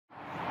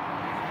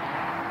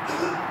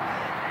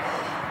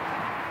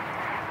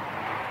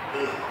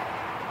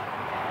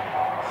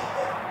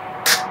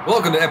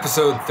Welcome to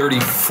episode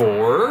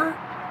 34.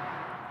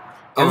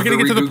 Are we going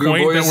to get to the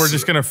point that we're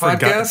just going to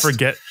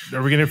forget?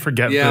 Are we going to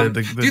forget? Yeah.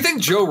 Do you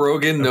think Joe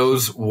Rogan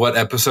knows what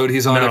episode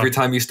he's on every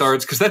time he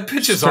starts? Because that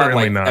pitch is on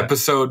like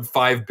episode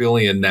 5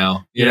 billion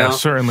now. You know?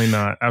 Certainly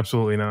not.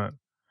 Absolutely not.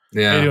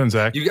 Yeah. How you doing,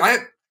 Zach?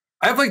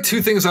 I have like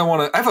two things I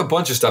want to. I have a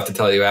bunch of stuff to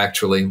tell you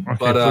actually, okay,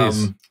 but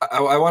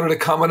I wanted to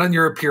comment on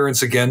your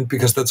appearance again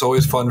because that's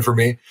always fun for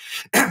me.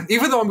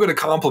 Even though I'm going to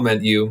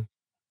compliment you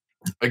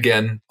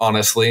again,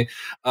 honestly,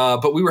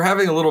 but we were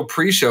having a little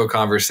pre-show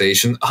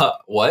conversation.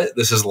 What?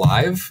 This is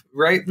live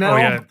right now? Oh,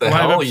 yeah. The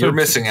live hell? You're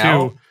missing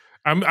out.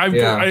 I've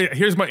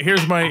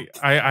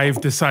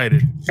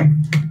decided.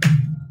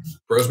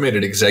 Bro's made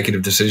an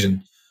executive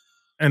decision,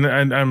 and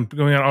I'm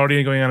going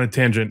on a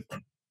tangent,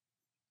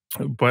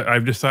 but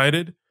I've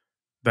decided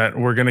that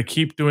we're going to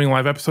keep doing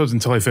live episodes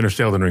until I finish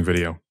the Elden Ring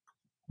video.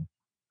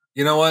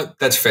 You know what?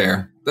 That's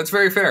fair. That's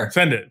very fair.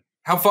 Send it.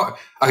 How far?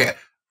 Okay.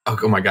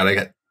 Oh my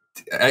God.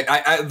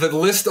 The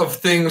list of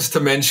things to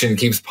mention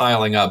keeps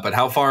piling up, but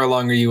how far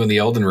along are you in the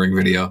Elden Ring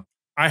video?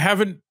 I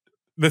haven't.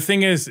 The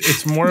thing is,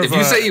 it's more of if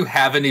you say you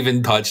haven't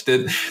even touched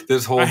it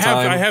this whole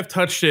time. I have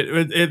touched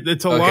it.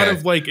 It's a lot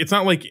of like, it's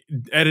not like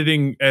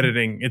editing.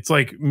 It's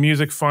like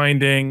music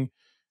finding,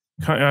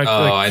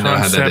 I know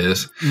how that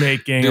is.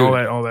 Making,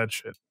 dude, all that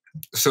shit.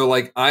 So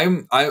like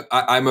I'm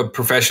a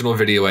professional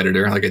video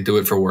editor. Like I do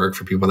it for work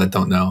for people that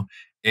don't know.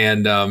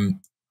 And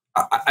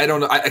I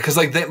don't know because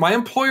like my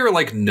employer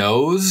like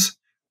knows,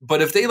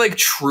 but if they like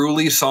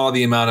truly saw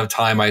the amount of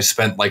time I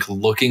spent like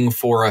looking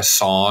for a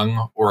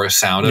song or a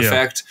sound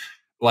effect,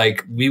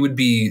 like we would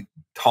be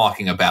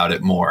talking about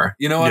it more.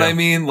 You know what I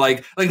mean?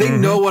 Like they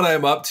know what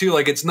I'm up to.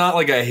 Like it's not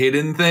like a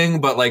hidden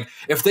thing, but like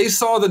if they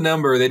saw the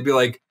number, they'd be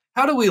like,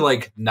 how do we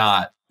like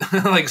not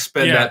like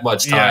spend that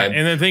much time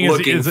and the thing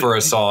looking for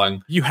a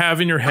song? You have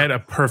in your head a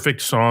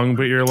perfect song,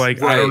 but you're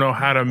like, I don't know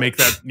how to make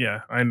that.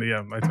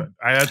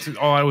 That's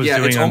all I was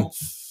doing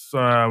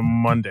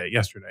on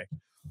yesterday.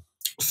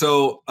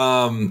 So,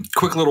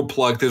 quick little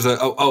plug. There's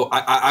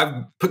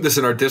I've put this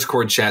in our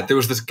Discord chat. There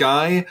was this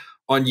guy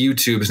on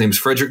YouTube. His name's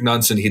Frederick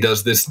Nunson. He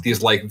does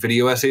these like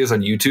video essays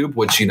on YouTube,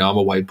 which, you know, I'm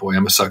a white boy.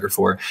 I'm a sucker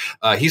for.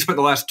 He spent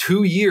the last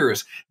 2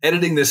 years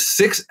editing this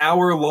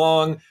 6-hour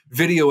long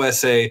video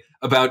essay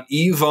about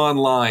EVE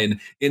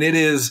Online. And it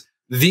is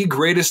the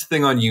greatest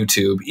thing on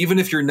YouTube. Even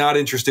if you're not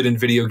interested in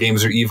video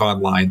games or EVE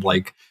Online,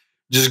 like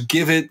just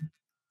give it.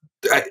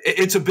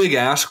 It's a big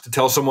ask to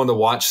tell someone to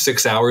watch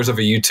 6 hours of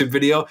a YouTube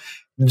video.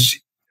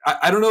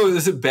 I don't know.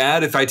 Is it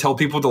bad if I tell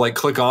people to like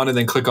click on and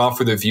then click off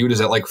for the view? Does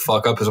that like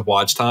fuck up his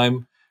watch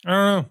time?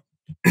 I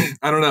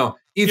don't know.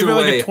 Either Give it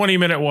way, like a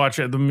 20-minute watch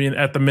at the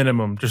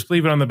minimum. Just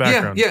leave it on the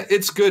background. Yeah,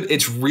 it's good.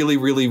 It's really,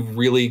 really,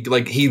 really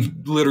like he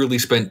literally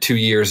spent 2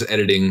 years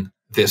editing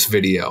this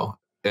video.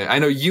 I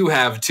know you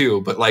have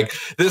too, but like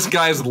this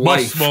guy's much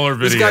life, smaller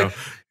video.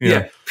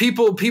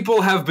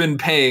 People have been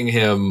paying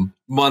him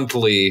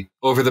monthly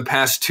over the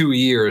past 2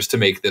 years to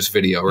make this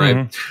video,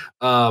 right?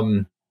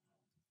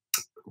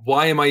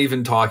 Why am I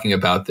even talking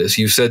about this?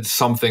 You said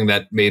something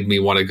that made me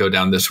want to go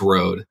down this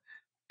road,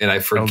 and I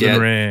forget.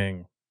 Elden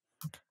Ring.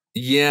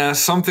 Yeah,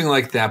 something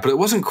like that, but it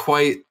wasn't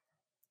quite.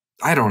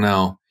 I don't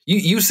know.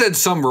 You said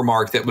some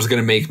remark that was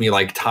going to make me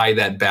like tie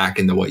that back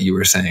into what you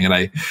were saying,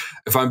 and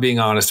if I'm being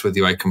honest with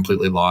you, I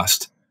completely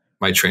lost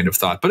my train of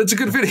thought. But it's a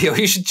good video.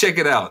 You should check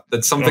it out.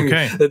 That's something.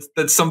 Okay.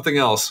 That's something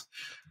else.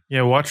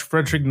 Yeah, watch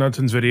Frederick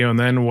Nunson's video and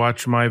then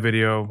watch my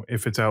video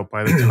if it's out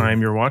by the time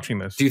you're watching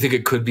this. Do you think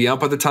it could be out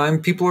by the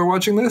time people are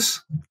watching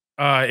this?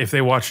 If they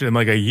watch it in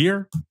like a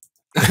year?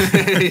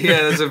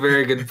 Yeah, that's a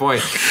very good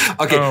point.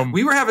 Okay,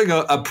 we were having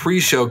a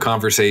pre-show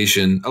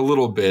conversation a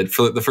little bit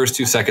for the first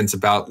 2 seconds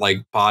about like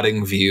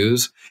botting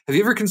views. Have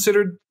you ever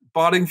considered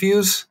botting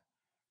views?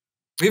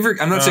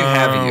 I'm not saying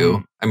have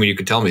you. I mean, you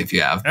could tell me if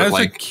you have. But as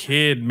like a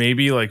kid,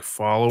 maybe like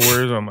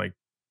followers on like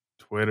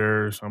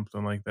Twitter or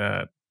something like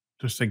that.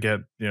 Just to get,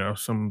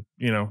 some,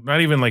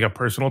 not even like a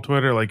personal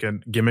Twitter, like a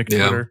gimmick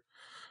Twitter.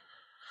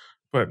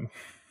 But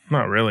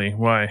not really.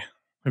 Why?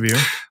 Have you?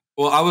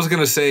 Well, I was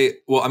going to say,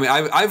 I mean,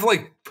 I've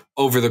like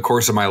over the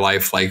course of my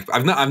life, like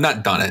I've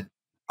not done it.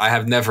 I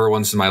have never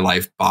once in my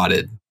life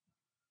botted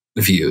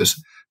views.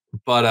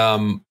 But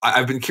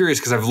I've been curious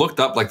because I've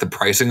looked up like the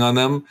pricing on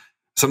them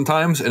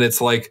sometimes. And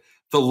it's like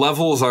the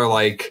levels are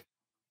like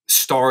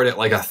start at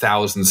like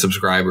 1,000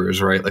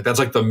 subscribers, right? Like that's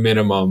like the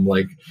minimum,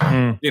 like,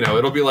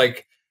 it'll be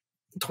like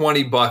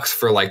 $20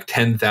 for like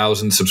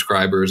 10,000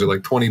 subscribers or like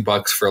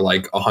 $20 for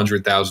like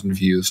 100,000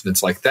 views. And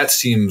it's like, that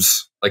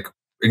seems like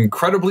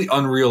incredibly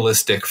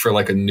unrealistic for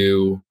like a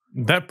new.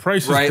 That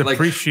price is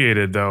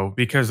depreciated though,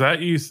 because it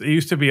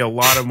used to be a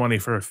lot of money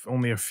for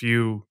only a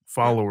few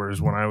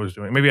followers when I was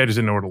doing. Maybe I just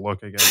didn't know where to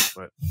look, I guess.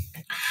 But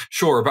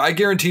sure, but I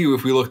guarantee you,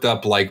 if we looked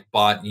up like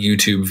bot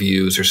YouTube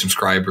views or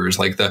subscribers,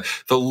 like the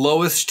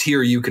lowest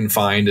tier you can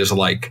find is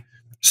like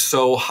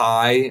so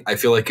high, I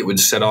feel like it would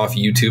set off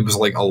YouTube's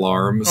like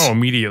alarms. Oh,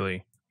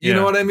 immediately. You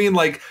know what I mean?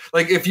 Like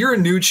if you're a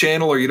new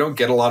channel or you don't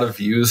get a lot of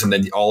views and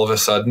then all of a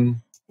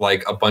sudden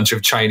like a bunch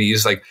of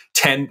Chinese, like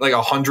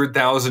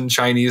 100,000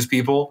 Chinese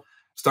people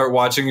start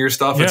watching your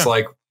stuff. Yeah. It's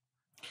like,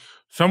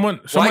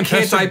 why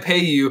can't I pay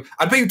you?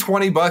 I'd pay you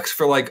 $20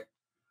 for like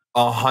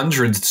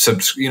 100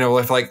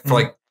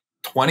 for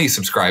 20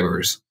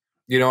 subscribers.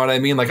 You know what I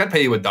mean? Like I'd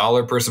pay you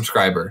 $1 per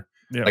subscriber.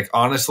 Yeah. Like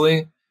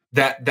honestly,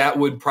 that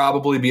would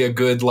probably be a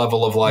good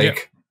level of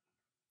like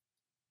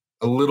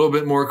a little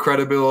bit more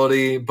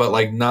credibility, but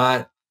like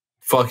not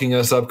fucking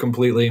us up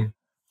completely.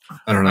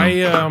 I don't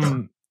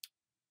know.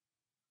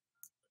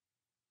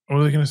 What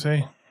was I going to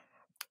say?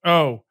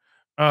 Oh,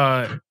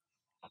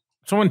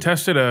 someone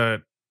tested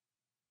a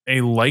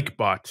like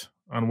bot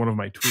on one of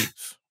my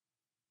tweets.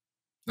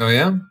 Oh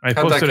yeah? I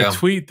posted a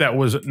tweet that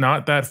was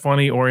not that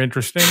funny or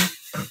interesting,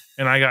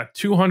 and I got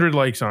 200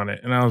 likes on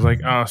it, and I was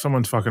like, oh,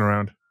 someone's fucking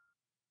around.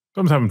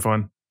 Someone's having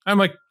fun. I'm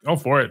like, oh,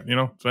 for it,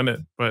 send it.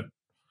 But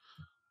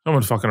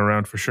someone's fucking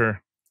around for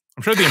sure.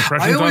 I'm sure the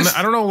impressions on that.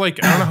 I don't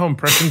know how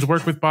impressions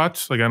work with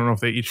bots. Like, I don't know if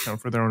they each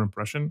count for their own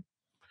impression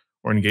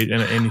or engage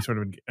in any sort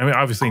of. I mean,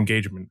 obviously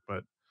engagement,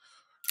 but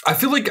I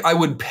feel like I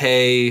would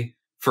pay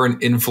for an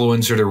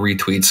influencer to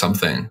retweet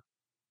something,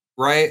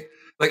 right?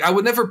 Like, I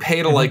would never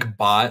pay to like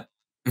bot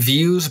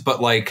views,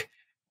 but like,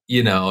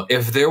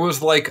 if there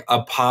was like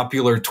a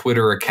popular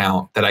Twitter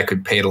account that I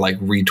could pay to like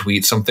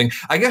retweet something,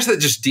 I guess that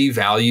just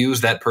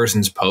devalues that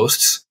person's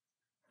posts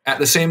at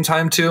the same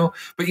time too.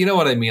 But you know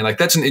what I mean? Like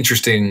that's an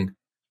interesting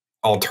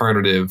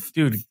alternative.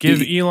 Dude,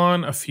 give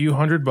Elon a few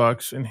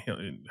 $100 and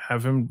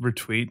have him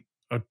retweet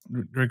a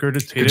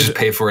Regurgitated. You could just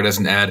pay for it as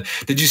an ad.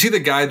 Did you see the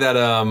guy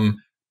that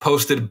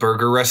posted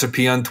burger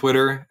recipe on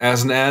Twitter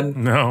as an ad?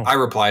 No. I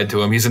replied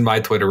to him. He's in my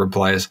Twitter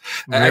replies.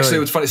 Really? Actually, it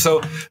was funny.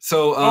 So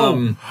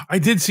I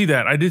did see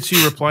that. I did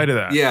see a reply to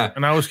that. Yeah.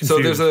 And I was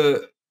confused.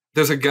 So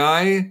there's a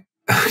guy.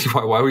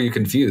 Why were you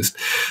confused?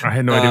 I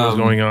had no idea what was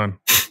going on.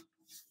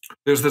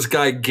 There's this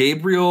guy,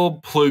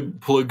 Gabriel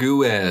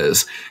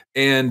Plaguez,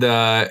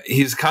 and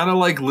he's kind of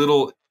like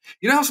little,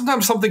 how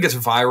sometimes something gets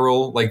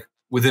viral, like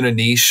within a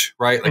niche,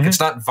 right? Like it's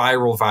not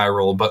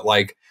viral, but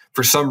like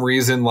for some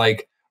reason,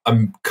 like a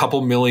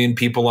couple million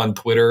people on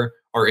Twitter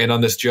are in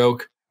on this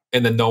joke,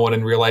 and then no one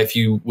in real life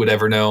you would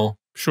ever know.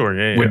 Sure,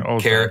 yeah,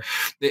 would care.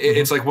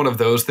 It's like one of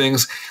those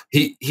things.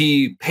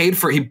 He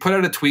put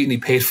out a tweet and he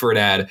paid for an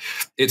ad.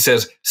 It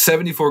says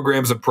 74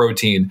 grams of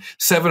protein,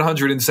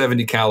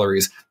 770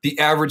 calories. The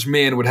average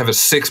man would have a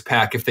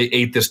 6-pack if they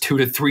ate this 2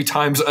 to 3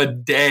 times a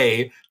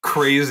day.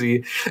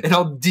 Crazy. And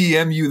I'll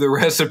DM you the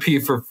recipe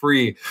for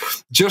free.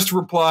 Just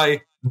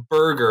reply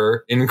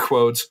burger in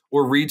quotes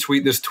or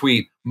retweet this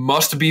tweet.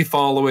 Must be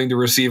following to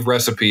receive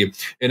recipe.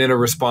 And in a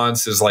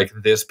response is like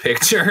this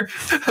picture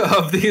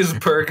of these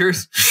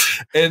burgers.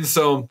 And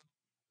so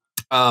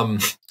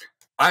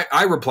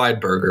I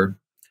replied burger,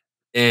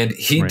 and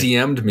he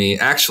DM'd me.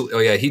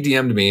 Actually, he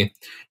DM'd me.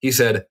 He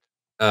said,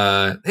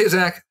 hey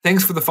Zach,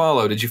 thanks for the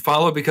follow. Did you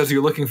follow because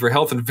you're looking for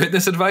health and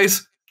fitness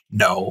advice?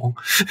 No.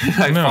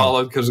 I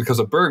followed because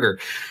of burger.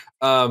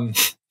 Then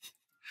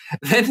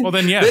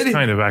yes,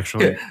 kind of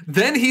actually.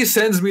 Then he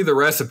sends me the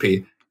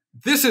recipe.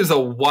 This is a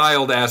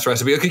wild ass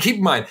recipe. Okay, keep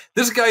in mind,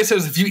 this guy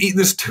says if you eat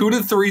this 2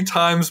 to 3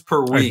 times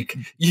per week,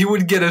 you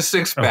would get a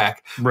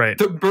 6-pack. Oh, right.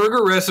 The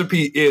burger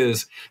recipe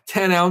is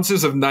 10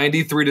 ounces of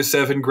 93 to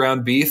 7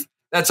 ground beef.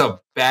 That's a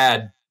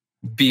bad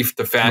beef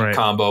to fat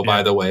combo,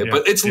 by the way.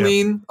 But it's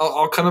lean.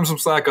 I'll cut him some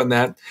slack on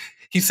that.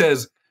 He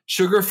says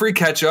sugar-free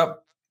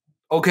ketchup.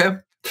 Okay.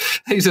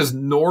 He says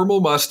normal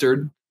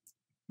mustard,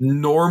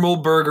 normal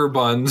burger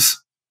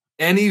buns,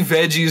 any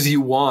veggies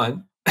you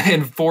want,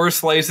 and 4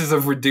 slices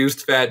of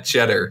reduced fat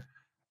cheddar.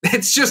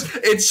 It's just a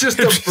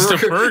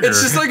burger.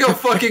 It's just like a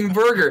fucking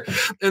burger.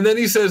 And then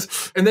he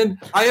says, and then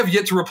I have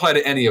yet to reply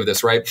to any of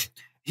this, right?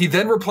 He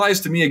then replies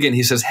to me again.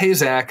 He says, hey,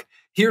 Zach,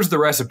 here's the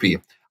recipe.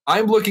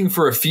 I'm looking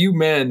for a few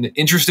men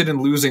interested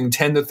in losing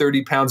 10 to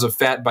 30 pounds of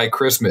fat by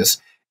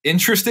Christmas.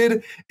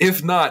 Interested?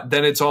 If not,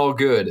 then it's all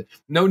good.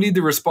 No need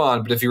to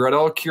respond, but if you're at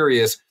all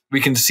curious,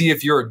 we can see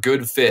if you're a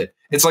good fit.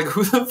 It's like,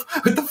 who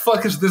the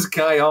fuck is this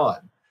guy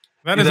on?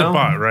 That is a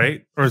bot,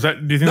 right? Or is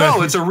that? Do you think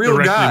that's it's a real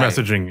guy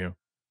messaging you?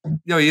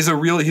 No,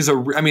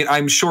 I mean,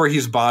 I'm sure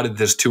he's botted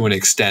this to an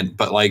extent,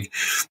 but like,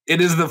 it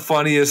is the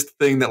funniest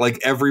thing that like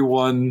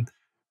everyone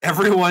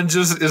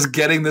just is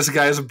getting this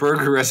guy's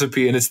burger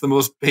recipe, and it's the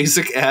most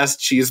basic ass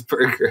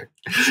cheeseburger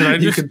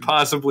you could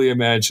possibly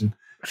imagine.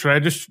 Should I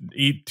just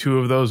eat 2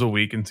 of those a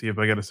week and see if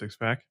I get a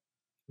 6-pack?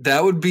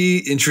 That would be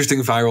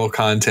interesting viral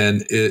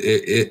content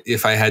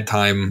if I had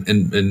time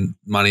and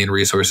money and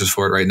resources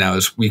for it right now.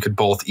 Is we could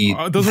both eat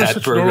those that are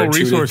such burger normal 2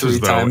 resources,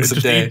 to 3 times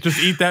a day. Just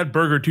eat that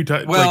burger 2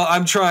 times. Well,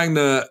 I'm trying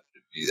to.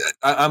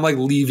 I'm like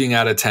leaving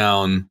out of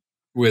town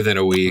within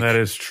a week. That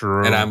is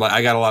true. And I'm like,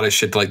 I got a lot of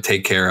shit to like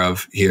take care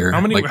of here.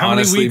 How many weeks? How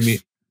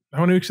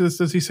many weeks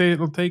does he say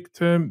it'll take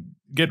to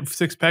get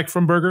 6-pack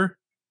from burger?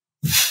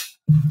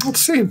 Let's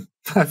see.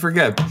 I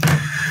forget.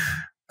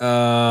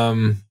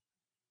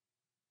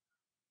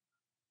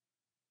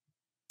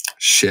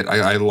 Shit,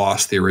 I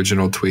lost the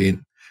original tweet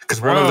because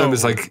one of them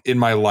is like in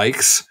my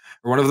likes.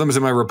 or one of them is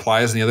in my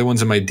replies and the other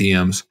one's in my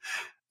DMs.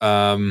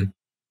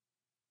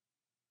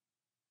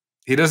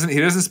 He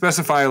doesn't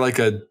specify like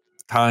a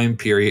time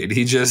period.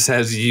 He just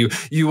says you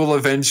will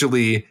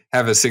eventually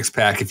have a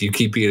 6-pack if you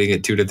keep eating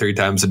it 2 to 3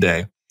 times a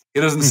day.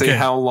 He doesn't say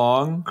how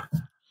long.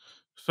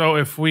 So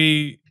it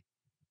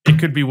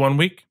could be 1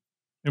 week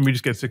and we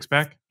just get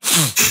 6-pack.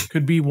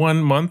 Could be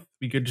 1 month,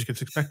 we could just get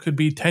 6-pack. Could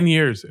be 10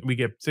 years, we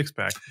get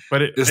 6-pack.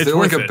 But is there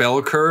like a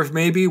bell curve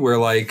maybe where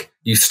like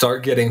you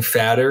start getting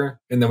fatter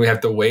and then we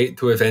have to wait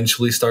to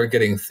eventually start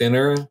getting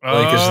thinner?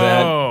 Like is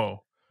that?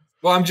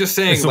 Well, I'm just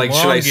saying, like,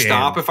 should I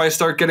stop if I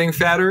start getting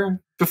fatter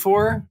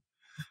before?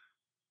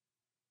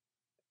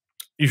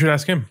 You should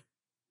ask him.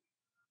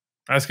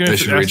 Ask him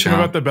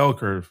about the bell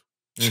curve.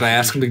 Should I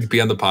ask him to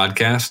be on the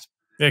podcast?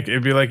 Yeah,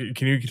 it'd be like,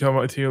 can you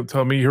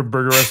tell me your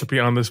burger recipe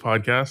on this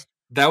podcast?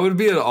 That would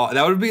be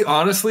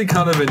honestly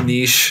kind of a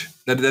niche.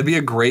 That'd be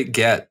a great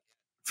get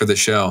for the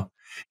show.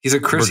 He's a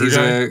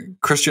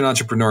Christian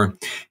entrepreneur.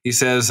 He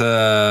says,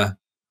 I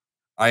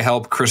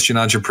help Christian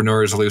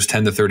entrepreneurs lose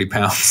 10 to 30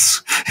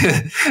 pounds.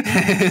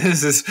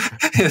 is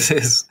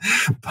his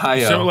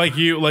bio. So like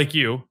you.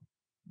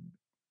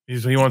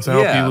 He wants to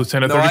help you lose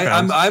 10 to 30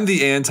 pounds. I'm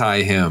the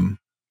anti-him.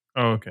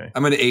 Oh, okay.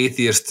 I'm an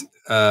atheist.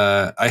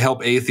 I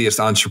help atheist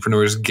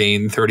entrepreneurs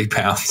gain 30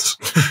 pounds.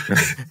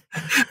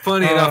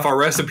 Funny enough, our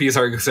recipes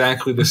are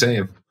exactly the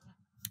same.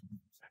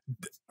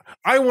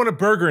 I want a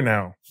burger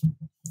now.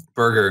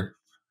 Burger.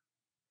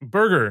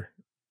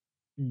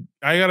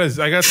 I got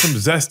some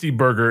zesty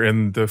burger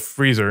in the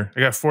freezer. I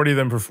got 40 of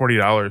them for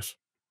 $40.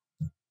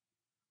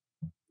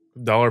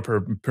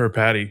 $1 per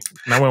patty.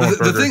 Now I want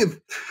burger.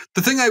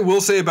 The thing I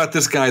will say about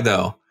this guy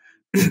though,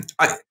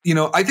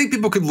 I think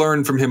people could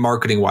learn from him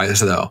marketing wise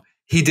though.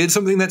 He did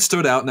something that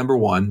stood out, number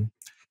one.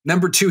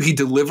 Number two, he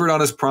delivered on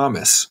his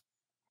promise.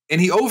 And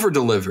he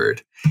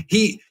over-delivered.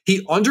 He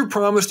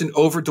under-promised and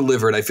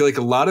over-delivered. I feel like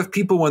a lot of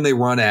people, when they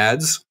run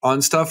ads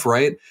on stuff,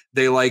 right,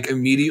 they like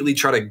immediately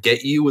try to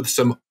get you with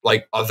some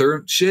like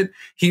other shit.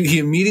 He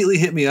immediately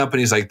hit me up and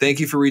he's like, thank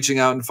you for reaching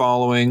out and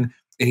following.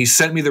 And he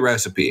sent me the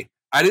recipe.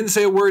 I didn't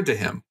say a word to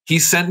him. He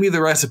sent me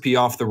the recipe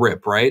off the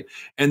rip, right?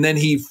 And then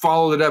he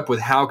followed it up with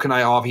how can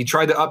I offer? He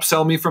tried to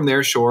upsell me from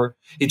there, sure.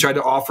 He tried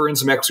to offer in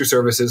some extra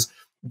services.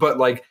 But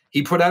like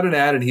he put out an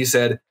ad and he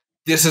said,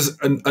 this is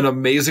an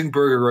amazing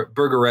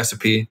burger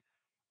recipe.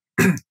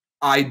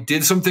 I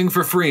did something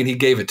for free and he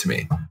gave it to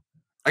me.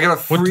 I got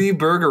a free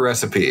burger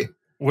recipe.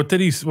 What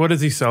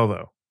does he sell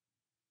though?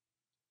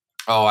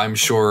 Oh, I'm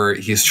sure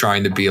he's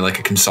trying to be like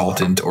a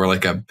consultant or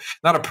like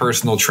not a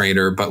personal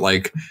trainer, but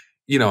like,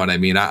 you know what I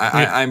mean?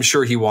 I'm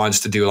sure he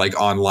wants to do like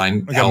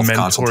online like health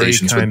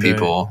consultations with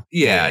people.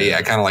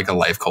 Yeah. Kind of like a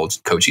life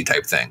coachy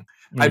type thing.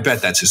 I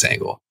bet that's his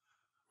angle.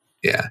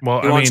 Yeah.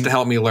 Well, he wants to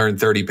help me learn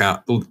 30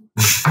 pounds.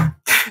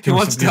 He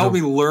wants to help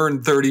me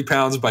learn 30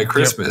 pounds by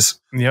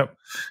Christmas. Yep.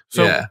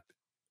 So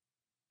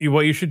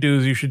what you should do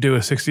is you should do a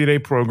 60-day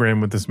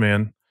program with this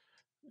man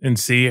and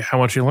see how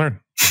much you learn.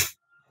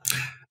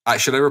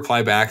 Should I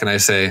reply back and I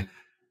say,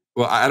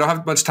 well, I don't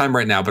have much time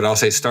right now, but I'll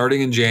say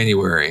starting in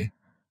January,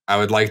 I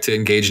would like to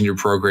engage in your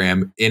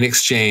program in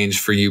exchange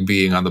for you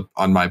being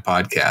on my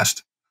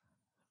podcast.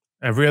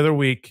 Every other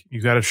week, you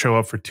got to show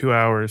up for 2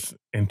 hours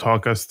and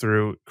talk us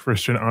through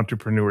Christian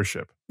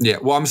entrepreneurship. Yeah.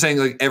 Well, I'm saying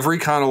like every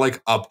kind of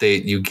like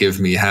update you give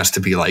me has to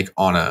be like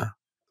on a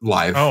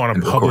live. Oh, on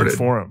a public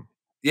forum.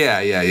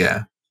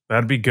 Yeah.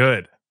 That'd be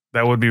good.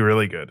 That would be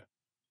really good.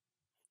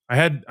 I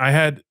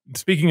had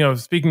speaking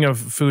of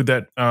food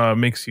that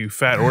makes you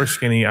fat or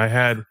skinny, I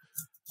had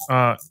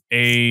a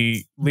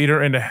 1.5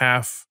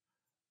 liters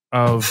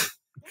of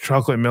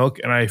chocolate milk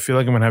and I feel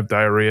like I'm going to have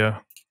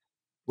diarrhea.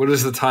 What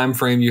is the time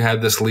frame you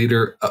had this 1.5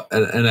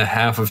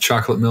 liters of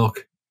chocolate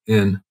milk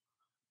in?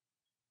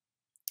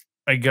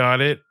 I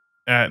got it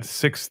at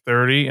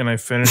 6:30 and I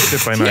finished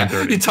it by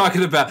 9:30. You're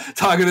talking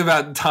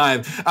about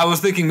time. I was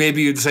thinking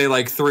maybe you'd say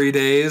like 3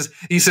 days.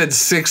 He said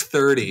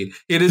 6:30.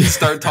 He didn't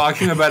start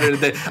talking about it a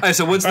day. I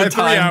said, what's the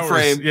time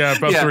frame? Yeah,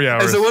 about 3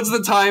 hours. I said, what's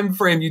the time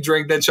frame you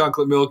drank that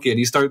chocolate milk in?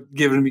 He started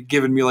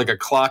giving me like a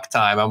clock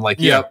time. I'm like,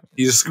 yep,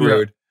 he's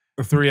screwed.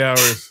 Yeah, 3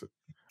 hours.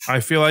 I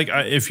feel like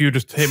if you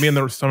just hit me in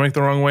the stomach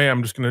the wrong way,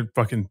 I'm just going to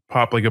fucking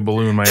pop like a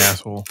balloon in my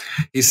asshole.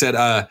 He said,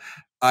 I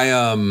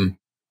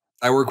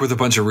work with a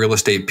bunch of real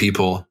estate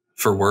people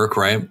for work,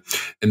 right?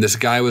 And this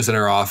guy was in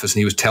our office and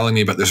he was telling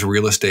me about this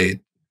real estate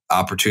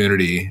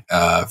opportunity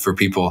for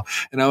people.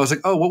 And I was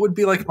like, oh, what would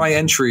be like my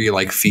entry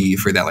like fee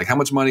for that? Like how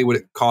much money would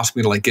it cost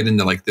me to like get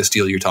into like this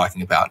deal you're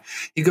talking about?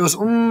 He goes,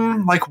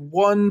 like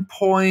 1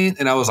 point.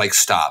 And I was like,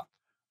 stop.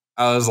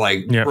 I was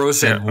like, bro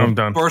said, I'm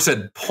done. Bro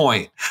said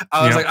point.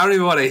 I was like, I don't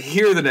even want to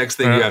hear the next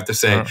thing you have to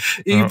say.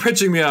 You're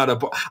pitching me out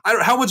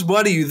how much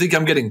money you think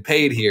I'm getting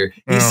paid here?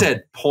 He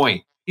said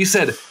point. He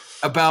said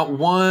about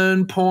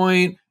 1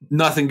 point.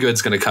 Nothing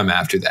good's going to come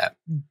after that.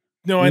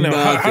 No, I know.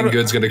 Nothing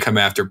good's going to come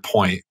after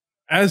point.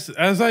 As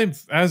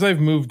I've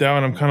moved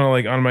out, I'm kind of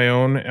like on my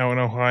own out in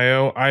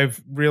Ohio.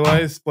 I've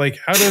realized like,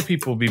 how do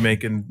people be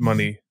making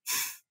money?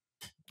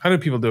 How do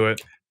people do it?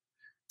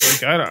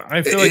 Like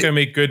I feel like I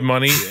make good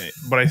money,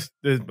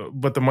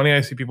 but the money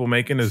I see people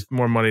making is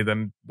more money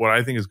than what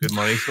I think is good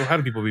money. So how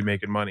do people be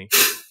making money?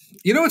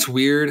 You know, it's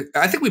weird.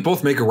 I think we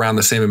both make around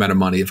the same amount of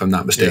money, if I'm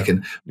not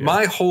mistaken. Yeah.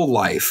 My whole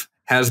life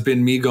has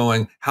been me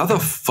going, how the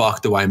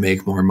fuck do I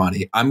make more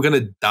money? I'm going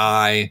to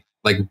die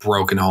like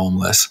broken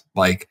homeless.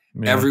 Like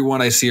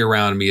everyone I see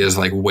around me is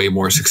like way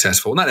more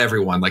successful. Not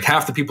everyone, like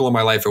half the people in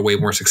my life are way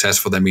more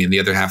successful than me. And the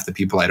other half of the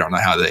people, I don't know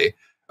how they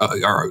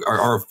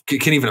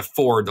can even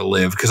afford to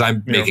live because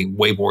I'm making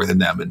way more than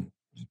them. And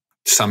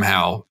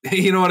somehow,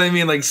 you know what I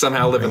mean? Like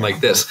somehow living like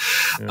this.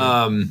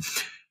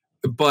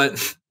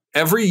 But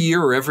every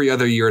year or every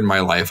other year in my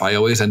life, I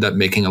always end up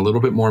making a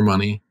little bit more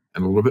money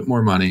and a little bit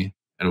more money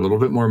and a little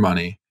bit more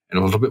money and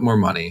a little bit more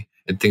money.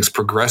 And things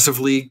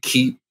progressively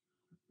keep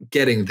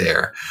getting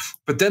there.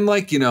 But then,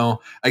 like, you know,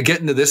 I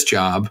get into this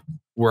job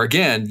where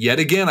yet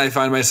again, I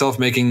find myself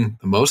making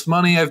the most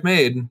money I've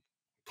made,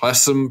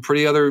 plus some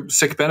pretty other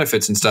sick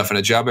benefits and stuff in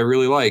a job I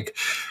really like.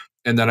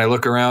 And then I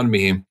look around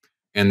me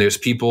and there's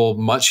people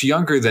much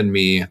younger than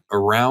me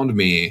around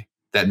me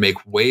that make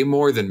way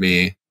more than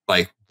me.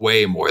 Like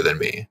way more than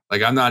me.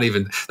 Like I'm not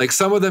even like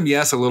some of them,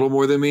 yes, a little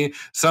more than me.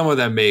 Some of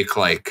them make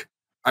like,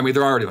 I mean,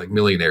 they're already like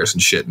millionaires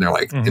and shit. And they're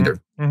like, and they're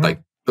like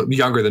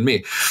younger than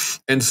me.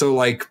 And so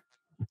like,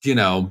 you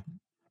know,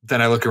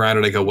 then I look around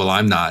and I go, well,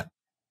 I'm not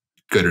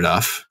good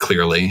enough,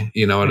 clearly.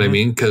 You know what I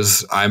mean?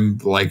 Cause I'm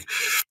like,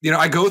 you know,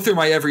 I go through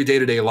my every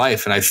day-to-day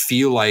life and I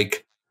feel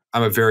like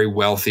I'm a very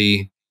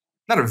wealthy,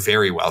 not a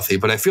very wealthy,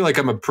 but I feel like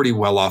I'm a pretty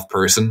well-off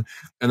person.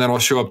 And then I'll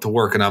show up to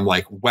work and I'm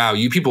like, wow,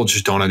 you people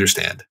just don't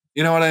understand.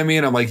 You know what I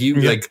mean? I'm like,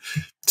 like,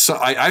 so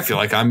I feel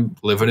like I'm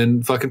living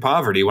in fucking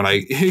poverty when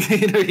I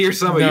you know, hear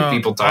some of you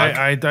people talk.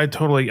 I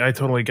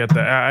totally get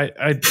that.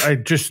 I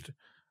just,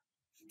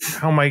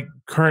 how my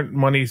current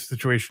money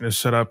situation is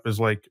set up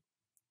is like,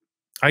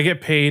 I get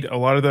paid a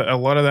lot of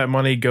that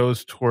money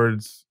goes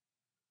towards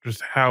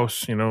just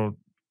house, you know,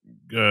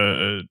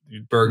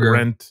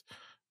 rent,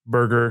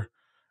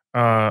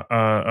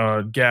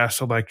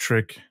 gas,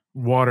 electric,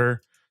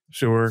 water,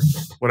 sewer,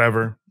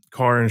 whatever,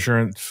 car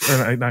insurance,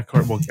 or not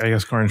car. Well, I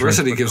guess car insurance.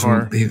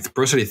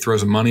 Brosity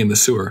throws money in the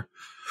sewer.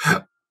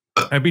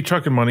 I'd be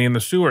trucking money in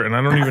the sewer, and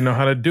I don't even know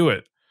how to do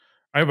it.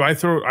 I do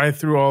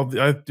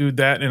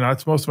that, and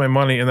that's most of my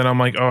money. And then I'm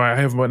like, oh, I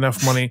have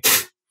enough money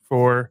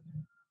for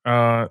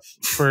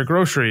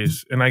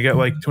groceries, and I get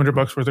like $200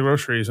 worth of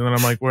groceries, and then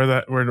I'm like, where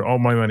did all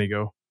my money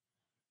go?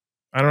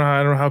 I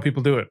don't know how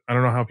people do it. I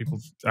don't know how people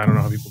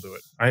do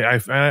it. I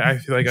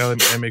feel like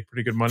I make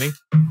pretty good money,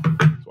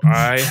 so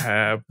I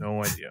have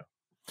no idea.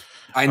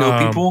 I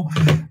know people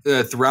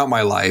throughout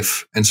my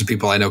life, and some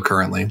people I know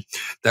currently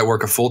that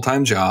work a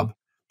full-time job,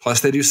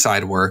 plus they do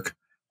side work,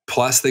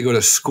 plus they go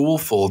to school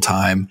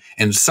full-time,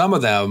 and some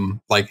of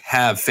them like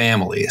have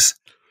families.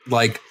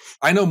 Like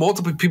I know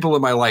multiple people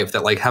in my life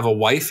that like have a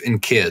wife and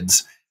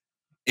kids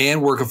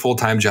and work a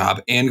full-time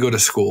job and go to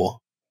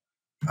school.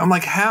 I'm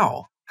like,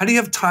 how? How do you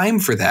have time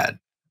for that?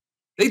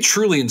 They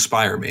truly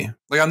inspire me.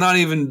 Like, I'm not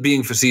even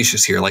being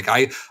facetious here. Like,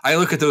 I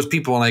look at those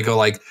people and I go,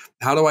 like,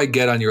 how do I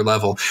get on your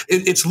level?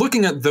 It's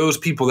looking at those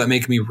people that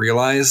make me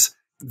realize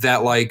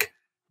that, like,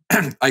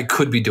 I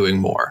could be doing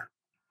more.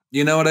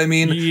 You know what I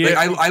mean? Yeah.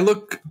 Like,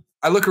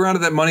 I look around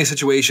at that money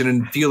situation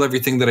and feel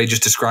everything that I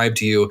just described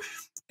to you.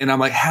 And I'm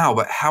like, how?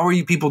 But how are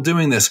you people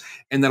doing this?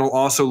 And then I'll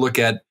also look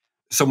at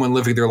someone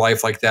living their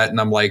life like that. And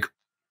I'm like,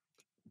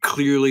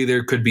 clearly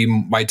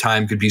my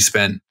time could be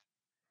spent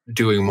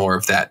doing more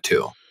of that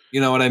too. You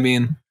know what I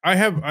mean?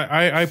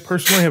 I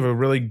personally have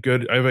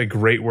a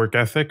great work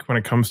ethic when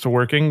it comes to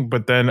working,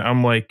 but then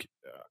I'm like,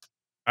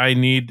 I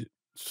need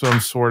some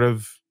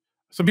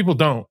people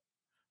don't,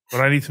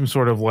 but I need some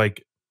sort of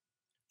like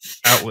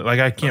outlet. Like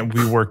I can't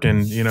be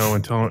working, you know,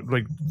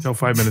 until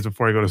 5 minutes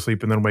before I go to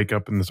sleep and then wake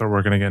up and start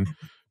working again.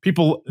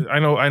 I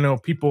know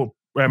people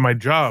at my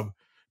job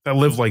that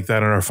live like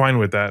that and are fine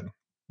with that,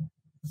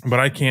 but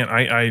I can't.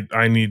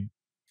 I need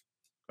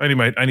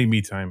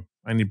me time.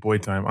 I need boy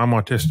time. I'm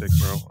autistic,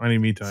 bro. I need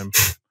me time.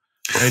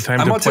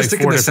 I'm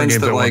autistic in the sense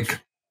that like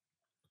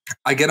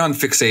I get on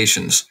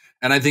fixations,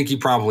 and I think you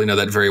probably know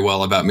that very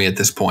well about me at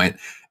this point.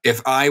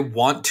 If I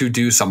want to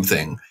do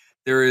something,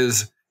 there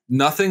is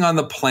nothing on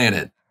the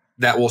planet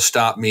that will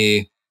stop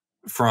me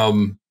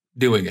from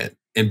doing it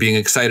and being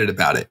excited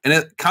about it. And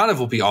it kind of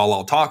will be all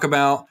I'll talk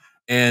about,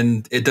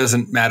 and it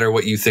doesn't matter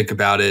what you think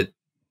about it.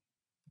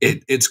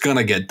 It's going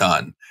to get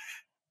done.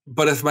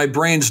 But if my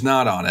brain's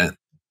not on it,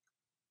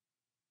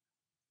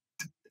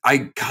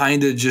 I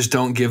kind of just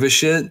don't give a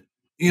shit.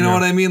 You know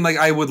what I mean? Like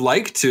I would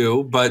like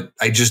to, but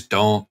I just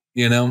don't,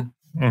 you know?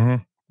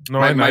 Mm-hmm.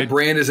 No, my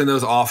brain is in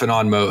those off and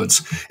on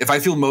modes. If I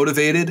feel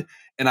motivated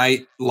and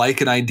I like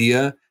an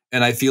idea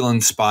and I feel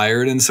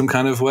inspired in some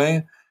kind of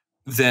way,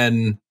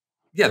 then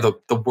yeah,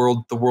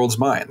 the world's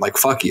mine. Like,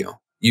 fuck you.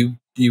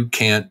 You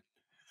can't.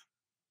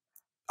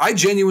 I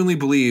genuinely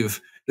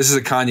believe this is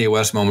a Kanye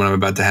West moment I'm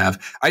about to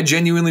have. I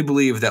genuinely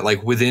believe that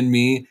like within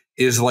me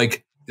is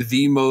like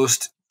the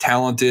most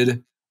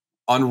talented,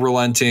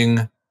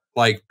 unrelenting,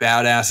 like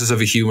badasses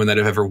of a human that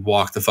have ever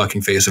walked the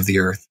fucking face of the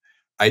earth.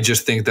 I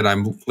just think that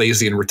I'm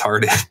lazy and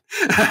retarded.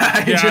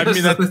 I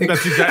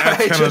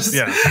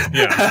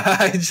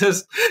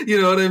just,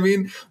 you know what I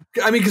mean?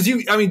 Because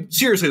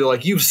seriously, though,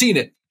 like you've seen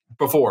it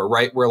before,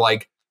 right? Where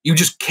like you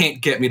just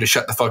can't get me to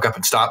shut the fuck up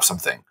and stop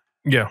something.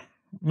 Yeah.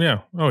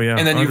 Yeah. Oh yeah.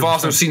 And then 100%. You've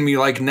also seen me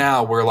like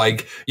now where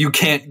like you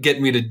can't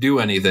get me to do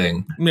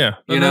anything. Yeah.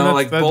 You know,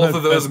 like both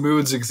of those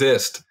moods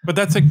exist. But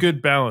that's a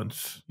good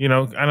balance, you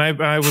know,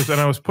 and I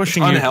was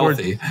pushing you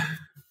unhealthy.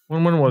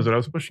 When was it? I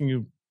was pushing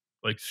you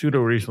like pseudo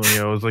recently.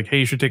 I was like, hey,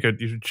 you should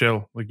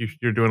chill. Like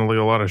you're doing like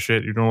a lot of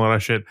shit. You're doing a lot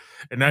of shit.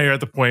 And now you're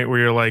at the point where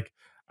you're like,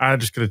 I'm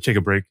just going to take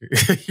a break.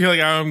 You're like,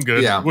 I'm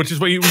good. Yeah. Which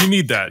is what you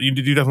need that. You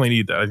definitely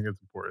need that. I think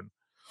that's important.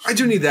 I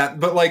do need that.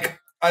 But like,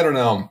 I don't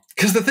know.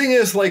 Because the thing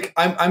is like,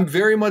 I'm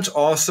very much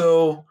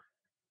also,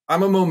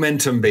 I'm a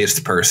momentum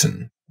based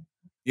person.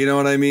 You know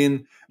what I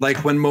mean?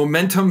 Like when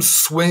momentum's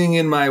swinging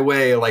in my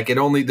way, like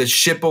the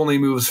ship only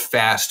moves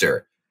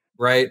faster.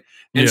 Right.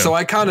 And so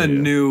I kind of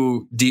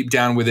knew deep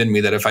down within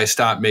me that if I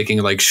stopped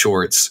making like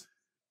shorts,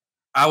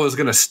 I was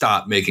going to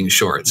stop making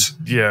shorts.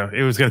 Yeah,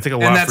 it was going to take a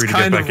lot for you to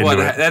get back into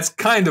it. That's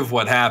kind of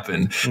what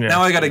happened. Yeah.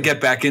 Now I got to get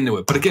back into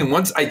it. But again,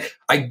 once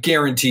I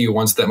guarantee you,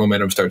 once that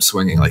momentum starts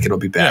swinging, like it'll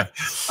be back.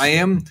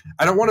 Yeah.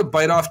 I don't want to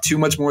bite off too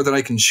much more than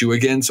I can chew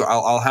again. So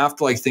I'll have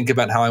to like think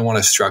about how I want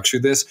to structure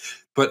this.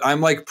 But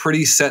I'm like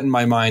pretty set in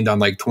my mind on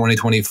like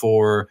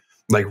 2024,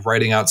 like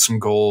writing out some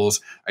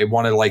goals. I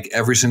want to like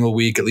every single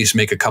week at least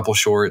make a couple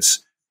shorts,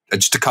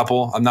 just a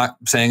couple. I'm not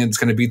saying it's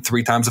going to be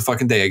 3 times a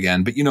fucking day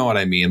again, but you know what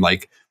I mean?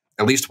 Like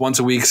at least once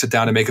a week, sit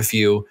down and make a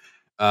few.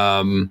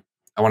 I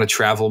want to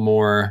travel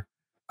more.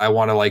 I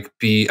want to like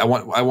I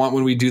want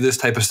when we do this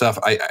type of stuff,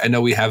 I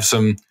know we have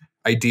some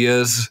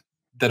ideas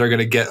that are going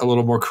to get a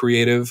little more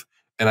creative,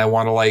 and I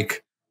want to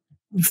like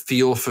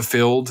feel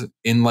fulfilled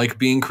in like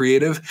being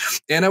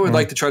creative. And I would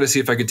like to try to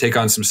see if I could take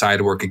on some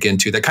side work again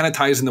too. That kind of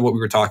ties into what we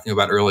were talking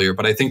about earlier,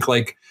 but I think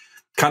like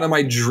kind of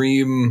my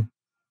dream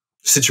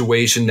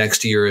situation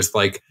next year is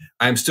like,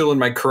 I'm still in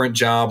my current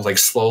job, like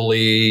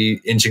slowly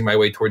inching my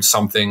way towards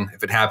something.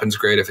 If it happens,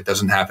 great. If it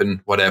doesn't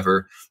happen,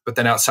 whatever. But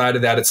then outside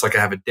of that, it's like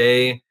I have a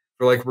day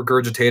for like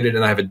Regurgitated,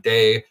 and I have a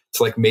day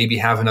to like maybe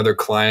have another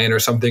client or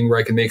something where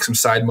I can make some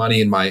side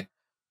money and my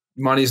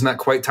money's not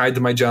quite tied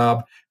to my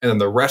job. And then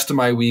the rest of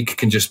my week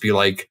can just be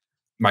like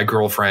my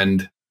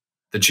girlfriend,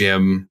 the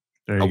gym,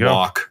 a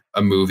walk,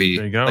 a movie.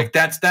 There you go. Like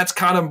that's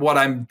kind of what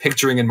I'm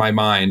picturing in my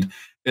mind.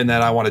 And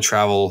then I want to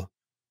travel.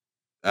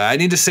 I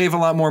need to save a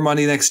lot more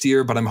money next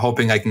year, but I'm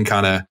hoping I can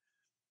kind of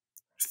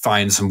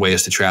find some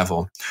ways to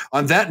travel.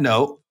 On that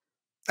note,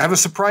 I have a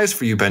surprise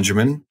for you,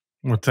 Benjamin.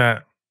 What's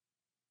that?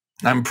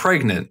 I'm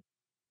pregnant.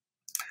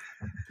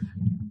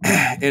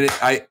 And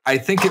I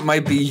think it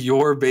might be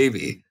your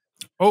baby.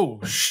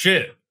 Oh,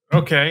 shit.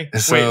 Okay.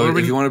 So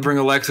if you want to bring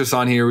Alexis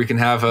on here, we can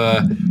have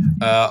a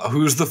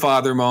who's the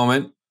father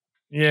moment.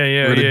 Yeah.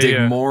 We're going to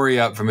dig Maury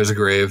up from his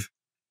grave.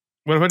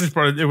 What if I just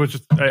brought it? It was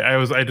just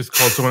I just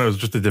called someone. It was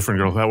just a different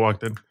girl that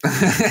walked in.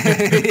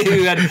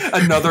 You had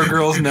another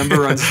girl's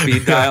number on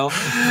speed dial.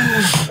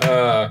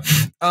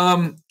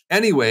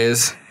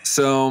 Anyways,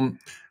 so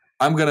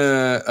I'm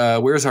gonna.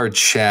 Where's our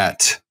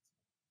chat,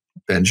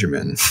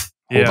 Benjamin?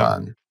 Hold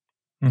on.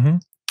 Mm-hmm.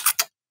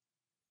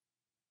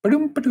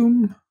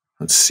 Ba-doom.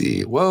 Let's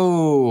see.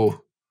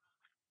 Whoa.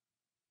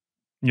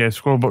 Yeah,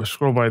 scroll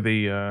by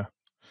the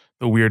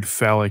weird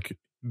phallic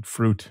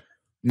fruit.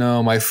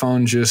 No, my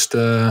phone just.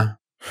 Zach,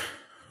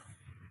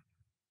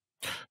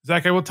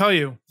 I will tell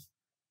you.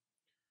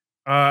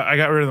 I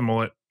got rid of the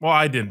mullet. Well,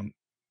 I didn't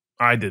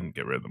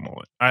get rid of the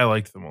mullet. I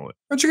liked the mullet.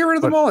 How'd you get rid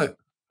of the mullet?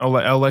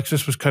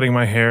 Alexis was cutting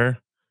my hair,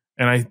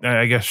 and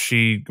I guess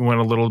she went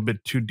a little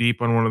bit too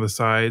deep on one of the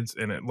sides,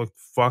 and it looked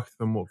fucked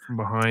from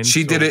behind.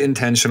 She did it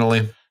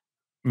intentionally.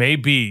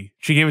 Maybe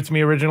she gave it to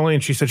me originally,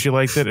 and she said she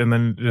liked it, and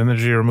then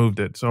she removed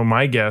it. So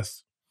my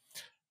guess,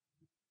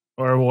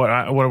 or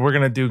what we're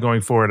gonna do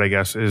going forward, I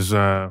guess, is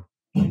I'm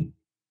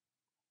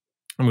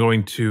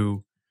going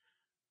to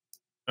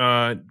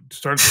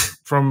start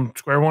from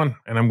square one,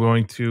 and I'm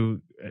going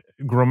to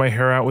grow my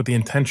hair out with the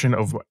intention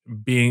of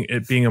being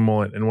a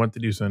mullet. And what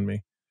did you send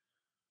me?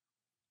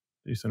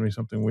 Did you send me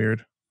something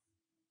weird?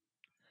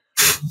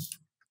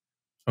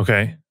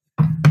 Okay.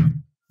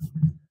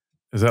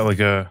 Is that like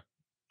a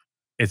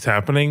it's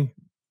happening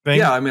thing?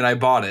 Yeah, I mean, I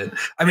bought it.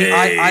 I mean,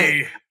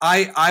 hey.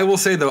 I will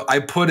say though, I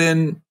put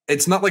in.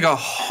 It's not like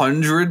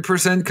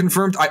 100%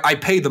 confirmed. I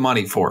pay the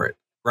money for it,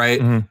 right?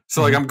 Mm-hmm.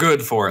 So like, I'm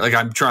good for it. Like,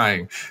 I'm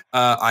trying.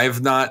 I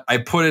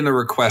put in a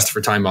request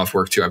for time off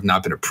work too. I've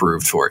not been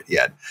approved for it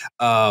yet.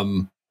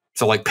 So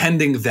like,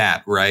 pending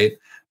that, right?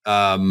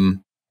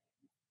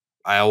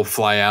 I'll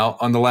fly out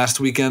on the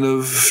last weekend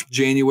of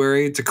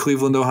January to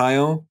Cleveland,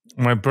 Ohio.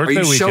 My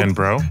birthday weekend,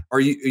 bro.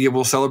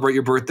 We'll celebrate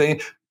your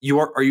birthday.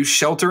 Are you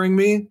sheltering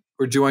me,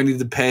 or do I need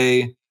to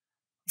pay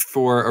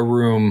for a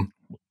room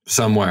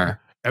somewhere?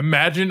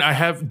 Imagine I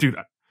know.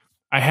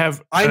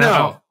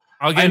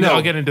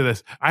 I'll get into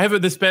this. I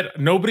have this bed.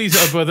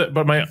 Nobody's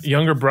but my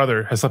younger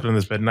brother has slept in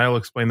this bed, and I'll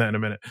explain that in a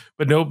minute.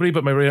 But nobody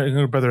but my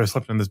younger brother has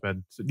slept in this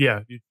bed. So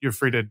yeah, you're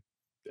free to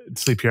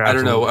sleep here. I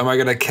don't know. Am I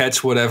gonna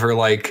catch whatever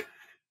like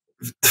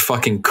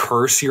fucking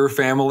curse your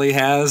family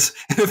has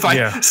if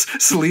I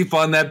sleep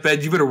on that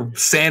bed? You better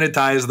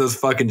sanitize those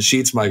fucking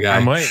sheets, my guy.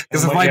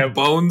 Because if my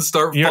bones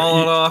start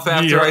falling off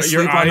after I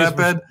sleep on that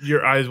bed,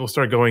 your eyes will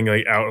start going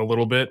like out a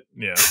little bit.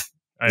 Yeah,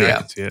 I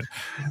can see it.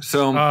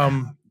 So,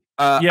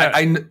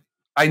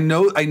 I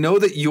know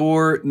that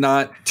you're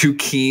not too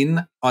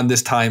keen on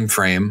this time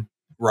frame,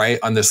 right?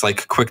 On this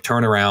like quick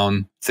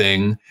turnaround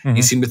thing. Mm-hmm.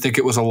 You seem to think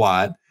it was a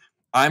lot.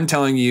 I'm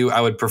telling you,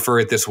 I would prefer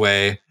it this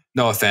way.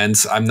 No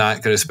offense. I'm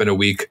not going to spend a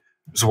week's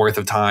worth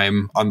of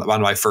time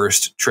on my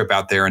first trip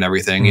out there and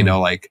everything. Mm-hmm. You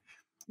know, like,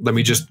 let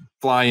me just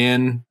fly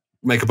in,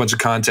 make a bunch of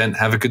content,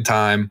 have a good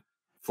time,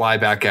 fly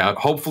back out.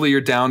 Hopefully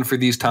you're down for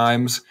these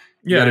times.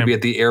 You got to be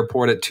at the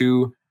airport at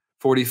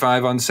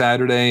 2:45 on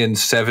Saturday and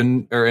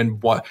 7 or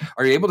and what?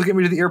 Are you able to get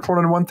me to the airport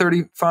on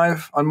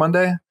 1:35 on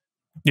Monday?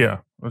 Yeah,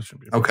 that should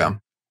be okay.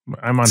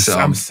 I'm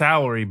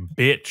salary,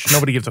 bitch.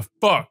 Nobody gives a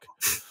fuck.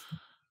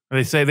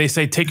 They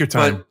say take your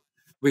time. But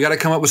we got to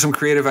come up with some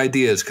creative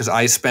ideas because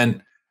I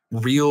spent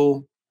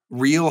real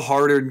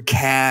hard-earned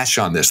cash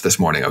on this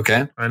morning.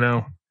 Okay, I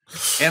know,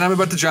 and I'm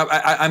about to drop.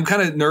 I'm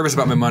kind of nervous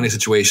about my money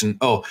situation.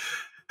 Oh,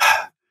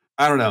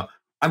 I don't know.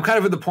 I'm kind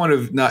of at the point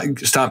of not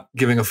stop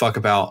giving a fuck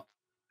about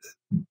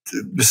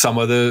some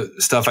of the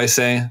stuff I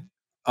say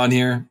on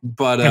here,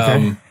 but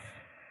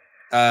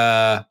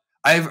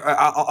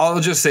I'll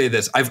just say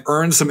this: I've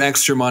earned some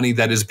extra money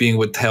that is being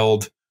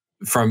withheld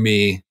from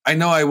me. I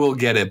know I will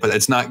get it, but I'm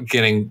not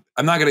going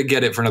to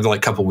get it for another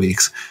like couple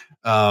weeks.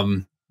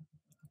 So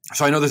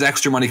I know there's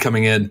extra money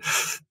coming in,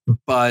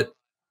 but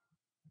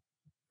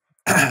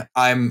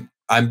I'm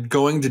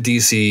going to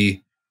DC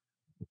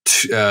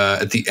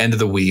at the end of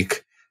the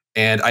week.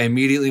 And I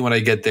immediately, when I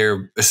get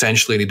there,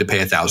 essentially need to pay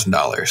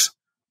 $1,000,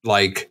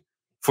 like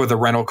for the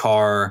rental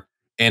car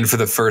and for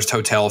the first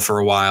hotel for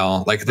a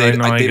while. Like they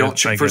don't,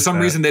 for some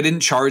reason, they didn't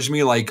charge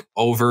me like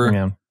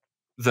over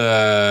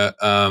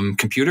the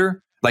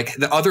computer. Like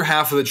the other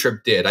half of the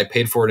trip did. I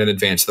paid for it in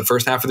advance. The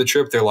first half of the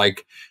trip, they're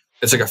like,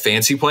 it's like a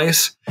fancy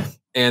place,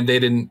 and they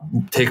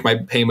didn't take my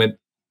payment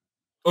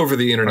over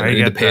the internet. I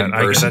need to pay in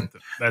person.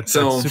 That's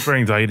super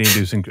anxiety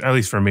inducing, at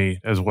least for me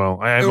as well.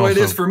 It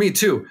is for me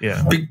too.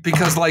 Yeah,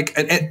 because like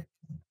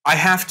I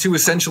have to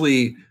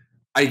essentially,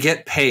 I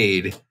get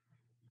paid,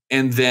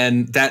 and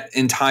then that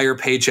entire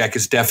paycheck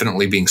is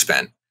definitely being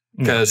spent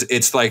because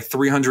it's like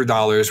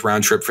 $300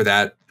 round trip for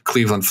that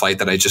Cleveland flight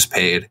that I just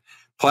paid.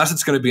 Plus,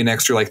 it's going to be an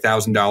extra like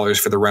 $1,000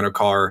 for the rental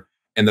car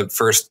and the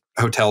first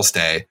hotel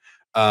stay.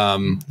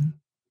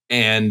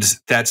 And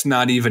that's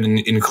not even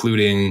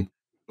including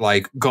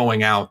like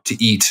going out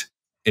to eat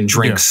and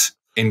drinks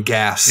and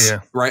gas,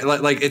 right?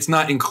 Like it's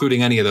not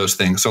including any of those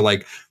things. So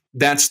like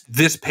that's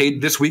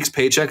this week's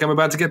paycheck I'm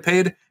about to get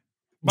paid,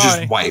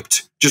 just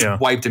wiped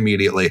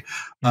immediately.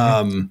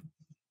 Mm-hmm.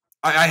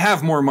 I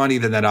have more money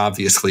than that,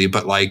 obviously,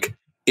 but like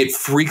it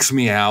freaks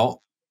me out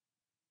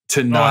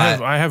to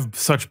not. I have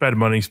such bad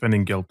money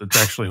spending guilt. It's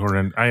actually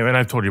horrendous. And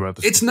I've told you about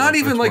this. It's before, not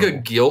even like horrible.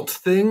 A guilt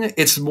thing.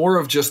 It's more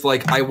of just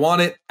like I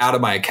want it out of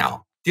my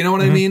account. Do you know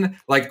what I mean?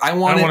 Like I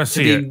want it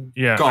to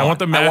be gone. I want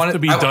the math to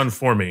be done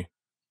for me.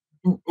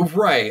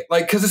 Right.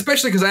 Like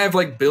especially because I have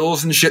like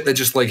bills and shit that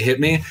just like hit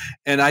me,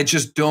 and I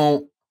just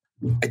don't.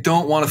 I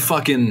don't want to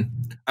fucking.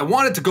 I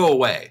want it to go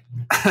away.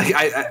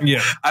 I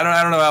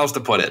don't know how else to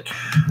put it.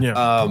 Yeah.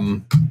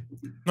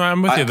 No,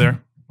 I'm with you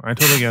there. I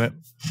totally get it.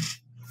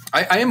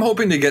 I am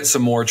hoping to get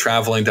some more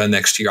traveling done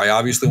next year. I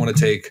obviously want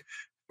to take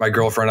my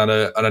girlfriend on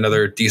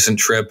another decent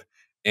trip,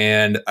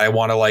 and I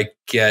want to like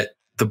get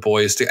the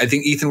boys. I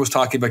think Ethan was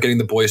talking about getting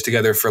the boys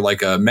together for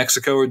like a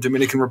Mexico or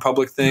Dominican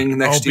Republic thing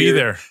next year. I'll be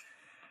there.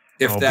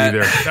 I'll be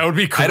there. That would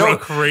be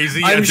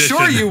crazy. I'm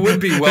sure you would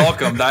be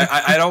welcomed.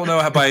 I don't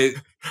know by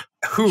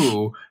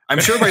who. I'm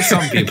sure by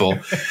some people.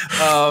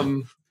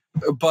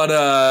 But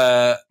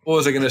what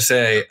was I going to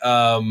say?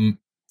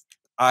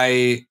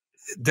 I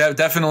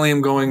definitely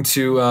am going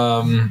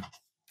to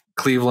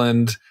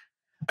Cleveland.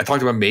 I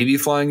talked about maybe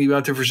flying you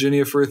out to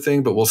Virginia for a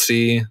thing, but we'll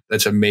see.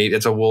 That's a maybe.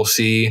 It's a we'll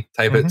see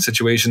type of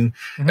situation.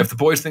 Mm-hmm. If the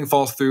boys thing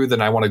falls through, then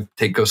I want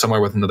to go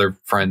somewhere with another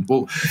friend.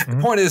 Well, the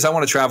point is, I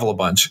want to travel a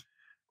bunch.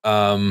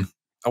 I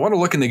want to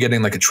look into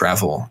getting like a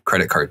travel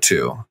credit card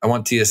too. I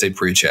want TSA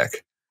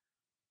pre-check.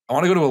 I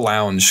want to go to a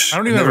lounge.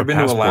 I've never been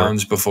to a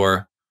lounge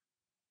before.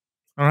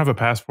 I don't have a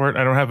passport.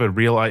 I don't have a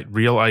real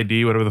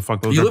ID, whatever the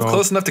fuck those are called. You live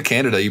close enough to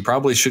Canada. You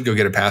probably should go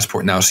get a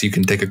passport now so you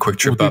can take a quick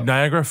trip up.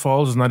 Niagara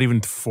Falls is not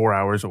even 4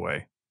 hours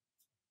away.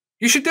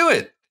 You should do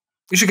it.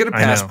 You should get a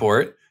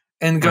passport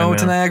and go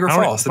to Niagara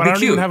Falls. But I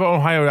don't even have an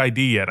Ohio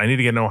ID yet. I need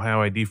to get an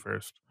Ohio ID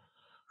first.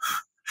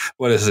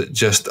 What is it?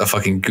 Just a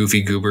fucking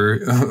goofy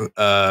goober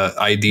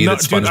ID that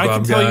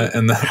SpongeBob got?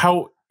 And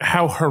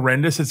how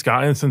horrendous it's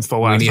gotten since the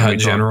last Weenie Hut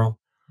General.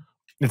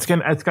 It's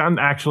gotten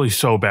actually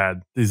so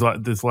bad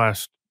this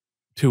last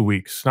 2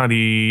 weeks. A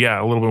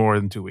little bit more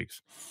than 2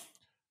 weeks.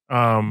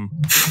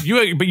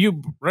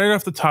 You right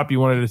off the top, you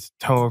wanted to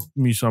tell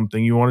me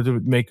something. You wanted to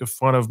make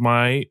fun of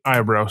my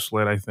eyebrow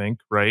slit, I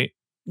think, right?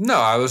 No,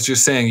 I was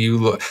just saying you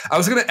look. I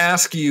was going to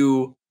ask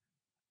you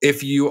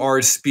if you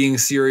are being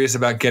serious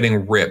about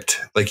getting ripped,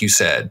 like you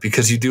said,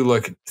 because you do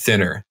look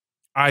thinner.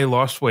 I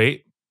lost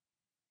weight.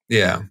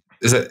 Yeah.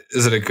 Is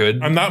it a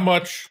good? I'm not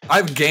much.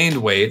 I've gained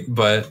weight,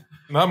 but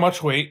not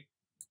much weight.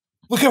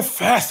 Look how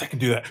fast I can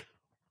do that.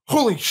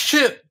 Holy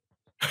shit.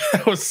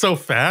 That was so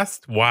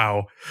fast.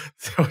 Wow.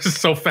 That was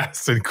so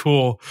fast and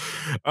cool.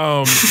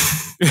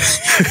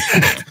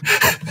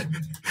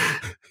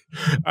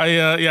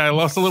 I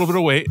lost a little bit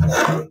of weight.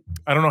 I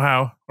don't know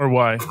how or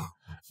why.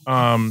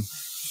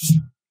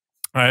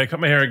 I cut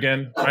my hair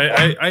again.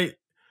 I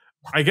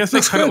guess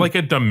I cut it like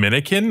a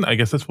Dominican. I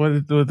guess that's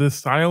what the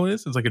style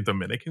is. It's like a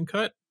Dominican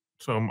cut.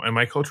 So am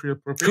I culturally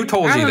appropriate? Who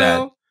told you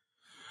that?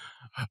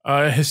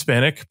 A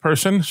Hispanic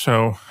person.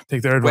 So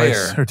take their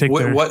advice. Where? Or take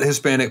what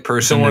Hispanic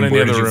person and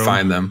where did you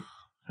find them?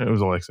 It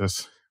was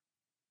Alexis.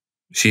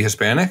 She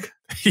Hispanic?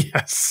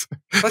 Yes.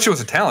 I thought she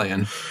was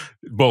Italian.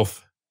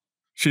 Both.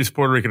 She's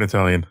Puerto Rican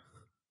Italian.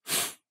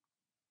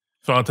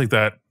 So I'll take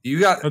that. You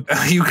got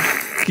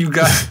you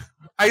got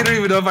I don't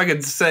even know if I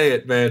can say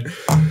it, man.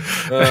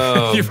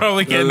 Oh, you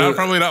probably can't.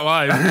 Probably not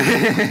live.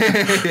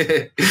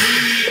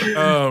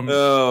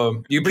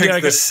 You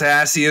picked the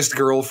sassiest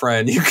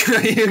girlfriend. You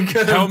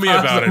tell me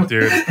about it,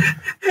 dude.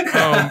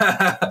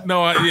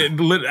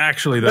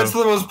 Actually, though, that's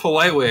the most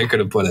polite way I could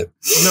have put it.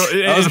 No,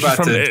 I was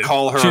about to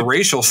call her a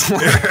racial slur.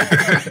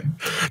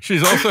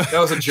 She's also that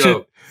was a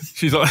joke.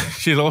 She's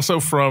also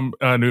from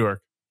New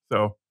York.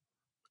 So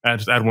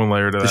just add one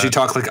layer to that. Does she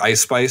talk like Ice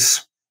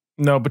Spice?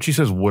 No, but she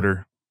says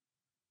Wooder.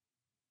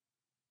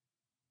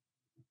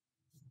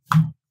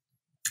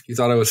 You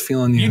thought I was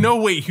feeling you. You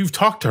know, wait, you've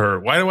talked to her.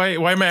 Why am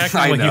I acting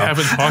like you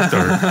haven't talked to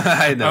her?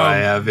 I know I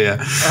have,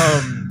 yeah.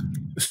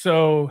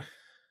 So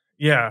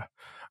yeah.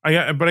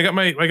 I got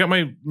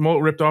my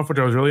mold ripped off, which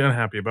I was really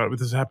unhappy about. But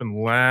this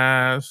happened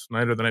last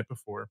night or the night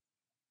before.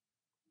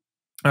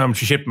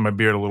 She shaped my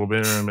beard a little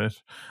bit in a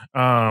minute.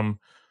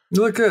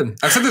 You look good.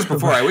 I've said this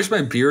before. I wish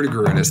my beard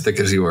grew in as thick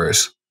as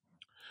yours.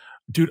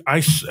 Dude,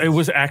 it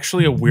was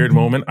actually a weird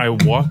moment. I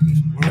walked.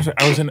 Where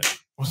was it?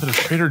 Was it a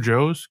Trader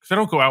Joe's? Because I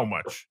don't go out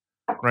much,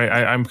 right?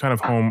 I'm kind of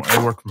home.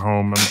 I work from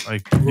home. I'm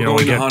like, we're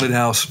going to haunted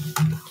house.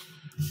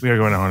 We are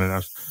going to haunted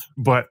house.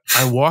 But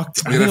I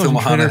walked. We're gonna film a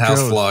haunted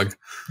house vlog.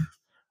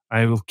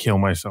 I will kill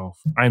myself.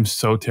 I'm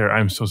so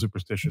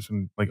superstitious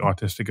and like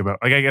autistic about.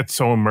 Like I get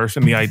so immersed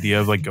in the idea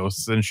of like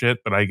ghosts and shit,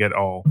 but I get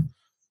all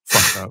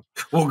fucked up.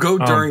 We'll go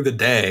during the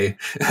day.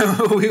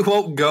 We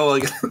won't go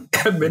like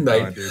at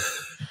midnight.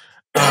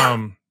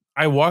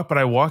 I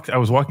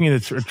was walking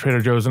into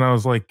Trader Joe's and I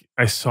was like,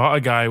 I saw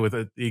a guy with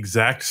the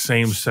exact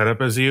same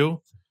setup as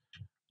you.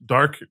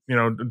 Darker,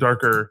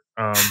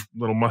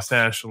 little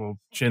mustache, little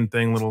chin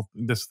thing,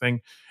 this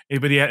thing.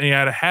 But he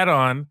had a hat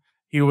on.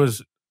 He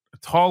was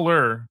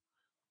taller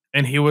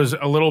and he was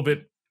a little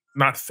bit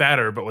not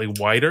fatter, but like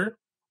wider.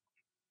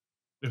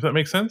 If that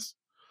makes sense.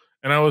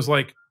 And I was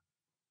like,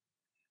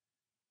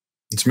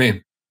 it's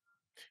me.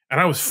 And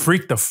I was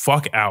freaked the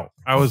fuck out.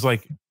 I was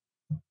like,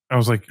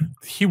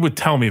 he would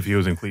tell me if he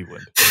was in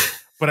Cleveland,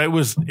 but it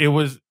was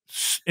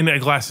in the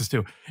glasses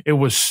too. It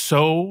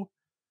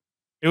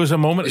was a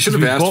moment. You should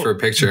have asked for a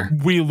picture.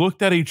 We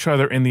looked at each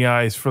other in the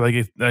eyes for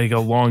like a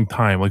long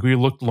time. Like we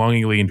looked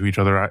longingly into each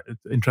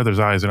other's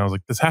eyes, and I was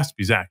like, "This has to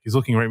be Zach. He's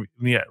looking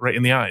right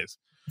in the eyes."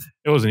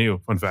 It wasn't you.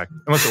 Fun fact,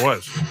 unless it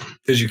was.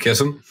 Did you kiss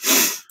him?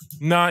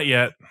 Not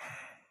yet.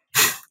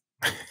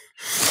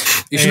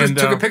 You should have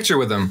took a picture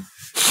with him.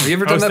 Have you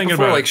ever done that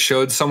before? Like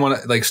showed someone,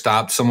 like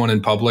stopped someone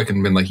in public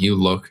and been like, "You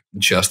look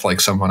just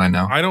like someone I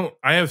know."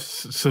 I have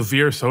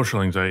severe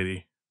social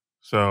anxiety,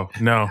 so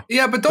no.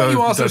 Yeah, but don't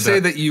you also say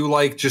that you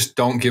like just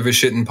don't give a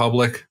shit in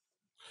public?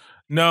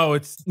 No,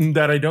 it's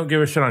that I don't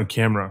give a shit on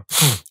camera.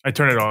 I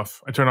turn it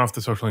off. I turn off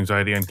the social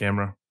anxiety on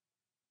camera.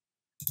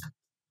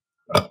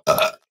 Is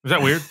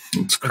that weird?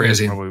 It's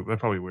crazy. That's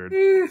probably weird.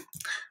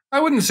 I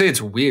wouldn't say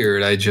it's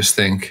weird. I just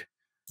think,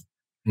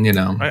 I can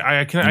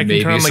turn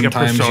on like a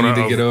persona. Sometimes you need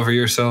to get over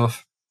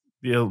yourself.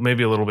 Yeah,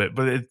 maybe a little bit,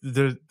 but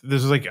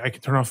there's like I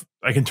can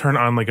turn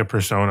on like a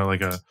persona,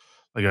 like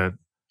a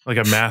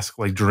mask,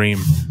 like Dream.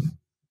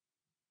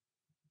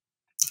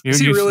 Is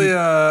he really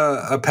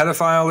a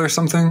pedophile or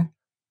something?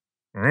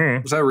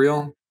 Was that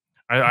real?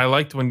 I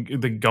liked when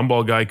the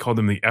Gumball guy called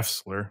him the F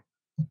slur.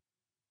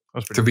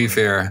 To be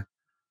fair,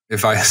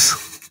 if I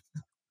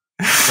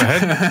Go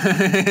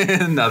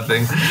ahead.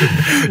 Nothing.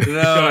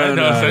 No.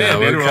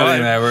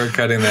 We're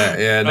cutting that.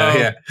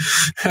 Yeah,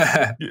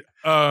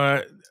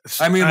 yeah.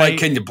 I mean, like,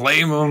 can you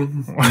blame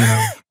him?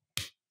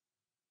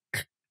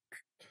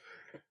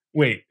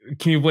 Wait,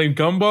 can you blame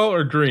Gumball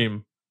or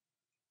Dream?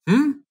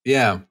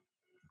 Yeah.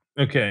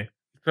 Okay,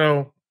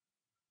 so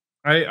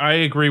I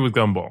agree with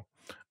Gumball.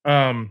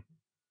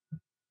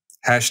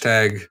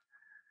 Hashtag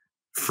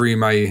free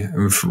my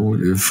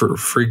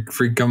free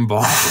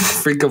Gumball.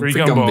 free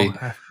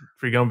Gumby.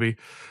 Free Gumby.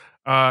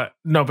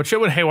 No, but shit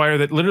went haywire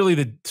that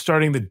literally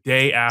starting the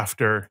day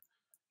after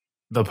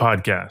the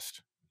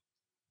podcast.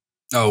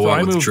 Oh, so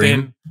I moved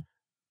Dream?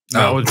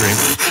 Not with Dream.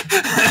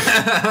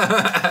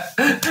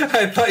 I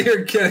I thought you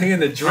were getting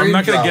into dream. I'm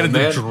not going to get into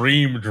man.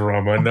 dream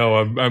drama. No,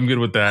 I'm good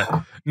with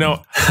that.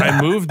 No,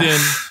 I moved in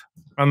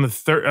on the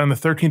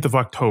 13th of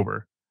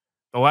October.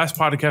 The last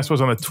podcast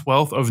was on the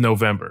 12th of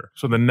November.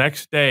 So the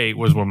next day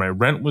was when my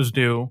rent was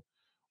due.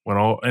 When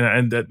all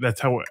and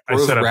that's how I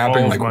set up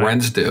wrapping all of my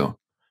rent's due.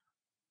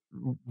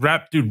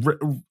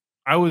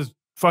 I was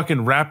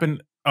fucking wrapping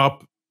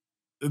up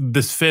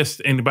this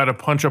fist and about to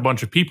punch a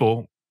bunch of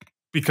people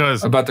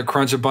because about to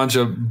crunch a bunch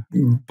of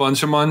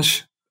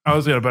munch. I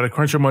was about to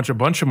crunch a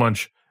bunch of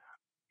munch.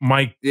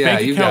 My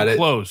bank account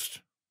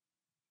closed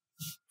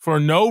for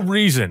no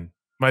reason.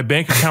 My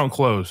bank account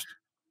closed.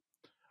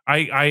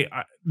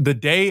 The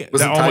day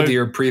was it tied to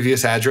your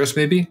previous address?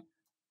 Maybe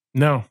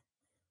no.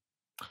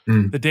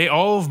 The day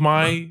all of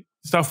my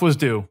stuff was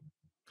due,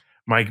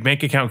 my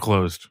bank account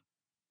closed,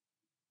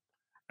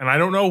 and I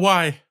don't know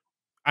why.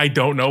 I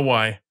still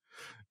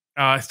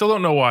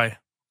don't know why.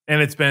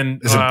 And it's been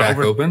is it back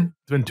open?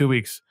 It's been 2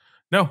 weeks.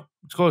 No,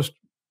 it's closed.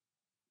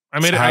 I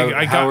made so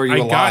it. How are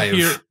you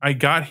alive? I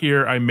got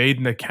here. I made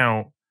an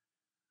account.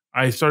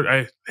 I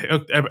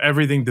hooked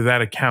everything to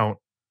that account,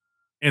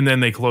 and then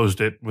they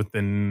closed it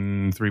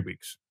within 3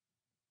 weeks.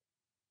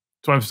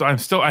 So I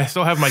still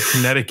have my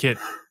Connecticut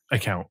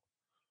account.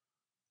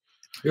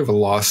 You have a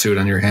lawsuit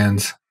on your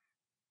hands.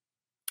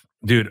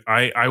 Dude,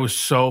 I was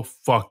so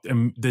fucked.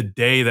 And the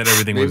day that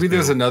everything was maybe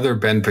there's due, another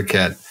Ben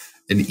Paquette,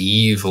 an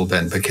evil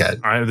Ben Paquette.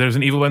 There's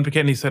an evil Ben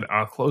Paquette, and he said,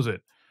 "I'll close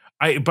it."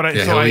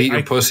 He'll eat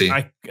your pussy.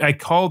 I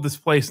called this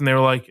place, and they were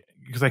like,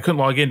 because I couldn't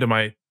log into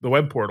the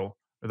web portal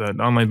or the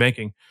online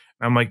banking.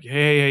 And I'm like,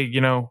 hey,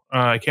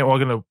 I can't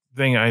log into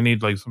thing. I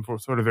need like some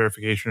sort of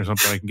verification or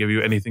something. I can give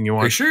you anything you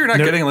want. Are you sure you're not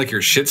getting like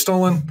your shit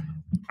stolen?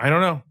 I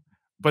don't know,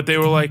 but they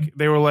were like,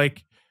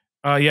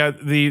 yeah,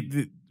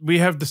 we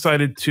have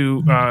decided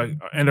to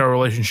end our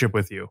relationship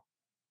with you.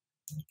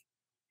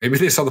 Maybe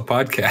they saw the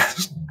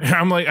podcast.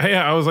 I'm like,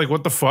 yeah, I was like,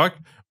 what the fuck?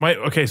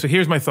 Okay, so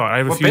here's my thought. I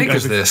have what bank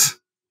is this?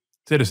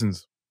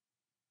 Citizens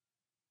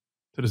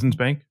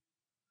Bank.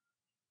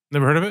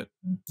 Never heard of it?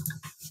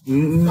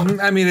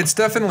 I mean, it's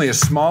definitely a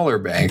smaller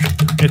bank.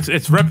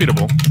 It's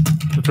reputable.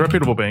 It's a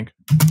reputable bank.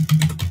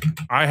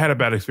 I had a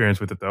bad experience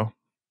with it though.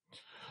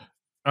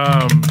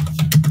 I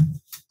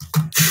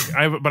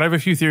have a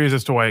few theories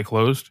as to why it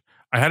closed.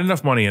 I had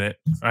enough money in it.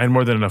 I had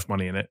more than enough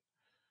money in it.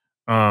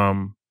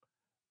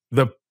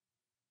 The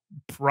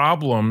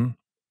problem,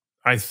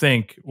 I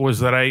think, was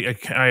that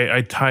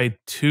I tied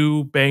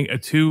two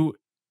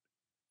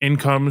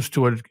incomes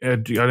to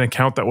an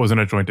account that wasn't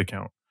a joint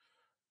account.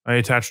 I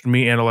attached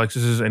me and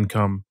Alexis's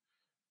income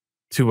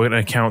to an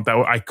account that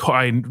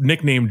I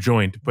nicknamed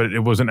joint, but it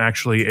wasn't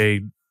actually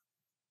a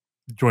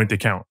joint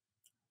account.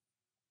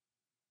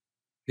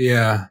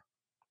 Yeah.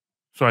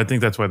 So I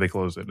think that's why they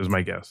closed it, is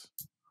my guess.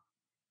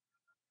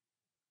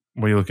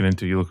 What are you looking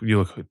into? You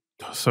look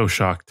so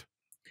shocked.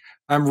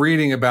 I'm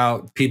reading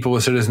about people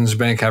with Citizens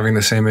Bank having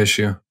the same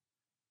issue.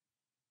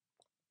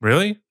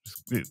 Really?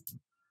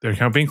 Their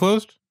account being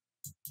closed?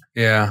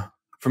 Yeah.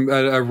 From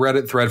a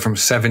Reddit thread from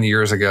 7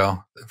 years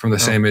ago from the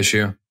same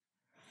issue.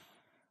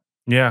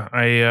 Yeah,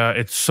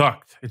 it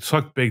sucked. It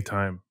sucked big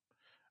time.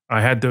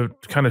 I had to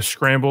kind of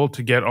scramble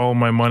to get all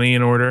my money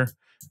in order.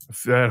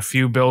 A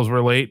few bills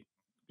were late.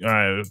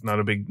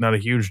 Not a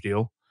huge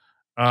deal.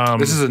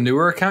 This is a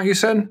newer account, you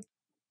said?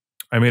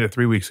 I made it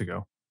 3 weeks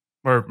ago.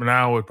 Or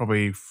now it's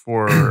probably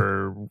 4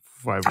 or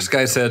 5 weeks. This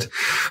guy said,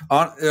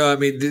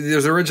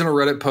 there's an original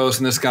Reddit post,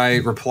 and this guy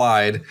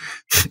replied,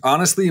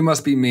 honestly, it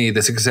must be me.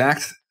 This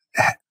exact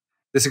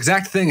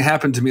thing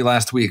happened to me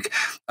last week.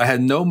 I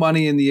had no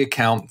money in the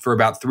account for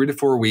about 3 to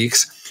 4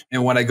 weeks.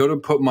 And when I go to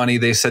put money,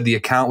 they said the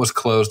account was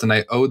closed and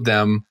I owed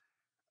them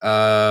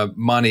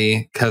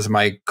money because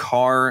my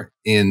car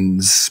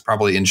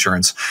probably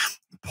insurance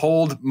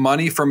pulled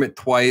money from it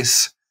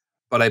twice,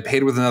 but I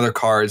paid with another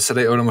card. Said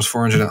I owed almost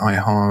 400.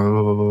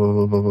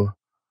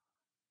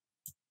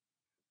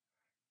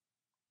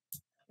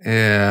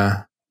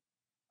 Yeah.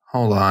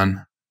 Hold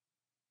on.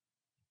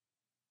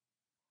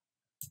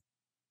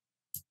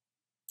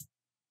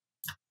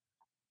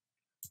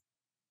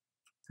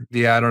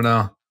 Yeah, I don't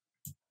know.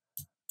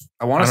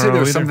 I want to say there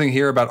was something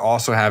here about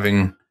also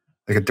having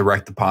like a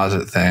direct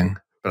deposit thing,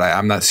 but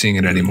I'm not seeing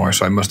it anymore,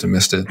 so I must have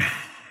missed it.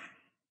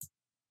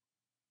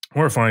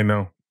 Horrifying,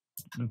 though,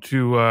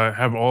 to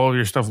have all of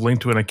your stuff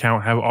linked to an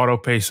account, have auto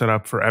pay set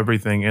up for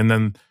everything, and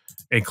then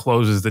it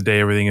closes the day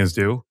everything is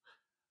due.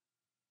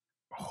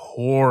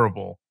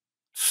 Horrible.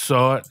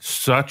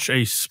 Such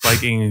a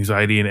spiking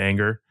anxiety and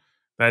anger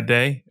that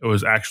day. It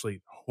was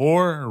actually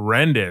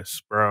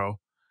horrendous, bro.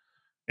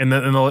 And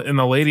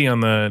the lady on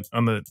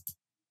the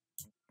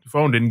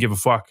phone didn't give a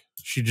fuck.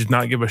 She did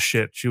not give a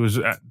shit. She was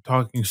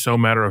talking so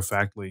matter of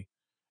factly.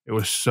 It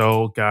was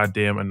so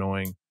goddamn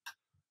annoying. It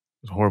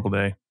was a horrible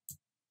day.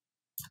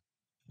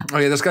 Oh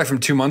yeah, this guy from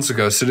 2 months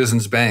ago,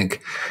 Citizens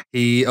Bank.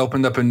 He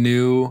opened up a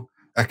new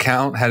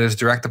account, had his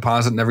direct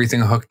deposit and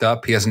everything hooked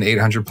up. He has an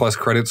 800 plus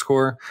credit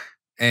score,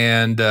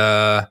 and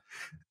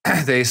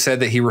they said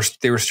that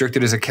they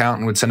restricted his account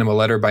and would send him a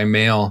letter by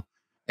mail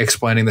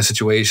explaining the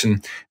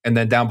situation. And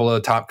then down below,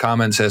 the top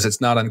comment says,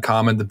 it's not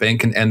uncommon. The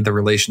bank can end the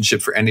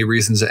relationship for any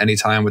reasons at any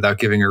time without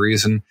giving a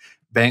reason.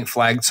 Bank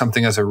flagged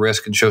something as a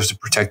risk and chose to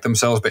protect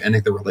themselves by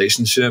ending the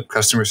relationship.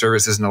 Customer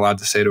service isn't allowed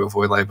to say to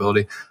avoid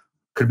liability.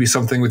 Could be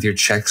something with your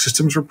check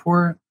systems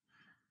report.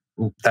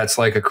 That's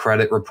like a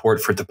credit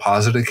report for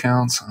deposit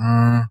accounts.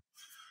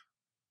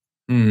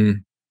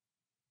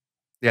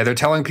 Yeah, they're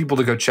telling people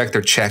to go check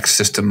their check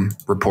system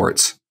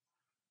reports.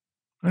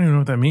 I don't even know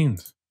what that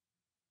means.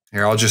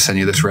 Here, I'll just send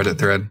you this Reddit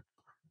thread.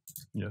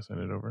 Yeah,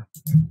 send it over.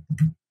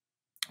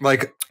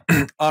 Like,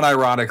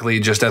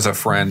 unironically, just as a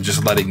friend,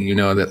 just letting you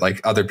know that like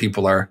other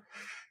people are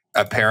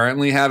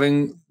apparently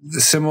having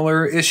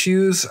similar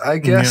issues, I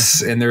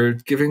guess, and they're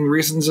giving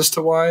reasons as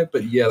to why.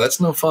 But yeah, that's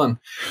no fun.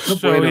 No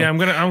so bueno. yeah, I'm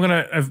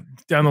gonna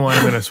down the line.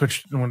 I'm gonna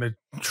switch. I'm gonna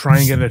try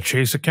and get a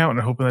Chase account,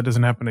 and I hope that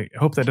doesn't happen. I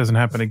hope that doesn't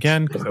happen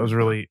again because that was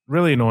really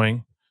really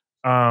annoying.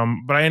 But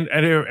I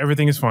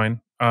everything is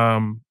fine.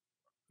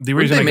 The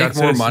reason they I make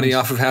got more money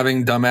off of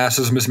having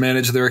dumbasses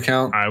mismanage their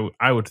account.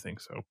 I would think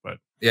so, but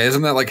yeah,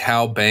 isn't that like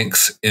how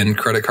banks and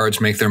credit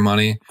cards make their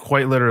money?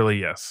 Quite literally,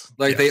 yes.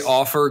 Like they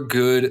offer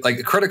good,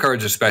 like credit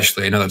cards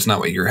especially. I know that's not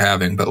what you're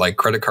having, but like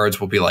credit cards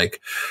will be like,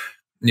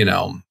 you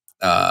know,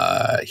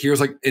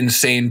 here's like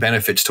insane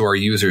benefits to our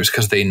users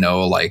because they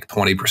know like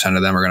 20%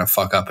 of them are going to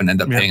fuck up and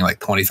end up paying like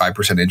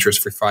 25% interest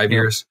for 5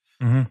 years.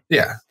 Mm-hmm.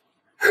 Yeah.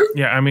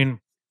 Yeah, I mean,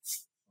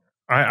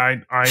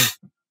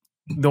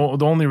 the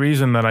only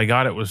reason that I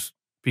got it was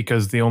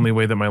because the only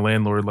way that my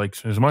landlord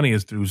likes his money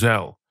is through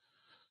Zelle.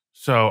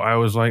 So I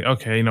was like,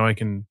 okay, you know, I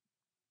can.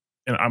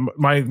 And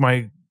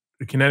my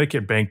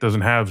Connecticut bank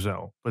doesn't have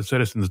Zelle, but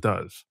Citizens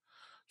does.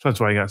 So that's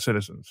why I got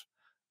Citizens,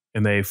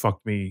 and they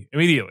fucked me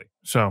immediately.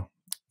 So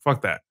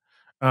fuck that.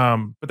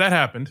 But that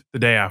happened the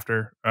day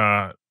after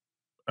our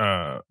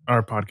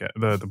podcast,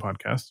 the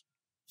podcast.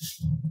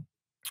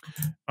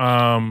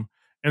 And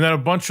then a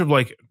bunch of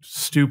like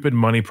stupid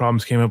money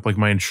problems came up. Like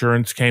my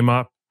insurance came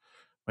up.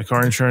 My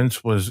car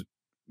insurance was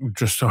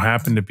just so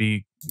happened to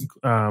be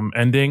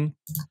ending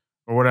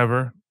or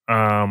whatever.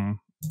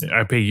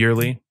 I pay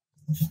yearly,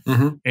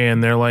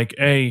 and they're like,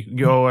 "Hey,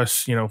 you owe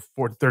us, you know,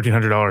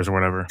 $1,300 or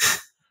whatever."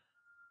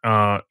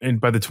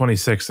 And by the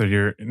 26th,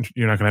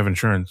 you're not gonna have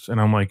insurance.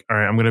 And I'm like, "All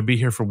right, I'm gonna be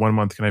here for 1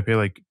 month. Can I pay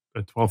like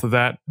a 12th of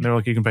that?" And they're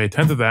like, "You can pay a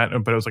 10th of that,"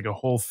 but it was like a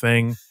whole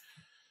thing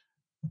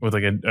with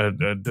like a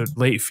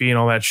late fee and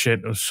all that shit.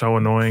 It was so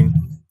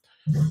annoying.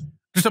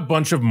 Just a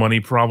bunch of money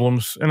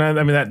problems, and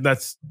I mean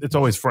that's it's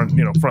always front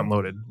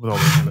loaded with all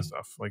this kind of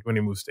stuff. Like when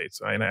you move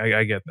states,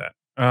 I get that.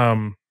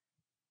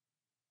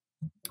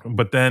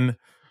 But then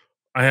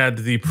I had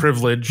the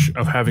privilege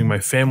of having my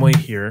family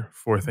here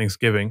for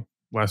Thanksgiving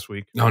last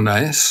week. Oh,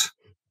 nice,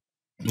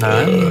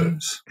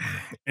 nice.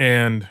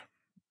 And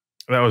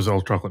that was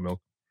all chocolate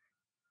milk.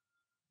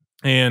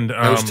 And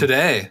that was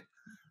today.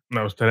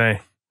 That was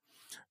today.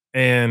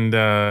 And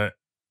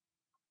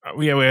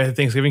we had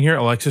Thanksgiving here.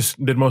 Alexis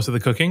did most of the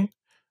cooking.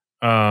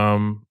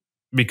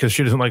 Because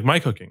she doesn't like my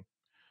cooking.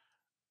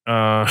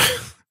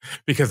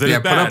 Because it is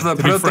bad,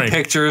 put up the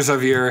pictures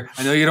of your.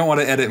 I know you don't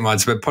want to edit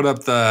much, but put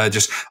up the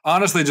just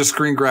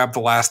screen grab the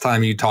last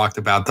time you talked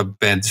about the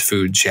Ben's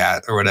food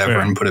chat or whatever,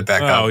 and put it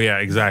back up. Oh yeah,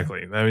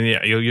 exactly. I mean,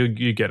 yeah,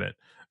 you get it.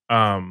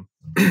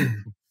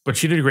 But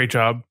she did a great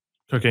job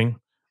cooking.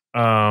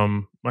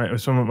 Some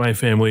of my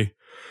family,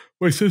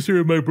 my sister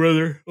and my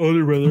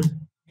older brother,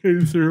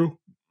 came through.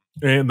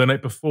 And the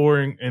night before,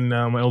 and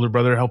my older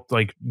brother helped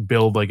like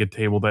build like a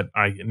table that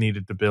I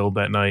needed to build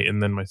that night,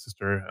 and then my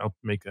sister helped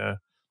make a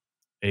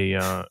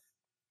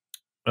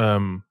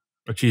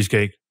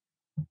cheesecake.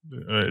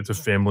 It's a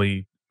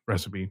family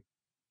recipe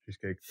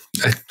cheesecake.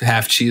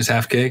 Half cheese,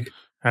 half cake.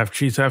 Half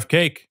cheese, half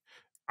cake.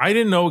 I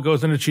didn't know what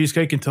goes into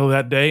cheesecake until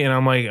that day, and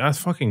I'm like, that's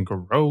fucking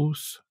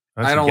gross.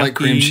 I don't like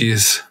cream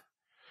cheese.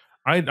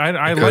 I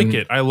like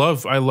it. I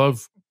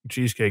love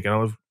cheesecake and I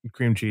love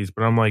cream cheese,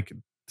 but I'm like,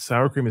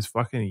 sour cream is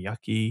fucking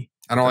yucky.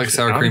 I don't like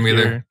sour cream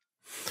either.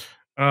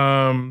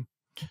 I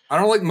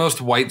don't like most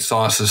white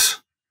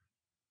sauces.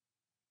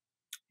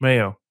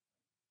 Mayo.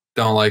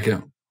 Don't like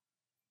it.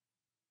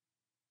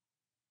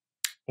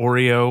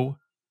 Oreo,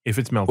 if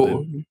it's melted.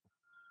 Oh,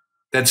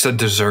 that's a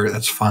dessert.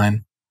 That's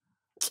fine.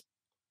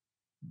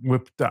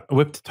 Whipped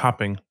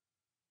topping.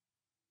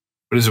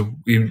 What is it?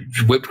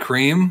 Whipped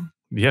cream?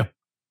 Yeah.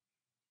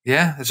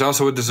 Yeah, it's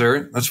also a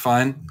dessert. That's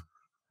fine.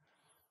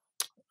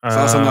 It's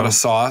also not a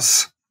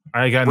sauce.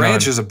 I got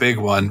ranch is a big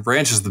one.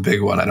 Ranch is the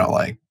big one I don't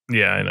like.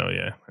 Yeah, I know.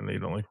 Yeah, I know you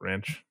don't like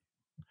ranch.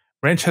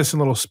 Ranch has some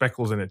little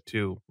speckles in it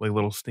too, like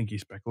little stinky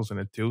speckles in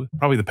it too.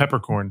 Probably the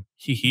peppercorn.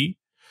 Hee hee.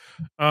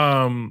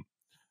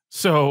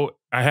 So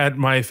I had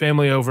my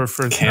family over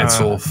for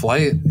cancel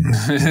flight.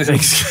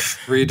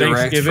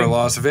 Redirect for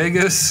Las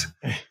Vegas.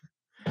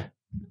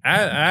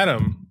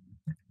 Adam,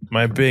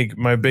 my big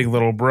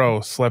little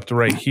bro, slept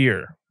right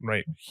here.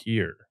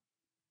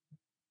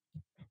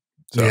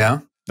 So yeah,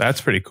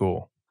 that's pretty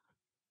cool.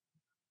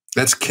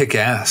 That's kick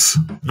ass.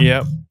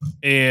 Yep.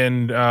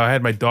 And I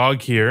had my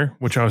dog here,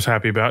 which I was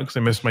happy about because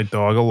I missed my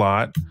dog a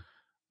lot.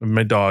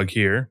 My dog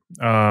here.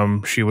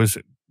 She was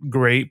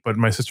great, but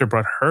my sister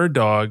brought her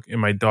dog, and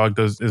my dog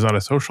is not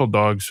a social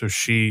dog, so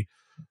she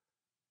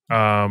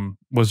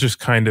was just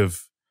kind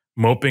of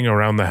moping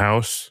around the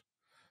house,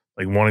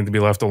 like wanting to be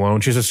left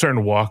alone. She has a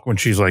certain walk when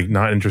she's like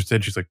not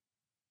interested. She's like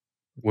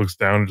looks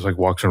down and just like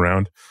walks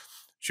around.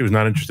 She was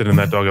not interested in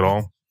that dog at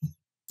all.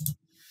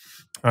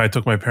 I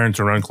took my parents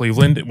around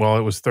Cleveland while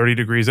it was 30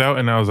 degrees out,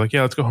 and I was like,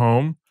 "Yeah, let's go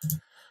home."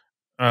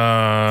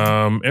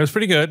 It was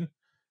pretty good.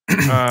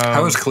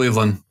 How was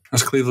Cleveland?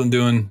 How's Cleveland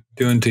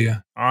doing to you?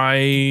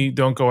 I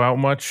don't go out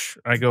much.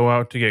 I go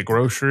out to get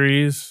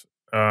groceries.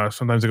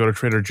 Sometimes I go to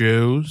Trader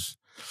Joe's.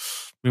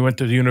 We went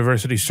to the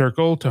University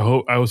Circle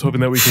to I was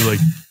hoping that we could like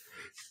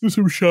do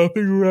some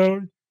shopping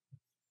around.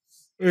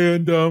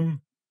 And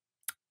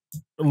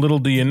little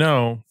do you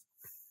know,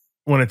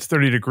 when it's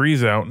 30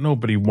 degrees out,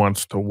 nobody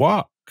wants to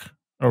walk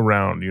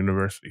around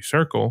University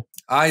Circle.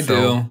 I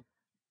do.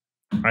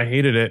 I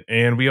hated it,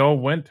 and we all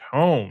went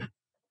home.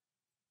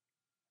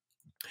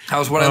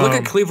 When I look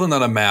at Cleveland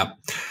on a map,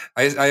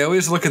 I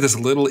always look at this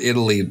Little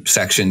Italy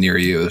section near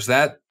you. Is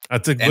that's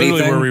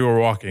literally where we were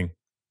walking?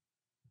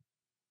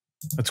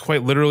 That's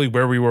quite literally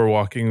where we were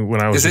walking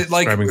when I was. Is it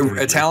like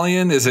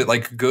Italian? Is it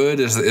like good?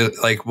 Is it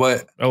like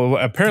what? Oh,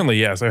 apparently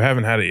yes. I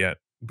haven't had it yet,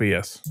 but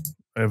yes,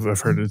 I've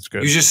heard it's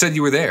good. You just said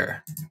you were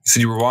there. You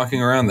said you were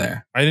walking around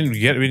there. We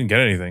didn't get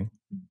anything.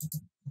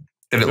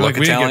 Did it look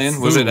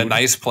Italian? Was it a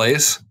nice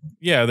place?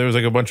 Yeah, there was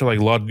like a bunch of like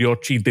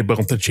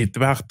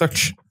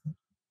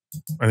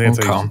I think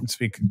that's how you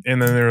speak.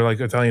 And then there were like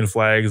Italian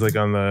flags like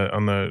on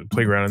the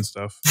playground and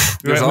stuff.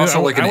 There's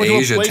also like an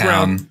Asia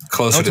town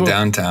closer to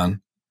downtown.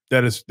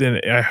 That is,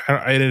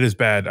 it is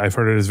bad. I've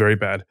heard it is very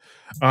bad.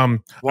 I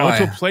went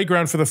to a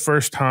playground for the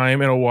first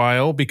time in a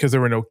while because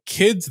there were no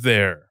kids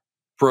there.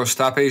 Bro,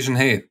 stop Asian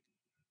hate.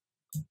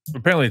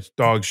 Apparently it's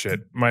dog shit.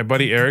 My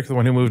buddy Eric, the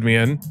one who moved me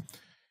in,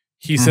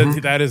 he said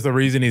that is the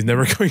reason he's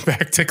never going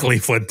back to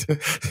Cleveland.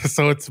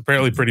 So it's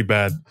apparently pretty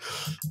bad.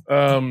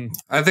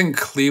 I think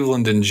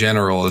Cleveland in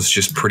general is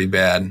just pretty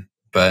bad.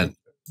 But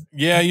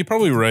yeah, you're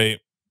probably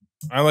right.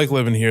 I like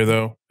living here,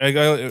 though.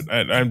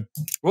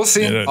 We'll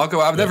see. I'll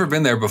go. I've never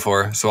been there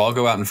before, so I'll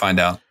go out and find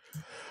out.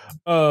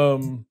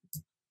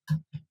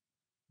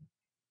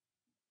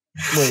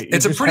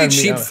 It's a pretty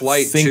cheap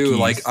flight too.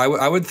 Like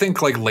I would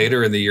think like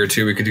later in the year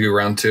too, we could do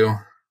round 2.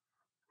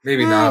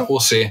 Maybe not. We'll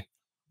see.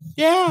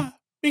 Yeah,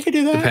 we could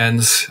do that.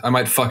 Depends. I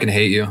might fucking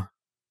hate you.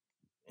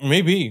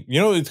 Maybe.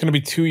 You know, it's going to be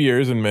 2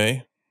 years in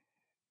May.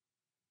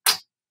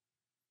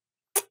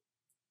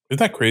 Isn't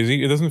that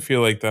crazy? It doesn't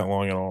feel like that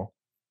long at all.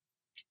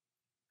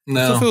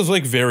 No. It still feels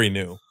like very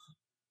new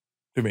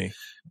to me.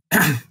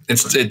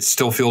 It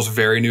still feels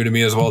very new to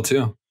me as well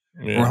too.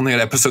 Yeah. We're only at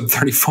episode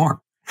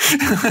 34.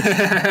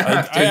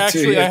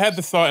 I had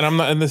the thought, and I'm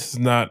not, and this is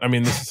not, I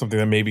mean, this is something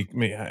that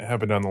may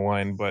happen down the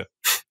line, but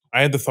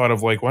I had the thought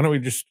of like, why don't we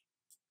just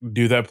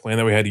do that plan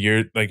that we had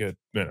a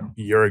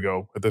year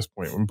ago at this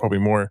point, probably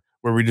more,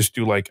 where we just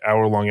do like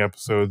hour-long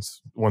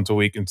episodes once a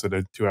week instead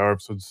of 2-hour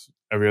episodes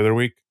every other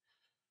week,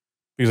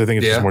 because I think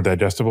it's just more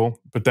digestible.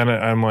 But then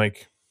I'm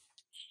like,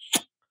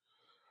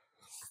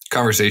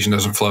 conversation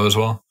doesn't flow as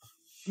well.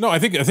 No, I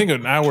think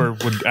an hour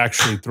would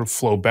actually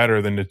flow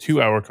better than the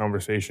 2-hour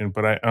conversation.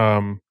 But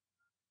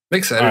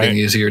makes editing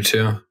easier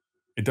too.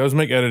 It does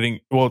make editing.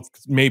 Well,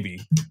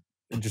 maybe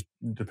just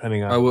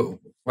depending on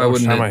why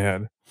wouldn't time I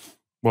had.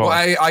 Well,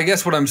 I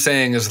guess what I'm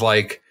saying is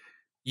like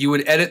you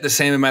would edit the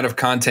same amount of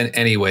content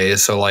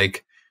anyways. So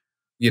like,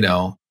 you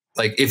know,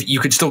 like if you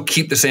could still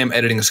keep the same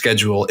editing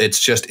schedule, it's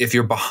just if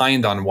you're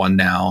behind on one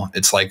now,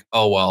 it's like,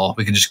 oh well,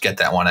 we could just get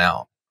that one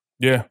out.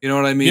 Yeah, you know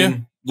what I mean. Yeah.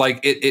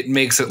 Like it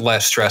makes it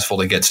less stressful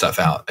to get stuff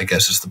out, I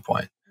guess is the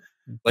point.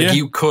 Like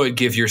you could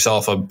give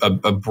yourself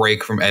a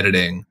break from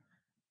editing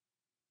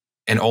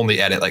and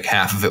only edit like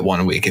half of it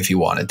one week if you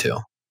wanted to.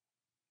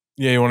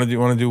 Yeah, you want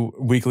to do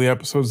weekly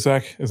episodes,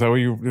 Zach? Is that what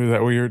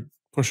you're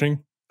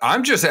pushing?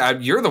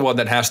 You're the one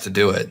that has to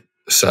do it.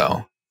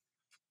 So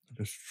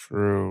that's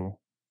true.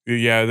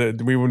 Yeah,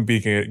 we wouldn't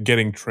be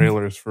getting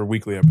trailers for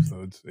weekly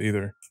episodes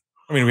either.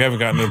 I mean, we haven't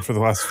gotten them for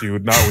the last few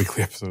not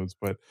weekly episodes,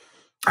 but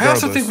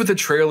regardless. I also think with the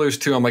trailers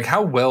too, I'm like,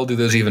 how well do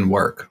those even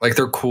work? Like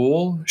they're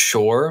cool,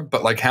 sure,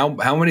 but like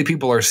how many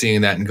people are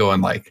seeing that and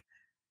going like,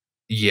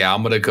 yeah,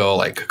 I'm gonna go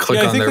like click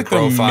on their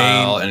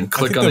profile and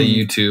click on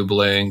the YouTube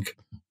link.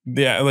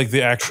 Yeah, like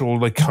the actual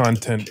like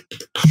content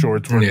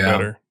shorts work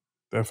better,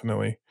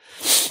 definitely.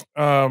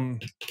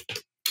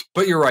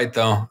 But you're right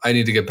though. I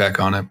need to get back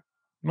on it.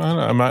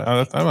 I'm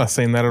not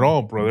saying that at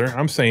all, brother.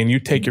 I'm saying you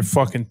take your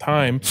fucking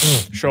time,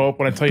 show up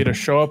when I tell you to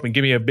show up, and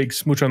give me a big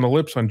smooch on the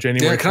lips on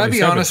January. Yeah, can 27th. I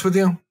be honest with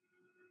you?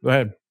 Go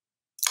ahead.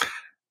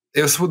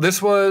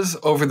 This was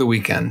over the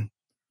weekend.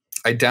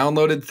 I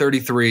downloaded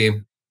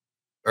 32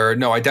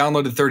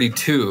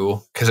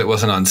 because it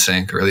wasn't on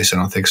sync, or at least I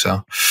don't think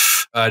so.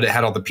 It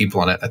had all the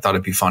people in it. I thought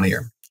it'd be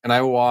funnier. And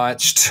I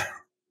watched,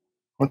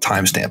 what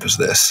timestamp is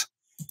this?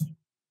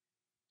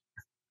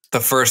 The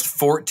first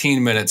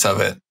 14 minutes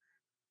of it.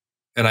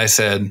 And I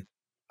said,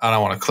 I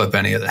don't want to clip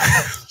any of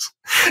this.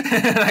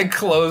 And I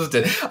closed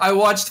it. I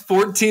watched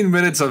 14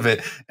 minutes of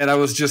it. And I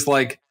was just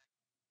like,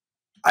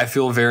 I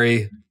feel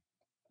very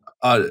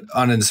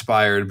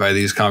uninspired by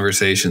these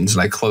conversations,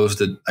 and I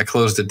closed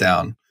it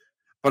down.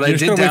 But I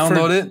did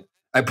download it.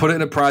 I put it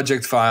in a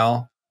project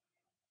file.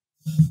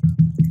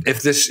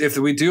 If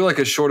we do like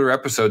a shorter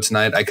episode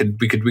tonight,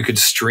 we could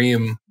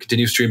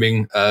continue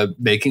streaming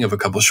making of a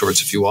couple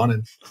shorts if you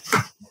wanted.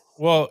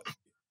 Well,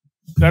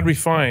 that'd be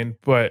fine,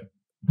 but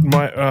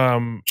my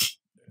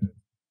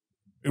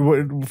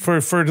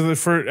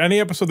for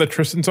any episode that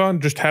Tristan's on,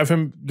 just have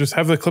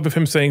the clip of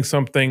him saying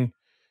something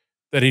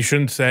that he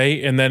shouldn't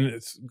say, and then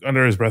it's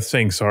under his breath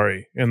saying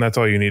sorry, and that's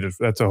all you need.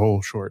 That's a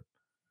whole short.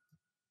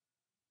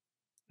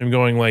 I'm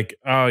going like,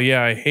 oh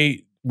yeah, I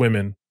hate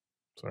women.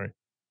 Sorry.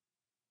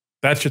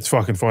 That shit's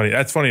fucking funny.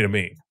 That's funny to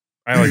me.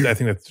 I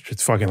think that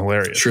shit's fucking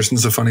hilarious.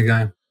 Tristan's a funny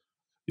guy.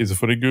 He's a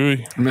funny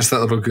guy. I miss that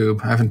little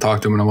goob. I haven't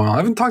talked to him in a while. I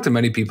haven't talked to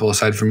many people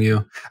aside from you.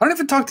 I don't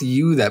even talk to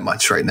you that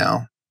much right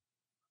now.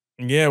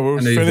 Yeah, we're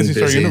Fantasy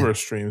Star Universe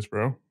streams,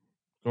 bro. What's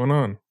going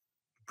on?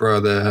 Bro,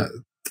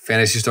 the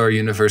Fantasy Star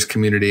Universe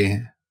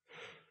community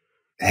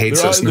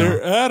hates us now.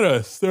 They're at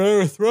us. They're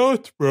at our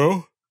throats,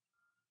 bro.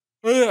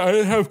 I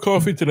didn't have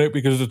coffee tonight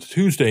because it's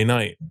Tuesday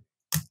night.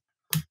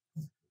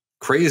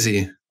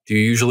 Crazy. Do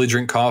you usually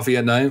drink coffee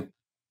at night?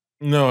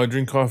 No, I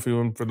drink coffee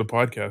for the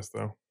podcast,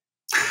 though.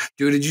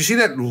 Dude, did you see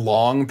that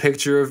long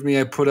picture of me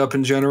I put up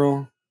in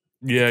general?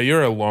 Yeah,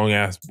 you're a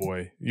long-ass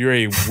boy. You're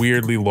a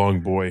weirdly long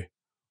boy.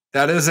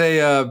 That is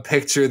a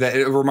picture that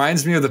it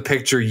reminds me of the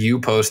picture you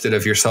posted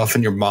of yourself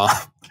and your mom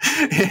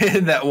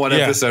in that one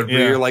episode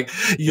where you're like,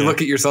 you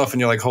look at yourself and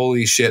you're like,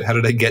 holy shit, how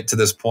did I get to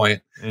this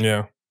point?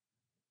 Yeah.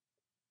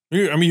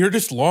 I mean, you're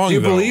just long. Do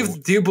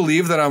you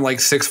believe that I'm like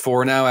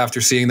 6'4" now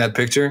after seeing that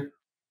picture?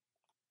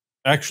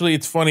 Actually,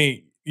 it's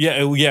funny.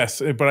 Yeah,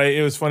 yes, but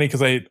it was funny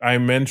because I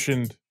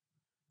mentioned,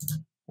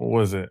 what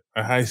was it?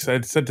 I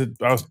said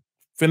I was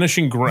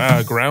finishing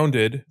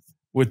Grounded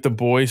with the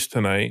boys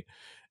tonight,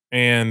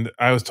 and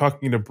I was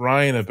talking to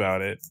Brian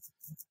about it,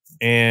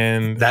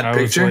 and that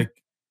picture. Was like,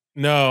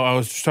 no, I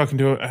was just talking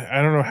to.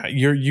 I don't know how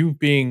you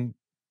being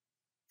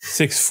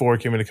 6'4"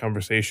 came into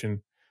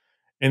conversation.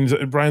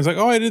 And Brian's like,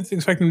 oh, I didn't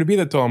expect him to be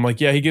that tall. I'm like,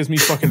 yeah, he gives me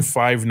fucking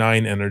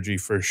 5'9" energy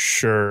for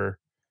sure.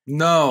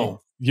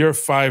 No. You're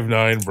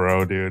 5'9",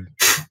 bro, dude.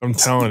 I'm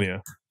telling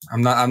you.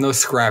 I'm no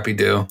Scrappy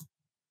Doo.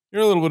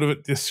 You're a little bit of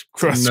a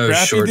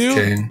Scrappy Doo.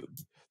 King.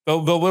 The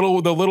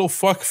little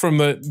fuck from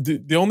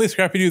the only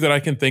Scrappy Doo that I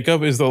can think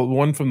of is the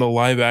one from the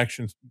live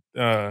action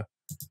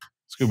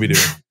Scooby Doo.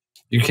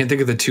 You can't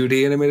think of the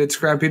 2D animated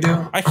Scrappy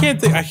Doo? I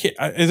can't think.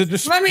 Is it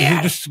just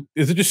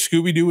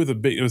Scooby Doo with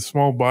a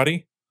small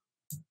body?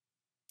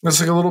 That's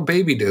like a little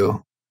baby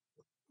Doo.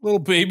 Little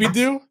baby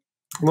Doo?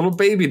 Little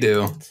baby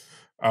Doo.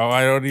 Oh,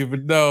 I don't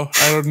even know.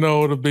 I don't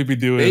know what a baby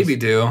Doo is. Baby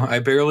Doo. I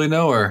barely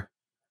know her.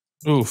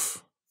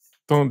 Oof.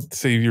 Don't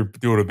say you're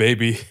doing a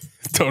baby.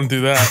 Don't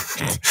do that.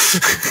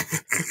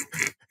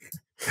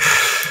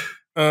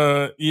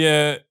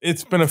 Yeah,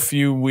 it's been a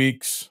few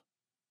weeks.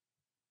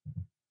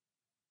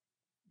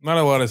 Not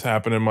a lot has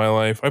happened in my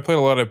life. I played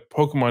a lot of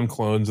Pokemon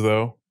clones,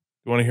 though.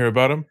 You want to hear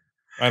about them?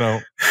 I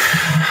don't.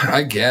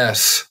 I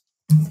guess.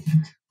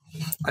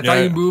 I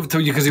thought you moved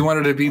to because you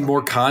wanted to be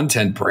more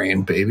content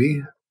brain,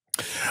 baby.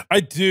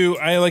 I do.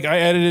 I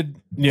edited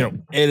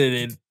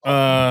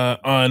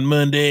on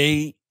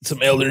Monday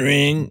some Elden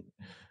Ring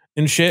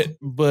and shit,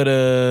 but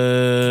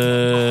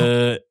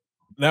that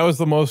was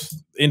the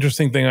most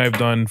interesting thing I've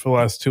done for the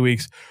last 2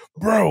 weeks.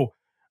 Bro,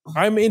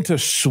 I'm into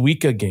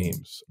Suika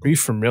games. Are you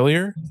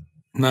familiar?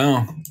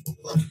 No.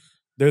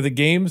 They're the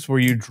games where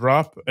you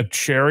drop a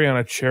cherry on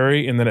a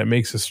cherry and then it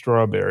makes a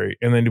strawberry.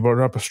 And then you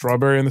drop a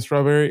strawberry on the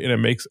strawberry and it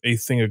makes a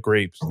thing of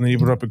grapes. And then you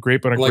drop a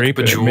grape on a grape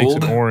Bejeweled? And it makes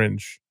an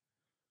orange.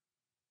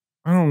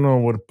 I don't know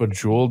what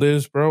Bejeweled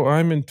is, bro.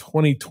 I'm in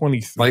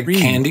 2023. Like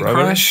Candy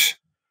Crush?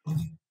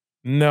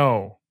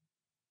 No,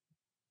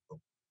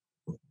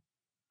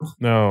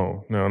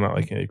 not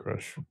like Candy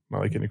Crush.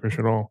 Not like Candy Crush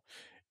at all.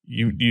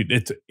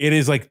 It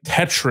is like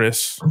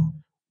Tetris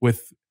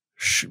with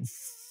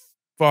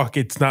fuck,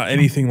 it's not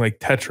anything like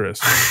Tetris.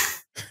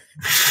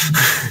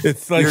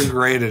 It's like you're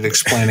great at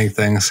explaining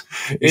things.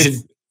 You should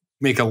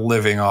make a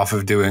living off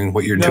of doing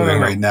what you're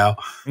doing right now.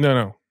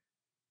 No.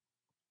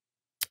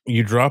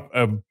 You drop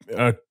a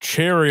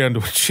cherry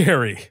onto a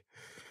cherry.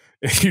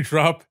 And you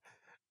drop,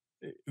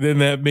 then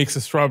that makes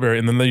a strawberry,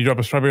 and then you drop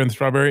a strawberry on the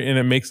strawberry, and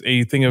it makes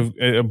a thing of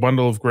a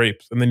bundle of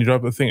grapes, and then you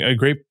drop a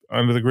grape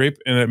onto the grape,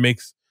 and it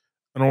makes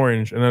an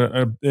orange, and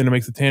then it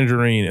makes a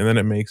tangerine, and then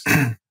it makes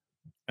an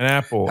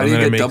apple. How do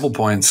you get double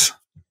points?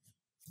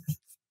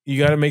 You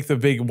got to make the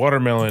big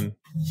watermelon.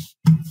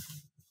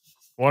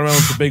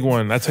 Watermelon's the big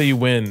one. That's how you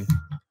win.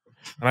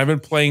 And I've been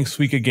playing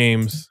Suika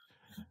games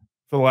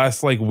for the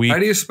last week. How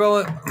do you spell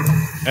it?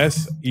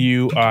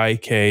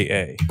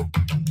 Suika.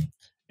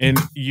 And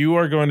you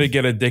are going to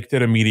get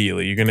addicted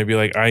immediately. You're going to be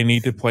like, I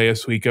need to play a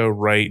Suika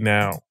right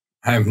now.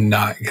 I'm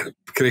not going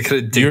to get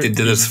addicted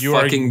to this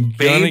fucking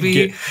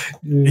baby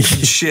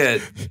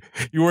shit.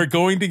 You are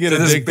going to get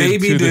addicted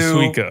to the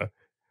Suika.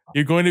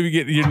 You're going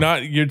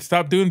to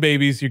stop doing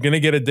babies. You're going to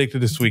get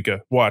addicted to Suika.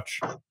 Watch.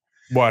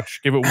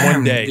 Watch. Give it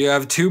one day. You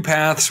have two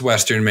paths,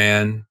 Western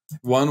man.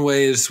 One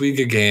way is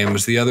Suica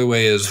games. The other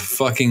way is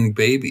fucking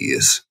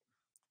babies.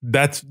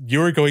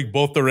 You're going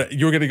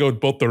you're going to go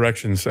both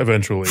directions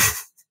eventually.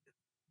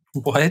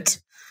 What?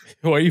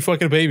 Why are you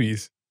fucking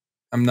babies?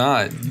 I'm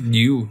not.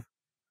 You.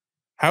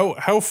 How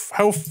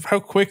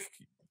quick?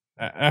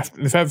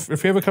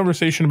 If you have a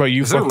conversation about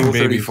you is there fucking rule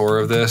babies, 34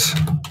 of this?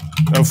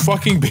 Of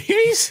fucking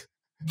babies?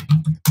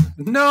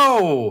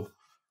 No.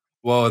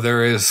 Whoa,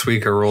 there is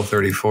Suica rule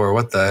 34.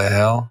 What the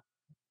hell?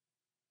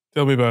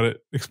 Tell me about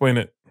it. Explain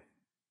it.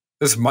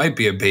 This might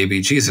be a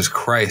baby. Jesus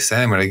Christ!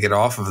 I'm gonna get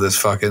off of this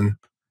fucking.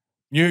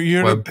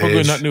 You're in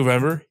Polka Nut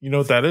November. You know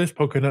what that is?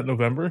 Polka Nut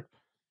November.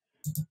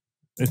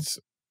 It's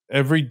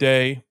every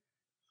day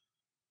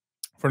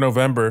for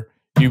November.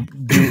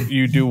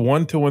 You do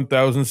 1 to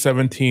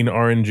 1017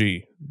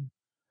 RNG.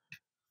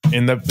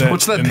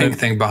 What's that pink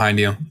thing behind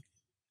you?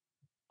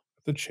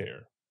 The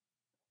chair.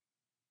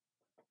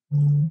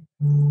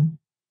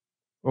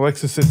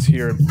 Alexa sits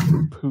here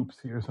and poops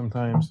here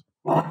sometimes.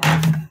 Want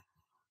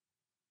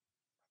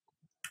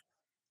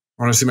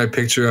to see my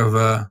picture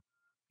of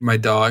my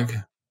dog?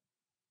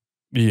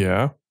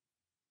 Yeah.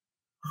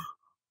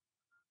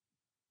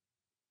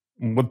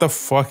 What the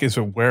fuck is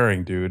it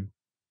wearing, dude?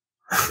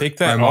 Take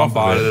that off. My mom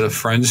bought it at a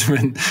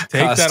Frenchman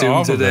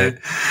costume today,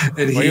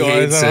 and he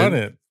hates it. On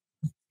it.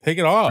 Take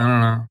it off. I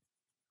don't know.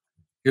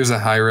 Here's a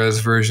high-res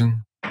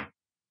version. Are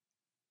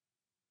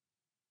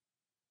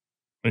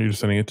you just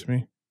sending it to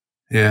me?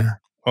 Yeah.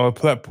 Oh,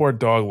 that poor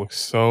dog looks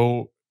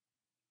so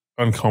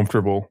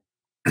uncomfortable.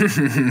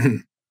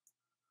 Do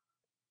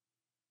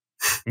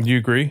you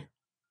agree?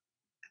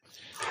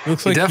 He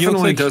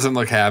definitely doesn't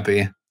look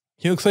happy.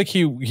 He looks like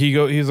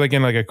he's like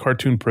in like a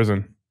cartoon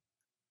prison.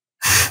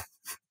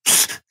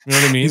 You know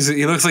what I mean?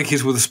 He looks like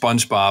he's with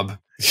SpongeBob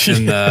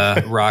in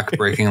the rock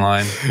breaking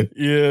line.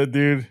 Yeah,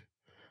 dude.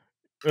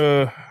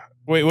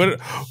 Wait, what?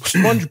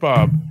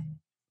 SpongeBob.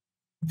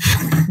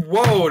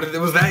 Whoa!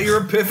 Was that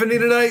your epiphany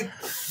tonight?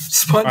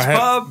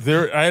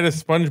 SpongeBob. I had a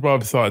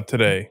SpongeBob thought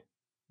today.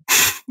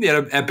 You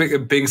had a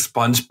big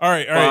SpongeBob. All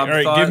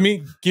right. Thought.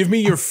 Give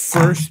me your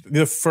first. When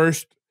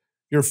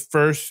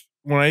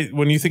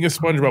you think of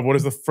SpongeBob, what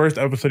is the first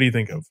episode you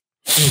think of?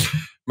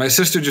 My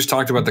sister just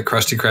talked about the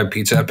Krusty Krab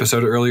pizza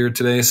episode earlier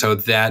today, so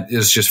that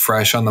is just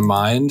fresh on the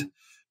mind.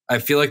 I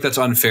feel like that's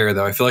unfair,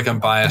 though. I feel like I'm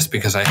biased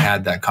because I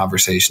had that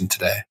conversation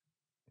today.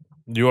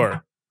 You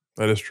are.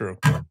 That is true.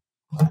 I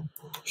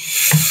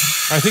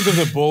think of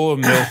the bowl of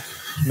milk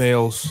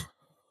nails.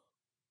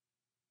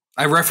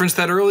 I referenced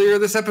that earlier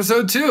this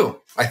episode too.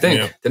 I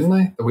think didn't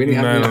I? The Weenie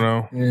Hut. I don't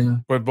know. Yeah,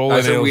 but bowl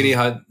of nails. Weenie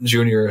Hut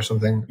Junior or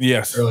something.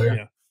 Yes,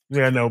 earlier.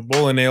 Yeah, no,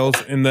 bowl of nails.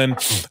 And then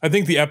I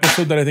think the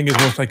episode that I think is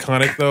most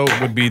iconic though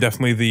would be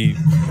definitely the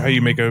how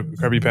you make a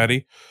Krabby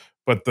Patty.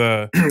 But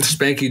the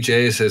Spanky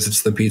J says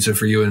it's the pizza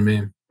for you and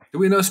me. Do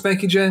we know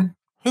Spanky J?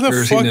 Who the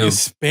fuck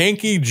is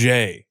Spanky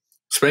J?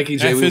 Spanky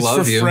J, we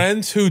love you. For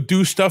friends who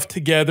do stuff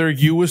together.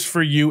 You is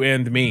for you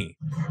and me.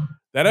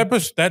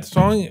 That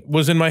song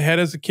was in my head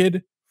as a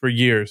kid for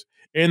years.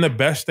 And the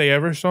Best Day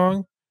Ever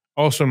song,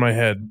 also in my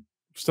head,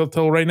 still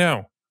till right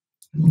now.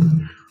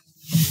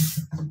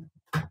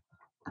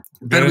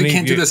 Ben, we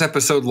can't do this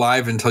episode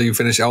live until you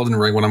finish Elden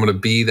Ring when I'm going to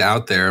be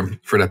out there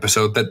for an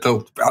episode. That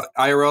the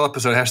IRL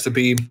episode has to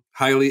be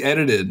highly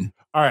edited.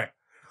 All right.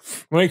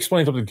 Let me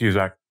explain something to you,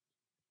 Zach.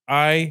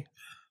 I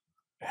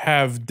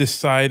have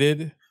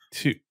decided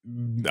to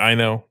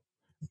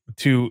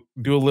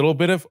do a little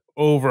bit of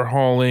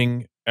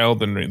overhauling the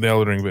Elden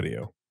Ring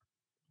video.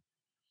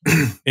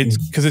 It's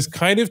because it's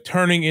kind of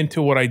turning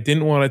into what I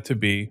didn't want it to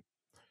be,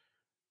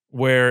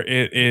 where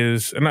it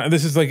is, and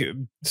this is like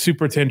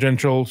super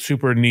tangential,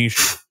 super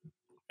niche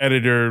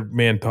editor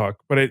man talk,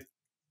 but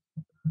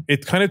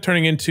it's kind of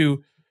turning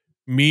into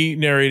me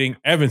narrating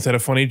Evan said a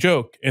funny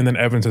joke, and then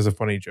Evan says a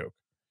funny joke.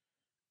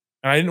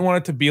 And I didn't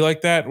want it to be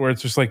like that, where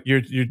it's just like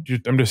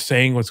I'm just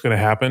saying what's going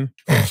to happen.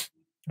 I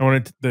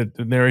wanted the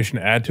narration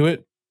to add to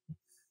it.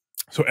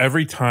 So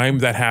every time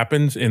that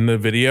happens in the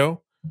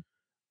video,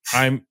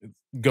 I'm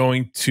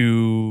going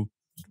to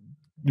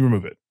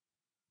remove it.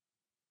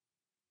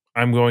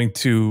 I'm going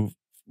to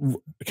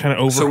kind of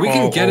overhaul. So we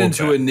can get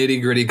into a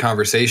nitty gritty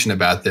conversation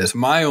about this.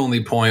 My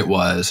only point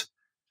was,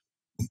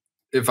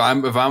 if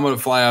I'm going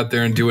to fly out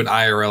there and do an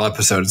IRL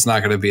episode, it's not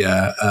going to be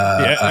a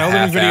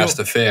half-assed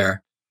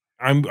affair.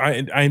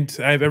 I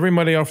have every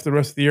Monday off for the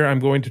rest of the year. I'm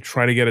going to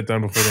try to get it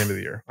done before the end of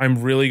the year.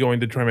 I'm really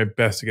going to try my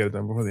best to get it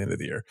done before the end of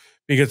the year,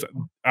 because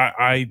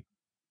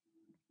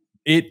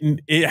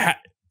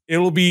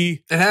it'll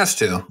be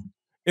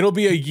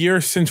a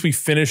year since we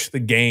finished the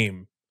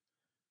game.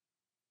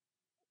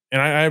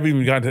 And I haven't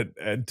even gotten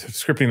to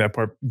scripting that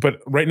part.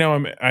 But right now,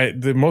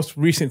 the most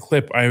recent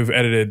clip I've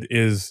edited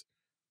is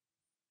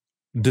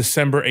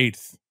December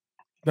 8th.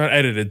 Not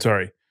edited,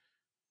 sorry.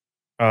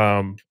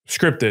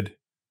 Scripted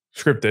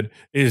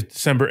is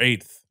December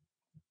 8th.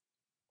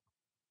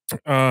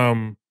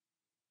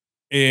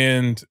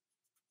 And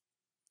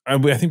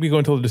I think we go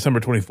until December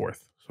 24th.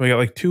 So I got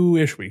like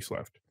 2-ish weeks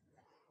left.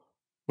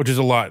 which is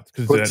a lot.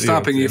 What's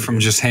stopping you from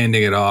just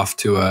handing it off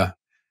to a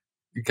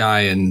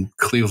guy in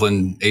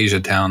Cleveland, Asia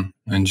town,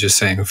 and just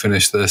saying,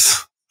 "Finish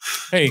this"?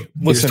 Hey,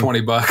 listen,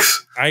 here's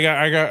 $20.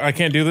 I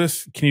can't do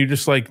this. Can you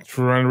just like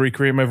try and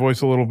recreate my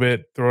voice a little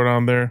bit? Throw it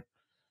on there.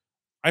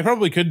 I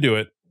probably could do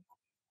it.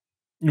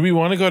 We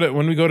want to go to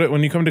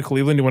when you come to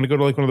Cleveland. You want to go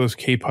to like one of those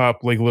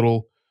K-pop like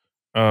little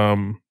what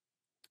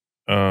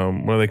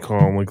do they call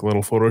them, like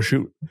little photo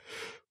shoot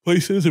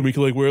places, and we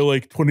can like wear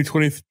like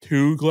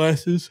 2022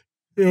 glasses.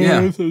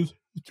 Yeah,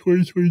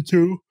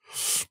 2022,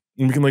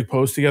 and we can like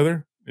pose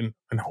together and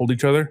hold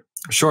each other.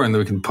 Sure, and then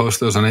we can post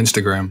those on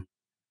Instagram.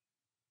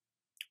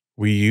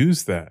 We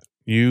use that.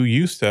 You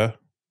used to.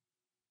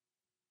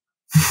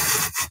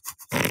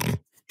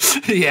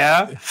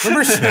 Yeah.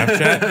 Remember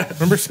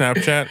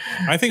Snapchat?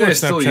 I think about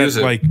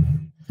Snapchat like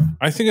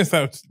I think if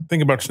I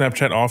think about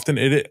Snapchat often,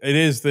 it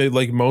is the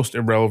like most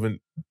irrelevant.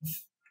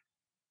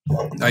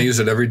 I use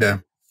it every day.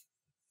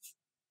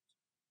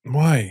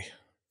 Why?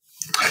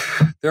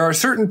 There are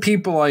certain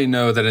people I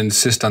know that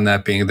insist on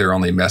that being their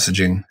only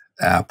messaging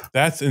app.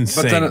 That's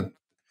insane.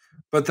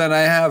 But then I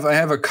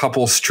have a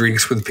couple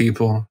streaks with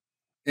people,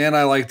 and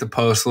I like to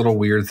post little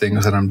weird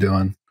things that I'm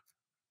doing.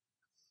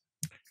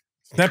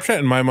 Snapchat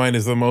in my mind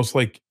is the most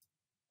like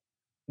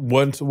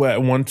once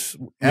Add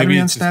me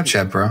on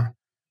Snapchat, bro.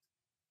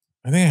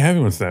 I think I have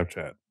you on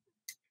Snapchat.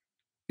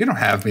 You don't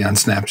have me on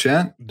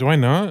Snapchat. Do I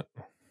not?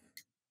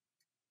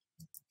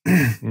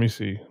 Let me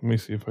see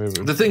if I have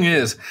it. The thing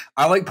is,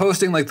 I like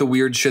posting like the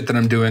weird shit that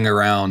I'm doing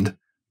around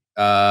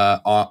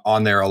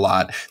on there a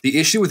lot. The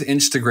issue with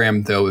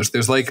Instagram though is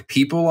there's like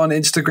people on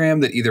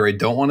Instagram that either I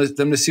don't want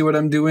them to see what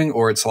I'm doing,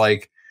 or it's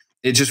like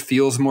it just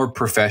feels more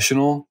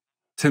professional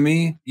to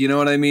me. You know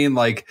what I mean?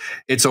 Like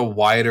it's a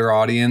wider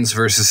audience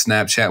versus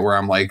Snapchat where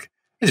I'm like,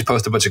 I just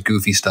post a bunch of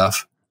goofy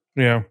stuff.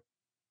 Yeah.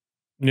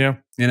 You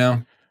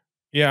know?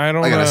 Yeah, I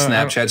got a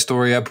Snapchat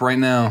story up right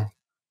now.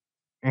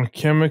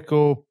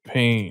 Chemical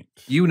paint.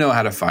 You know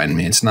how to find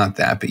me. It's not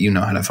that, but you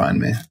know how to find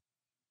me.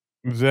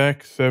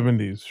 Zach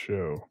 70s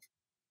show.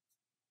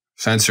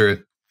 Censor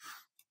it.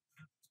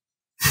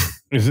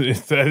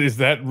 Is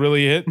that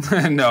really it?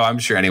 No, I'm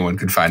sure anyone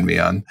could find me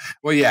on.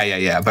 Well,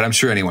 yeah. But I'm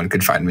sure anyone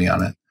could find me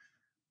on it.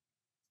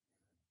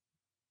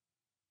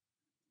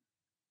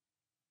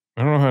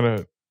 I don't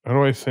know how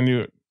do I send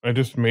you? I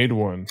just made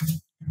one.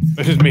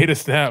 I just made a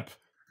snap.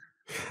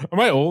 Am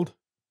I old?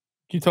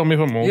 Can you tell me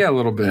if I'm old? Yeah, a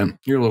little bit.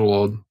 You're a little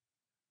old.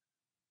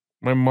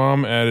 My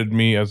mom added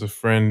me as a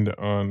friend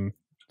on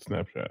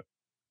Snapchat.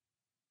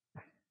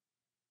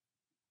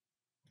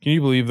 Can you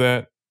believe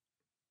that?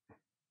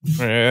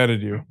 I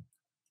added you.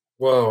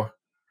 Whoa.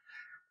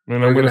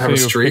 And I'm going to send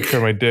you a picture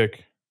of my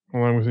dick.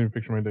 Hold on, I'm going to send you a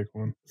picture of my dick.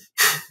 One.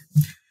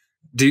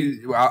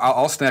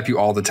 I'll snap you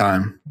all the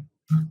time.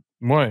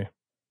 Why?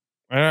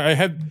 I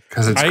had...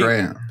 Because it's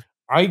great.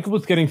 I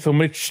was getting so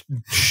much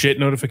shit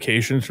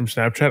notifications from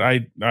Snapchat.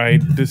 I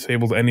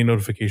disabled any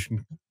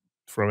notification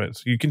from it.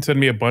 So you can send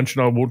me a bunch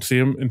and I won't see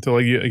them until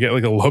I get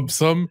like a lump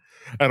sum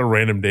at a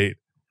random date.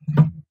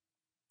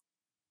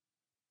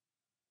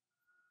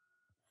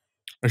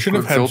 I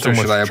shouldn't have had so much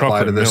should I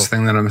apply to this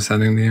thing that I'm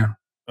sending to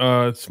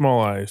you? Small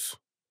eyes.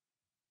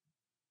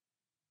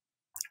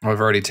 Well,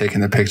 I've already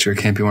taken the picture. It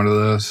can't be one of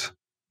those.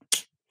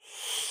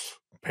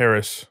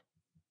 Paris.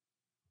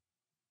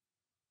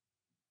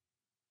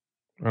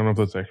 I don't know if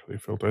that's actually a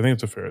filter. I think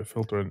it's a fair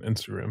filter on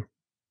Instagram.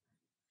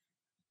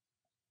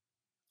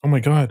 Oh my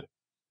God.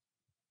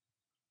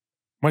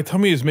 My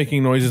tummy is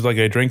making noises like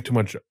I drank too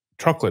much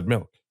chocolate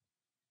milk.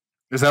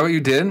 Is that what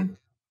you did?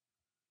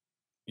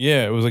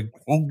 Yeah, it was like...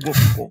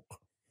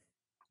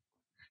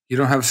 You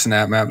don't have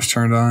Snap Maps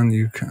turned on?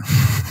 You can...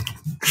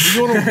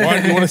 You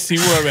want to see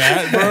where I'm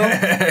at,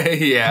 bro?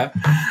 Yeah.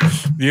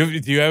 Do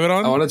you have it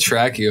on? I want to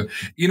track you.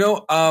 You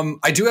know,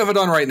 I do have it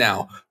on right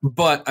now,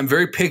 but I'm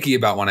very picky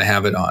about when I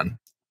have it on.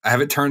 I have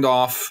it turned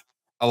off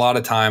a lot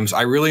of times.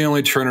 I really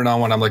only turn it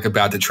on when I'm like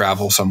about to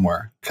travel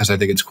somewhere because I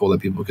think it's cool that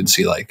people can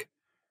see like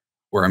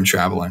where I'm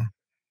traveling.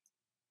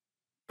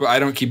 But I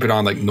don't keep it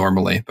on like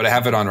normally, but I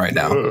have it on right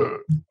now.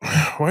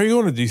 Why are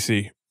you going to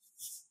DC?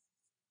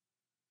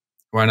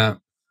 Why not?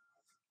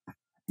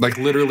 Like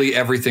literally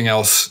everything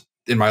else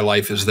in my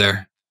life is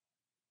there.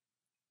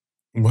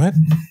 What?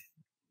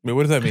 Wait,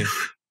 what does that mean?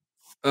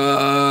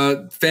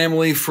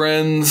 Family,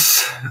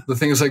 friends, the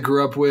things I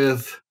grew up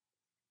with.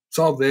 It's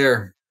all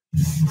there.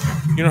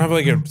 You don't have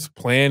like a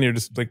plan. You're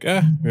just like,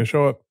 I'm gonna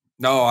show up.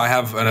 No, I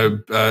have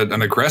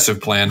an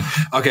aggressive plan.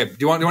 Okay, do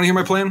you want to hear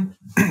my plan?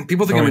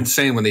 People think I'm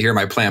insane when they hear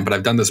my plan, but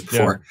I've done this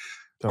before.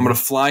 Yeah. I'm going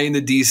to fly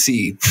into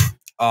DC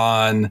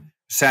on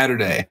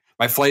Saturday.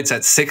 My flight's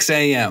at 6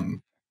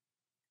 a.m.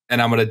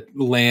 and I'm going to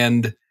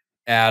land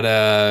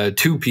at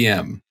 2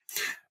 p.m.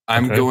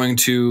 I'm going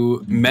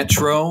to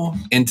metro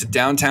into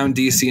downtown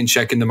DC and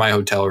check into my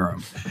hotel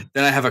room.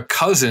 Then I have a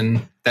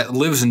cousin that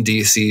lives in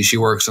DC. She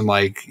works in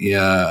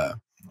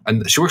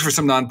and she works for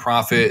some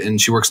nonprofit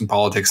and she works in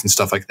politics and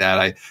stuff like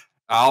that.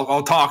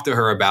 I'll talk to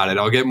her about it.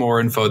 I'll get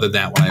more info than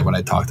that when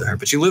I talk to her.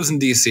 But she lives in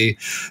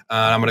DC.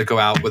 I'm going to go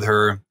out with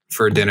her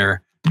for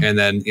dinner and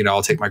then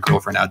I'll take my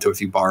girlfriend out to a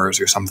few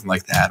bars or something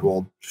like that.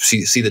 We'll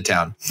see the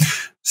town.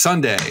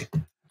 Sunday,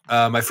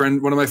 one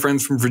of my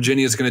friends from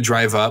Virginia is going to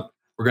drive up.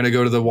 We're going to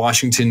go to the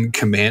Washington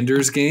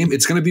Commanders game.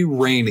 It's going to be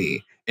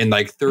rainy and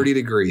like 30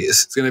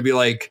 degrees. It's going to be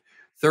like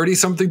 30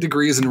 something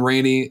degrees and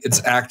rainy.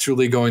 It's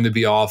actually going to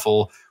be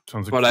awful.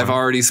 Sounds like but fun. I've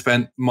already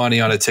spent money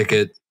on a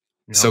ticket.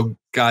 Yep. So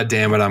God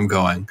damn it, I'm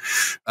going.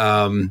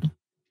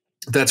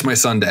 That's my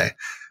Sunday.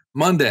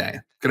 Monday,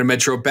 going to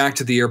metro back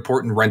to the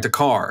airport and rent a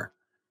car.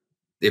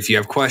 If you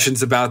have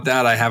questions about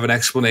that, I have an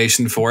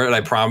explanation for it.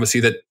 I promise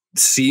you that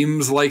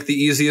seems like the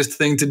easiest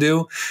thing to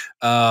do.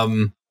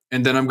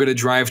 And then I'm going to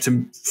drive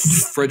to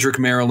Frederick,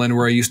 Maryland,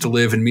 where I used to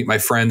live, and meet my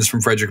friends from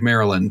Frederick,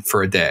 Maryland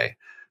for a day.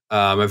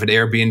 I have an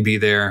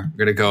Airbnb there. I'm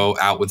going to go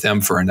out with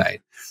them for a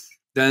night.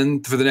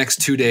 Then for the next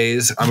 2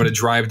 days, I'm going to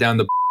drive down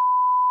the.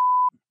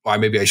 Well,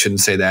 maybe I shouldn't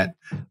say that.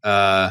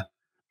 I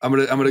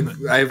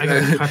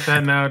gotta cut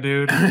that now,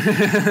 dude.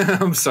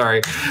 I'm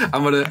sorry.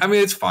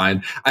 It's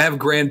fine. I have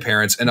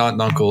grandparents and aunt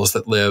and uncles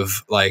that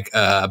live like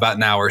about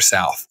an hour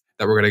south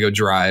that we're going to go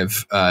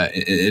drive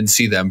and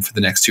see them for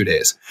the next 2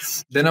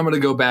 days. Then I'm going to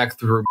go back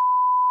through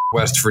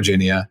West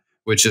Virginia,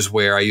 which is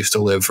where I used to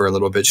live for a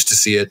little bit, just to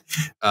see it.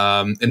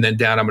 And then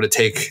down, I'm going to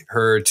take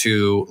her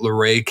to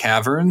Luray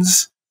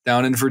Caverns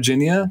down in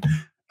Virginia,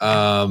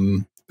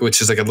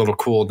 which is like a little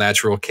cool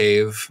natural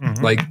cave,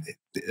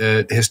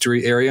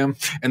 history area.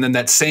 And then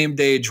that same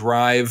day,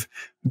 drive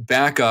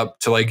back up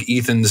to like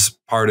Ethan's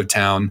part of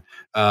town,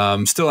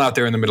 still out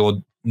there in the middle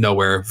of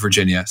nowhere,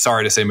 Virginia.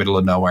 Sorry to say middle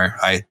of nowhere.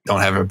 I don't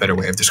have a better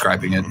way of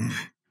describing it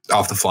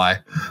off the fly.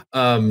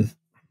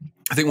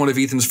 I think one of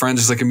Ethan's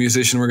friends is like a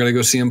musician. We're going to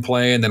go see him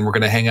play, and then we're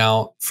going to hang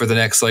out for the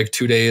next like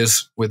 2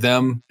 days with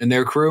them and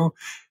their crew.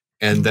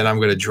 And then I'm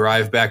going to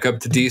drive back up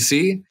to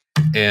DC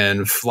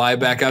and fly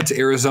back out to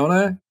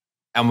Arizona.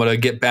 I'm going to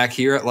get back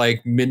here at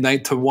like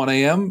midnight to 1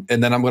 a.m.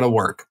 and then I'm going to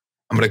work.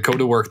 I'm going to go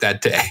to work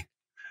that day.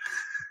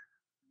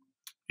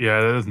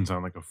 Yeah, that doesn't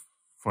sound like a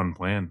fun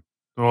plan.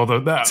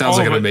 Although that sounds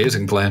like an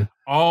amazing plan.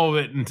 All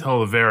of it until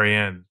the very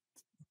end.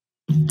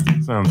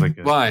 Sounds like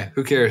it. Why?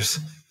 Who cares?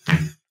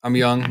 I'm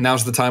young.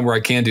 Now's the time where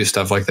I can do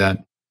stuff like that.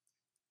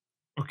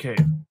 Okay.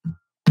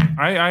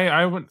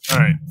 I went all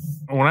right.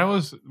 When I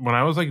was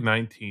like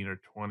 19 or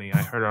 20, I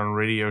heard on a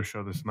radio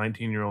show this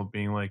 19-year-old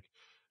being like,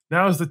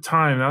 "Now's the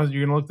time.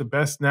 You're gonna look the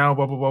best now."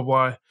 Blah blah blah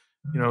blah.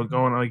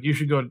 Going like you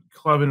should go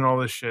clubbing and all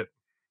this shit.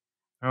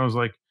 I was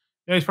like,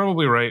 yeah, he's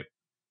probably right.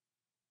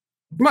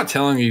 I'm not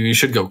telling you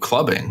should go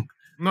clubbing.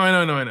 No,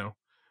 I know.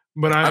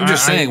 But I'm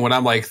just saying when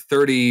I'm like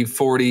 30,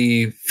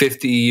 40,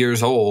 50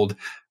 years old,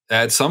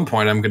 at some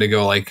point I'm going to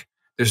go like,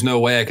 there's no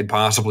way I could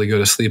possibly go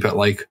to sleep at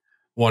like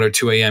 1 or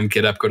 2 a.m.,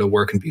 get up, go to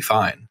work and be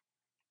fine.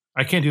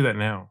 I can't do that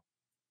now.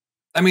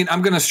 I mean,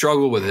 I'm going to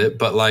struggle with it,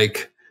 but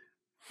like,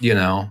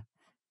 I'm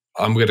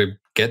going to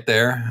get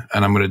there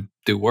and I'm going to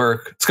do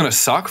work. It's going to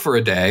suck for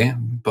a day,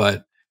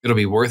 but it'll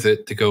be worth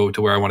it to go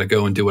to where I want to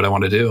go and do what I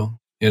want to do,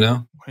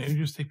 Why didn't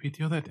you just take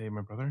PTO that day,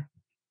 my brother?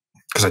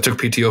 Because I took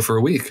PTO for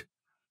a week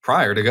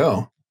prior to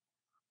go.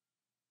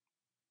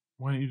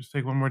 Why don't you just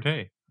take one more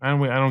day? I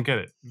don't get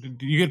it.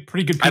 You get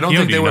pretty good PTO. I don't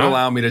think they would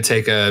allow me to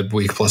take a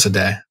week plus a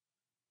day.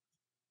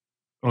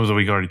 Was a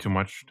week already too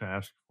much to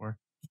ask for?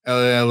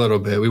 A little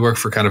bit. We work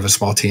for kind of a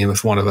small team.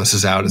 If one of us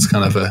is out, it's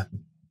kind of a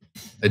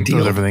deal.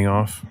 Throws everything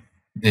off.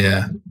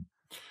 Yeah.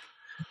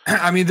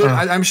 I mean,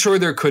 I'm sure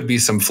there could be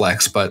some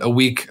flex, but a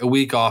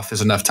week off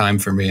is enough time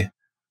for me.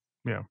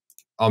 Yeah.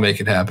 I'll make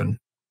it happen.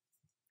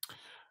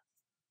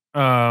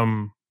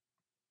 Yeah,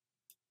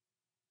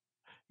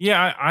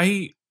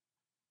 I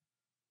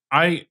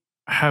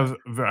have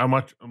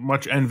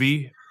much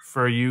envy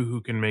for you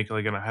who can make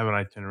have an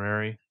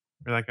itinerary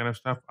for that kind of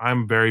stuff.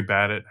 I'm very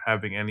bad at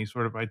having any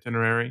sort of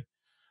itinerary.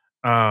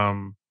 I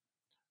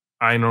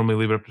normally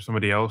leave it up to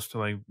somebody else to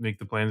like make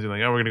the plans and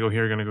like, oh, we're gonna go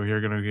here, gonna go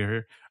here, gonna go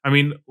here. I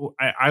mean,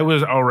 I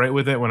was all right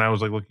with it when I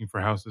was like looking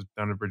for houses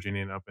down in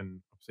Virginia and up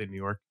in upstate New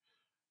York,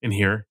 in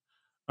here.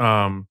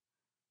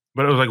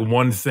 But it was like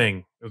one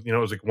thing. It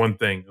was like one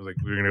thing. It was like,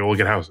 we're going to go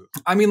look at houses.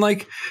 I mean,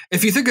 like,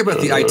 if you think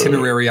about the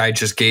itinerary I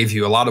just gave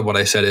you, a lot of what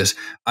I said is,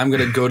 I'm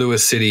going to go to a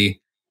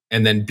city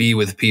and then be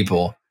with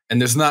people. And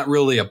there's not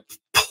really a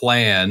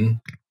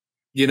plan.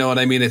 You know what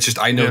I mean? It's just,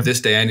 I know this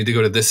day I need to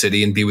go to this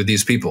city and be with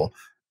these people.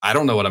 I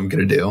don't know what I'm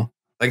going to do.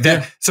 Like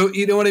that. Yeah. So,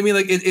 you know what I mean?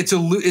 Like,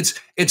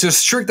 it's a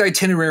strict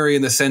itinerary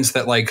in the sense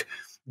that, like,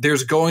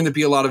 there's going to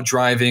be a lot of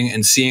driving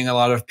and seeing a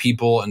lot of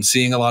people and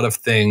seeing a lot of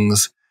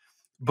things.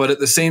 But at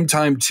the same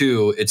time,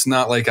 too, it's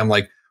not like I'm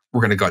like,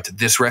 we're going to go out to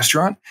this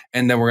restaurant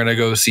and then we're going to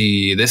go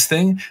see this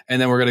thing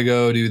and then we're going to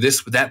go do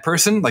this with that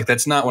person. Like,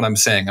 that's not what I'm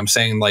saying. I'm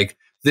saying like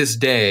this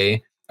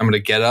day, I'm going to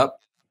get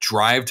up,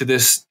 drive to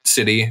this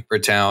city or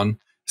town,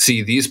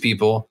 see these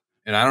people,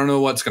 and I don't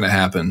know what's going to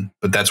happen,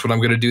 but that's what I'm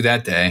going to do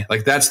that day.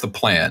 Like, that's the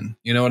plan.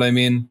 You know what I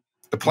mean?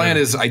 The plan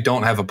is I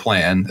don't have a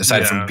plan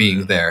aside from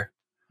being there.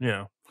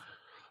 Yeah.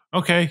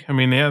 Okay. I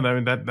mean,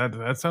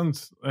 that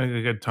sounds like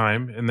a good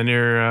time. And then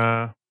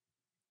you're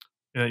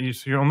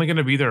only going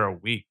to be there a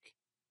week.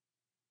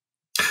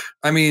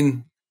 I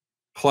mean,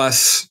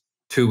 plus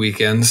 2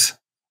 weekends.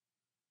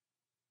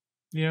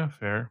 Yeah,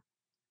 fair.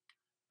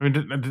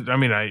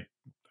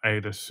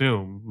 I'd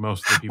assume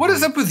most of the people. What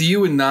is up with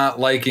you and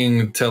not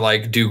liking to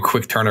like do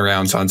quick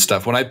turnarounds on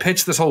stuff? When I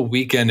pitched this whole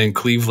weekend in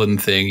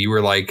Cleveland thing, you were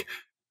like,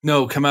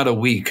 "No, come out a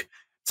week."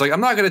 It's like I'm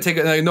not going to take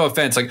it. Like, no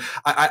offense. Like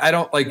I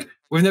don't like.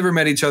 We've never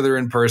met each other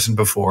in person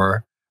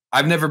before.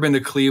 I've never been to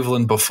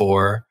Cleveland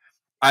before.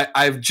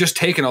 I've just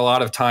taken a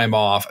lot of time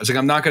off. It's like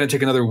I'm not going to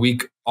take another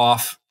week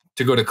off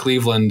to go to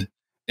Cleveland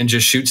and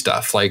just shoot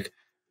stuff. Like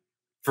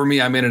for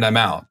me, I'm in and I'm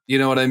out. You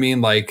know what I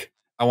mean? Like.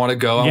 I want to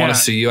go. I want to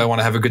see you. I want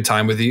to have a good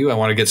time with you. I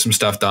want to get some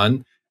stuff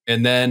done.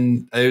 And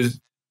then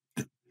there's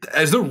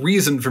no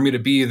reason for me to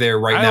be there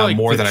right now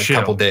more than a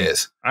couple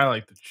days. I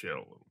like to chill a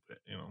little bit.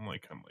 I'm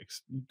like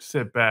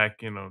sit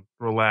back,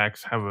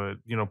 relax, have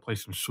play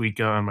some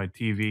Suika on my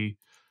TV.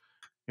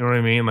 You know what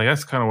I mean? Like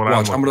that's kind of what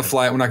I'm going to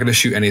fly. I'm not going to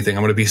shoot anything.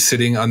 I'm going to be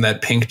sitting on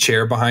that pink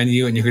chair behind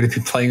you, and you're going to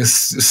be playing a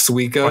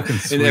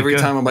Suika. And every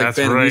time I'm like,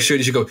 Ben, you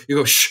should go. You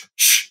go shh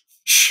shh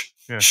shh.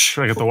 Yeah,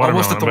 I get the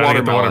watermelon. Almost at the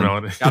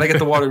watermelon. Gotta get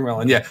the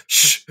watermelon. Yeah.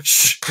 Shh,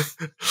 shh.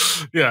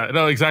 Yeah,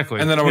 no,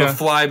 exactly. And then I'm gonna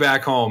fly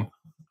back home.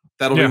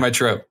 That'll be my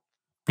trip.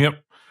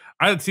 Yep.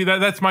 I see that.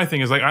 That's my thing.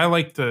 Is like I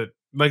like to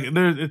like.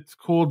 It's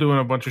cool doing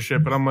a bunch of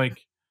shit, but I'm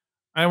like,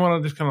 I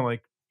want to just kind of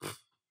like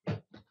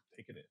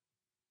take it in.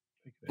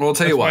 Well, I'll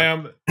tell you what.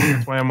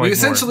 That's why I'm like. We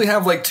essentially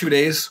have like 2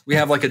 days. We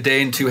have like a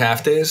day and 2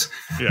 half days.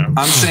 Yeah.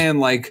 I'm saying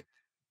like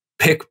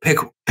pick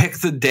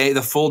the day,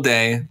 the full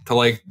day to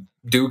like.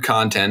 Do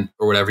content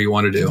or whatever you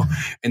want to do,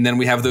 and then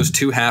we have those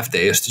 2 half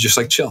days to just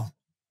like chill.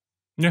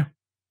 Yeah.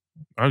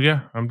 Oh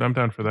yeah, I'm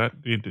down for that.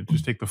 You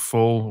just take the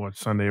full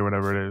Sunday or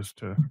whatever it is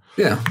to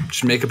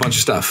just make a bunch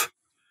of stuff,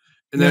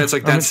 and then it's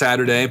like that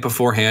Saturday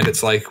beforehand.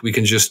 It's like we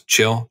can just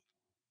chill.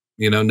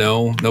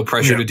 No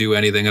pressure to do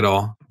anything at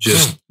all.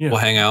 Just we'll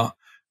hang out.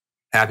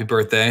 Happy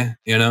birthday.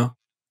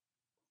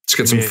 Let's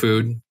get some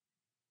food.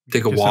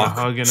 Take a walk.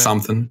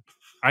 Something.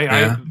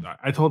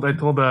 I told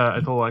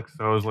Alex,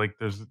 I was like,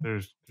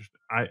 there's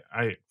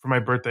for my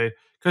birthday,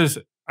 because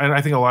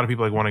I think a lot of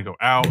people like want to go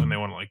out and they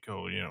want to like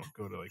go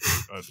to like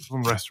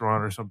some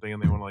restaurant or something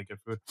and they want to like get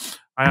food.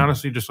 I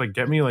honestly just like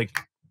get me like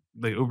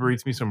Uber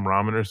Eats me some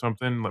ramen or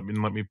something. Let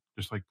me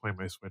just like play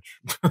my Switch.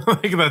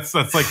 Like that's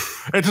like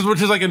which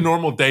is like a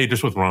normal day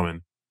just with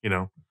ramen,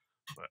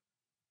 But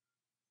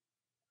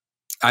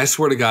I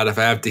swear to God, if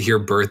I have to hear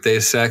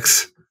birthday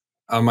sex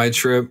on my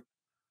trip,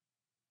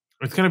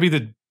 it's gonna be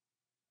the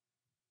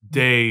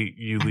day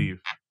you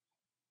leave.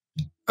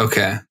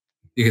 Okay.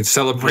 You can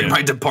celebrate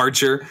my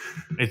departure.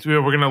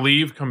 We're going to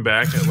leave, come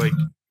back at like,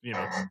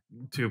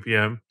 2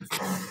 p.m.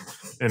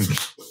 And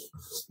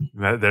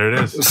there it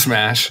is.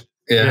 Smash.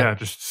 Yeah,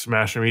 just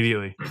smash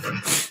immediately.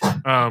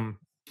 What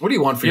do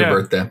you want for your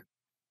birthday?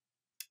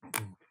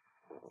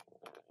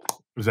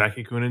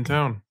 Zaki-kun in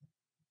town.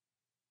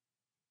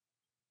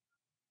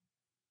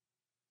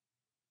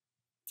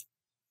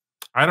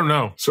 I don't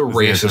know. It's a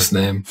racist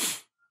name.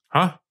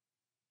 Huh?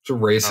 It's a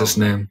racist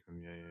name.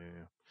 Yeah.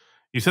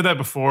 You said that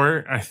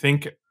before. I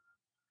think. Did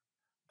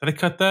I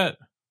cut that?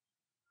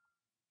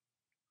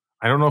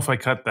 I don't know if I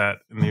cut that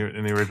in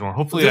the original.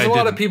 Hopefully, there's a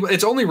lot of people.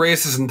 It's only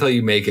racist until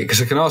you make it, because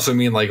it can also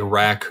mean like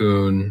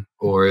raccoon,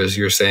 or as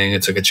you're saying,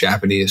 it's like a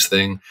Japanese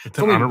thing. It's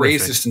only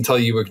racist until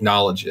you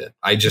acknowledge it.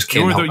 I just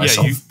can't help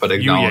myself but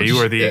acknowledge. You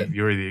are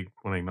the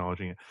one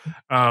acknowledging it.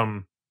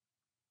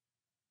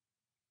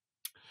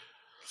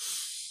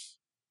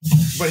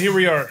 But here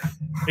we are.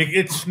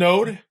 It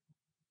snowed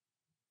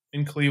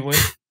in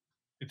Cleveland.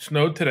 It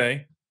snowed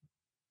today.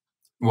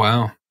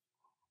 Wow.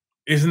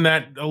 Isn't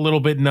that a little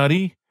bit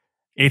nutty?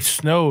 It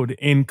snowed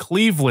in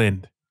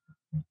Cleveland.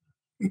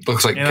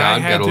 Looks like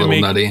God got a little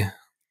nutty.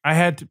 I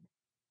had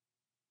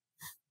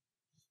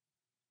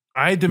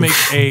to make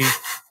a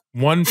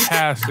one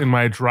pass in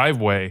my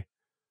driveway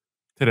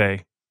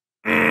today.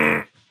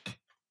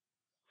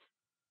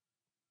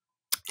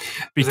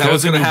 Because that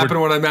was going to happen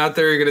when I'm out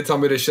there. You're going to tell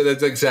me to shit.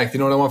 That's exact. You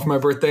know what I want for my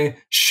birthday?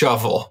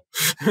 Shovel.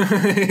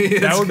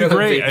 That would be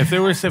great. If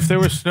there was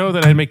snow,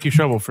 then I'd make you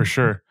shovel for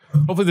sure.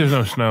 Hopefully, there's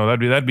no snow.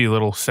 That'd be a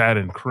little sad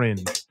and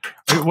cringe.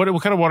 What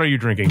kind of water are you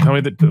drinking? Tell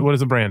me what is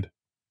the brand?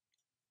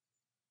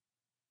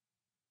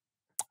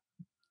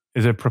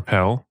 Is it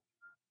Propel?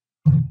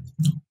 I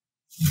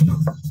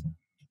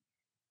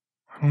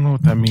don't know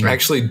what that means. I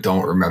actually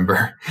don't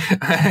remember.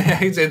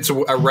 It's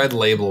a red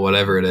label,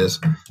 whatever it is.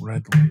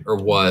 Red label. Or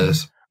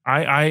was.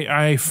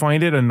 I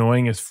find it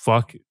annoying as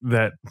fuck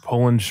that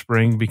Poland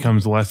Spring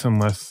becomes less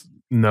and less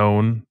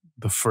known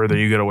the further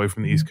you get away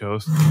from the East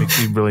Coast. It makes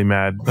me really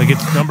mad. Like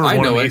it's number one.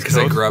 I know it because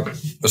I grew up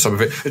with some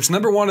of it. It's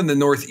number one in the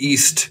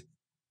Northeast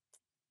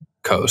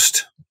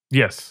coast.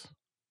 Yes.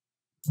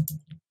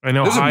 I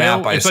know. There's a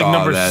map I it's saw like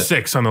number that.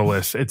 6 on the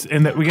list. It's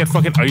in that we get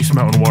fucking Ice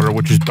Mountain water,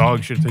 which is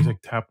dog shit. It tastes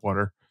like tap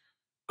water.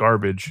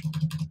 Garbage.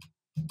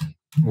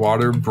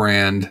 Water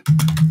brand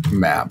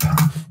map.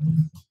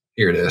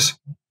 Here it is.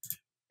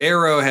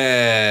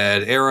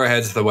 Arrowhead.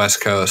 Arrowhead's the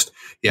West Coast.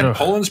 Yeah,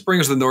 Poland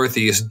Springs the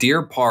Northeast.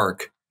 Deer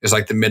Park is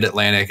like the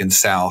Mid-Atlantic and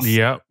South.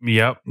 Yep.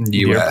 US.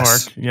 Deer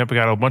Park. Yep, I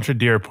got a bunch of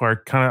Deer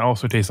Park. Kind of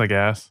also tastes like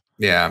ass.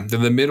 Yeah.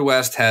 Then the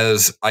Midwest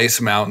has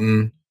Ice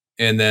Mountain,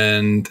 and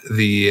then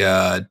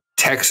the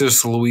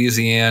Texas,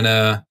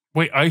 Louisiana.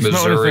 Wait, Ice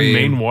Missouri. Mountain is the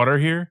main water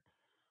here?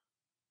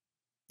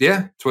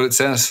 Yeah, that's what it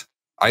says.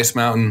 Ice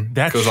Mountain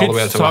that goes all the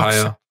way out to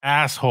Ohio.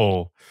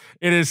 Asshole.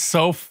 It is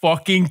so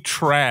fucking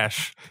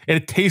trash.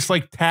 It tastes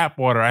like tap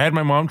water. I had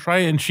my mom try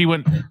it and she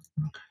went,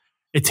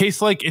 it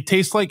tastes like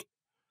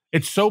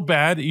it's so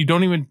bad you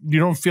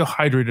don't feel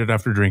hydrated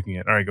after drinking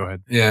it. All right, go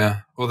ahead.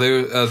 Yeah. Well,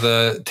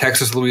 the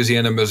Texas,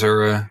 Louisiana,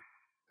 Missouri,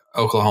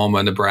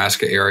 Oklahoma,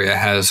 Nebraska area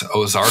has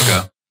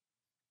Ozarka.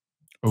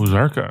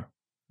 Ozarka.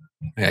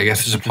 Yeah, I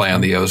guess it's a play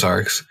on the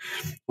Ozarks.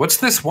 What's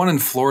this one in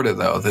Florida,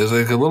 though? There's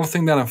like a little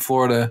thing down in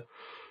Florida.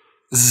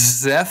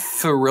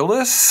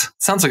 Zephyrillus?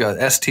 Sounds like a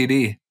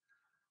STD.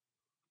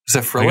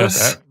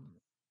 Zephyrillus?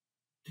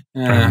 I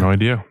have no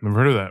idea. Never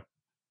heard of that.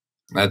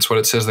 That's what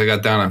it says they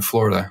got down in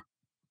Florida.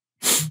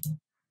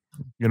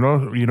 You know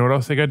what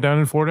else they got down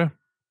in Florida?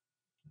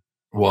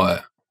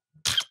 What?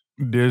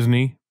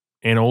 Disney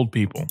and old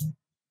people.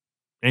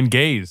 And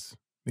gays.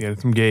 Yeah,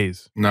 some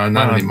gays. No,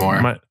 not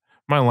anymore.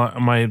 My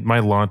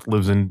aunt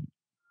lives in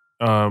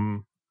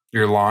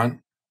your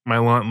aunt? My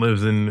aunt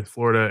lives in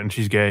Florida and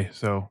she's gay,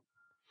 so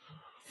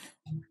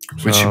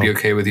would she be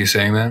okay with you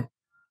saying that?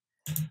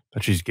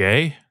 That she's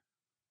gay?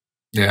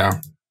 Yeah.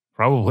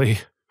 Probably.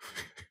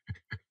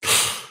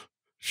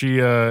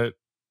 She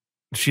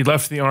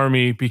left the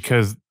army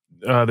because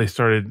they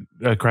started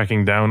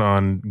cracking down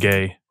on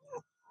gay.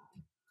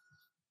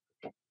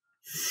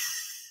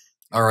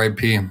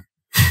 R.I.P.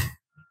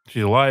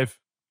 She's alive.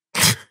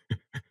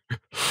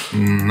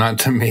 Not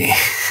to me.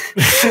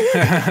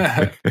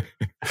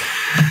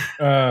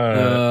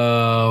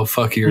 Oh,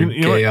 fuck your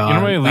gay aunt. You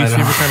know what my least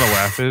favorite kind of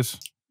laugh is?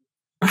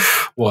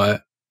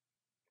 What?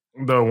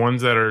 The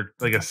ones that are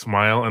like a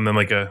smile and then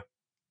like a...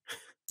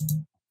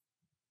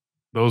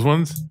 Those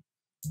ones?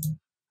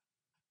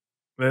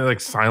 They're like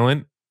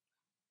silent.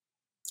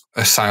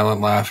 A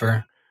silent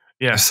laugher?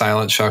 Yeah. A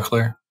silent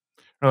chuckler?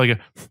 Or like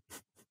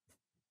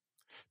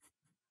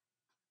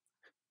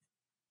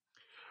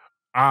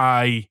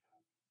a...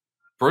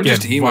 We're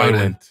just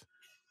emoting.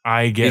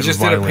 I get He just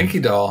violent. did a pinky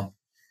doll.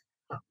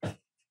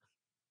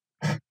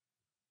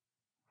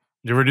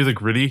 You ever do the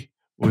gritty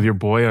with your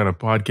boy on a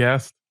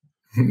podcast?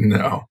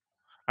 No.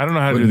 I don't know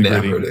how to do the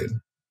gritty. Did.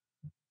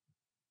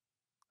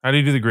 How do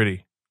you do the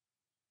gritty?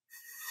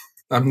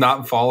 I'm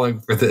not falling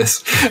for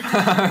this.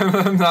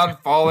 I'm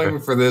not falling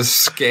for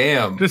this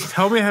scam. Just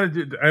tell me how to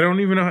do it. I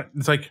don't even know.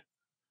 It's like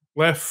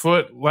left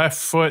foot,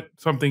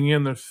 something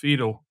in the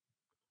fetal.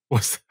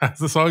 How's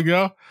the song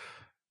go?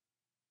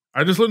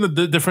 I just learned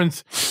the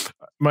difference.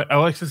 My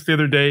Alexis the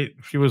other day,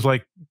 she was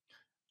like,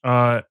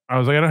 I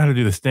was like, I don't know how to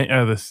do the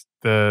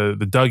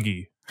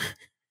Dougie.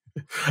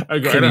 I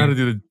know how to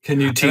do the. Can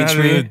you teach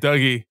me the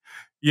Dougie?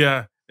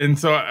 Yeah, and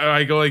so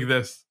I go like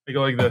this.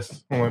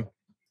 Hold on.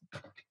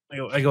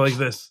 I go like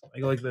this. I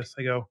go.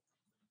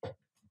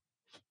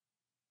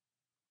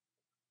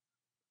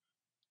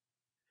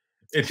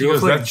 And she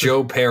goes, like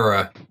Joe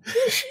Pera.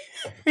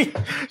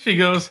 She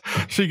goes,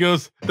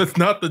 that's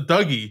not the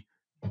Dougie.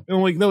 And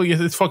I'm like, no, yes,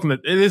 it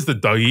is the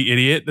Dougie,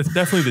 idiot. That's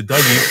definitely the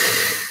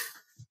Dougie.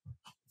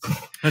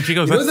 And she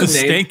goes, that's the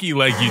stanky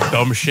leg, you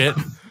dumb shit.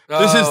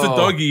 This is the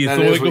Dougie.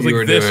 So it goes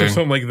like this doing. Or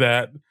something like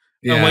that.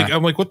 Yeah.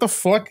 I'm like, what the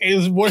fuck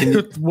is what is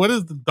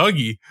the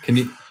Dougie?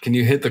 Can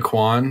you hit the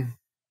Quan?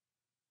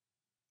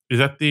 Is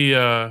that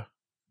the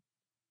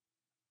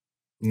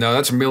No,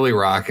 that's Millie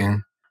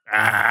rocking.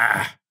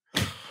 I'm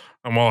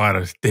all out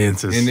of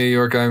dances. In New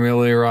York, I'm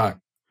Millie Rock.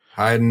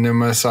 Hiding in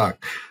my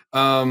sock.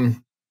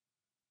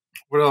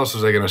 What else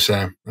was I going to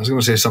say? I was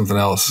going to say something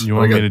else. You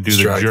want me to do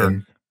the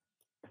jerk?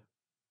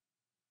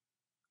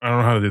 I don't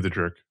know how to do the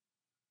jerk.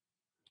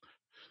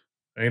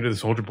 I can do the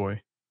Soldier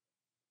Boy.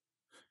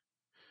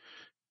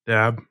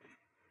 Dab.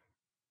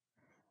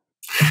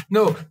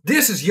 No,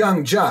 this is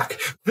Young Jock.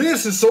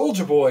 This is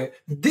Soldier Boy.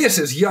 This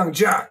is Young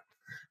Jock.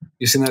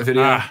 You seen that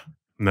video?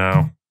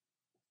 No.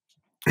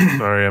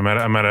 Sorry, I'm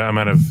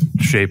out of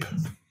shape.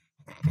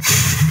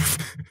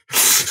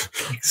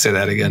 Say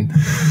that again.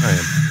 I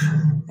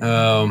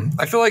am.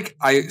 I feel like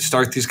I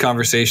start these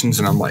conversations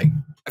and I'm like,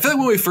 I feel like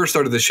when we first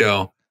started the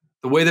show,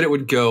 the way that it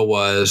would go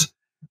was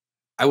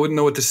I wouldn't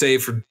know what to say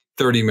for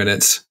 30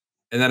 minutes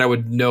and then I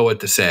would know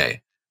what to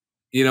say.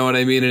 You know what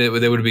I mean? And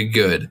it would be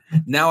good.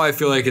 Now I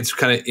feel like it's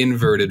kind of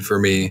inverted for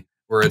me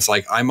where it's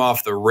like I'm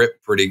off the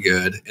rip pretty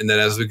good. And then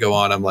as we go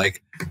on, I'm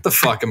like, what the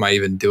fuck am I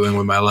even doing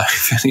with my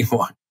life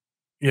anymore?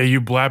 Yeah,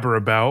 you blabber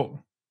about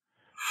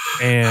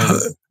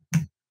and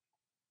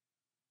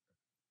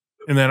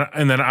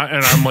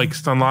I'm like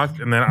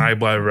stunlocked, and then I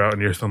blabber out,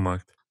 and you're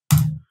stunlocked.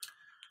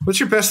 What's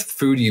your best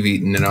food you've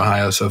eaten in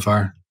Ohio so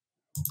far?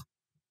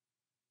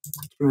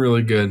 It's been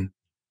really good.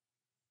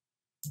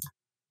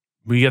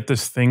 We get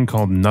this thing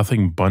called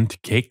Nothing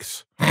Bunt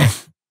Cakes.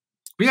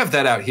 We have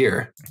that out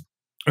here.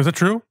 Is that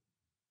true?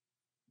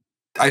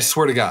 I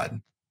swear to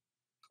God.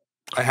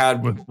 I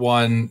had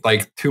one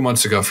like 2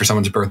 months ago for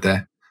someone's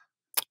birthday.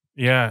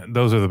 Yeah,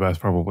 those are the best,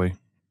 probably.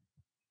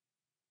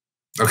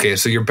 Okay,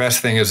 so your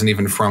best thing isn't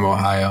even from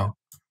Ohio.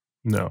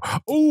 No.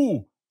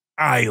 Oh,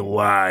 I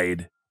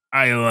lied.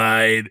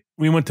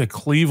 We went to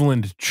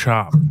Cleveland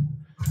Chop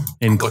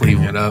in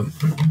Cleveland. It up.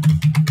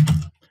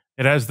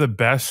 It has the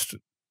best.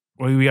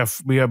 We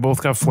have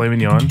both got filet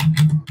mignon. A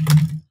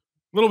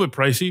little bit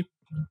pricey,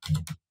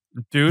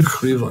 dude.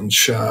 Cleveland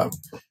Chop.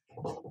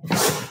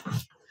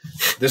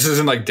 This is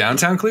in like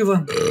downtown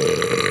Cleveland?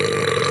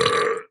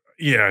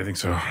 Yeah, I think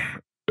so.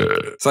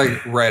 It's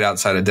like right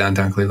outside of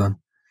downtown Cleveland.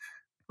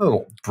 A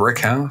little brick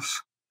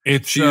house.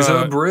 She's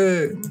a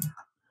brick.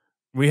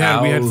 We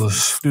had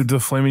dude, the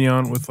filet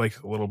mignon with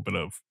like a little bit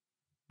of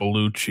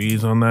blue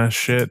cheese on that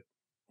shit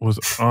was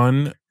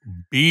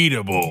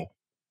unbeatable.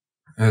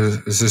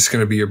 Is this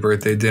going to be your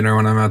birthday dinner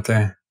when I'm out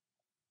there?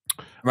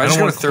 Am I just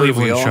going to third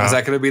wheel? Shop. Is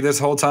that going to be this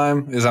whole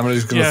time? I'm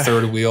just going to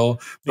third wheel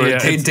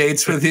birthday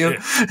dates with you?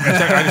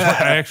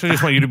 I actually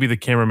just want you to be the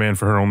cameraman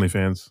for her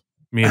OnlyFans.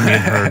 Me and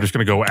her are just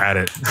going to go at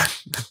it.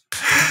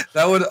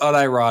 That would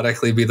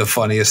unironically be the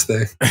funniest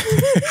thing.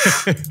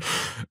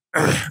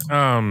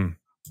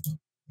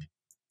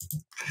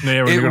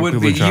 It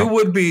would be. You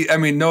would be. I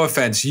mean, no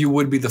offense. You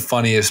would be the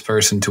funniest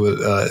person to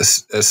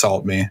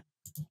assault me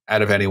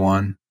out of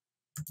anyone.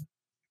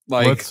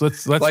 Like,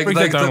 let's break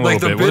that down a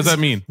little bit. What does that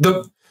mean?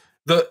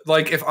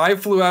 Like if I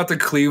flew out to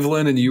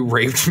Cleveland and you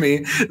raped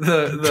me,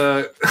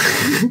 the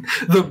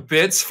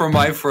bits from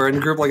my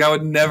friend group, like I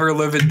would never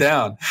live it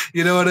down.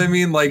 You know what I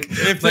mean? Like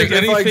if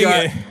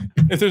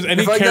there's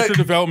any character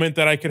development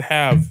that I could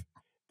have,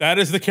 that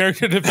is the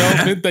character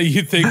development that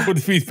you think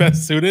would be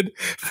best suited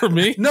for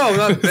me? No,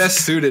 not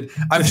best suited.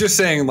 I'm just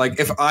saying, like,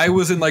 if I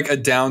was in like a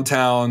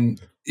downtown,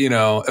 you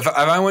know, if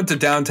I went to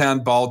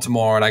downtown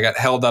Baltimore and I got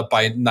held up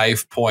by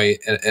knife point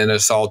and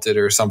assaulted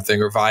or something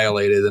or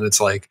violated, and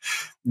it's like,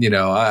 you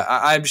know,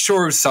 I'm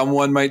sure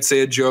someone might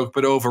say a joke,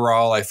 but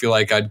overall, I feel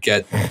like I'd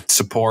get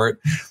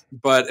support.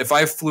 But if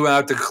I flew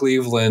out to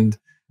Cleveland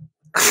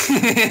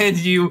and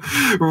you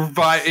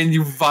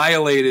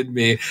violated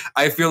me,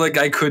 I feel like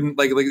I couldn't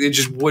like it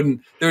just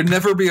wouldn't. There would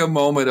never be a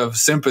moment of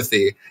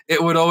sympathy.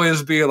 It would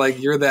always be like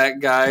you're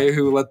that guy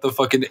who let the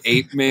fucking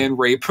ape man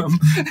rape him.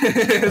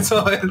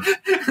 So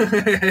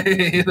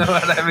you know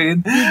what I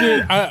mean?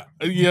 Yeah.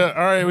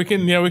 All right. We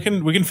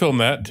can film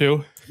that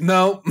too.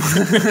 No.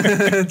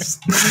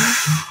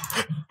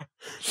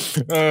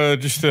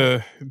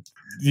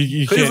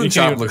 Cleveland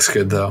Chop looks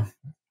good though.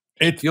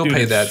 You'll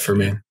pay that for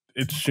me.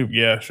 It's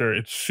sure.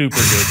 It's super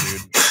good,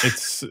 dude.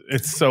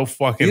 It's so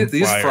fucking.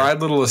 These fire. Fried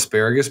little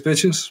asparagus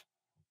bitches.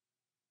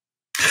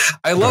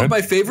 I love.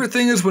 My favorite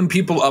thing is when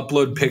people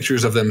upload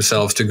pictures of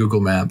themselves to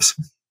Google Maps,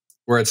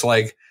 where it's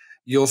like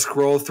you'll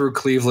scroll through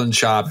Cleveland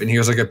Chop and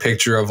here's like a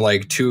picture of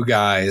like two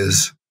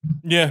guys,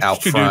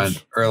 out front,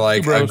 dudes. Or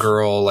like a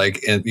girl,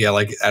 like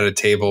like at a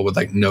table with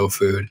like no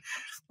food.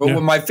 But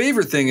what my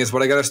favorite thing is,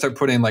 what I got to start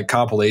putting like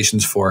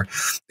compilations for,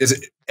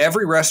 is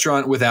every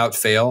restaurant without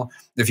fail.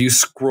 If you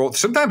scroll,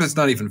 sometimes it's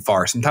not even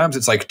far. Sometimes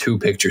it's like 2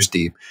 pictures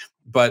deep.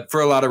 But for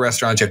a lot of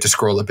restaurants, you have to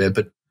scroll a bit.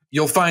 But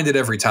you'll find it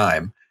every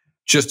time.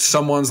 Just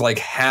someone's like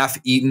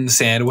half-eaten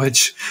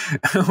sandwich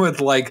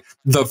with like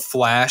the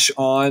flash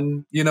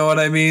on. You know what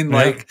I mean?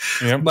 Like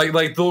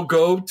they'll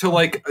go to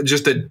like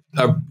just a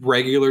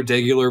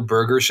regular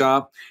burger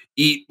shop,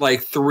 eat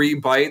like 3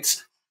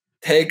 bites,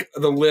 take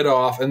the lid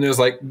off, and there's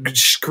like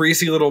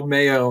greasy little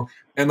mayo,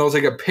 and there's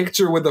like a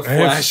picture with the flash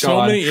on. I have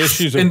so many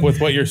issues with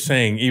what you're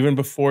saying. Even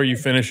before you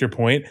finish your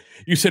point,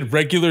 you said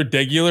regular,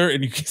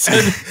 and you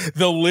said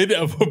the lid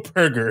of a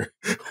burger.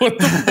 What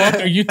the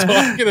fuck are you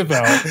talking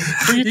about?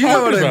 You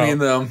know what I mean,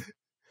 though.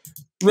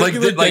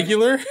 Regular.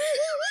 I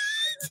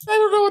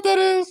don't know what that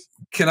is.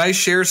 Can I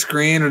share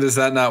screen, or does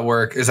that not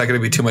work? Is that going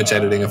to be too much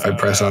editing if I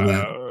press on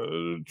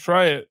that?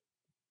 Try it.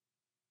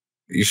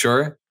 You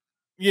sure?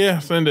 Yeah,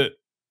 send it.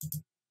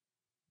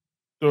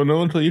 Don't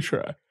know until you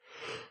try.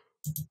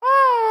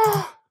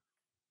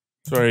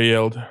 Sorry, I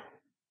yelled.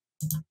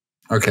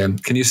 Okay,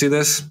 can you see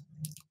this?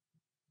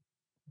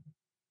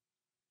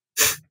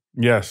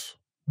 Yes.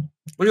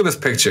 Look at this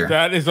picture.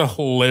 That is a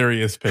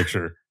hilarious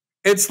picture.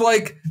 It's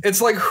like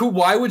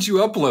why would you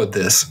upload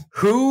this?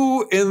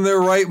 Who in their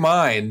right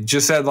mind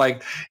just said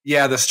like,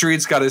 yeah, the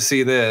streets got to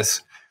see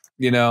this,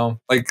 you know?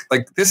 Like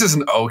this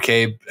isn't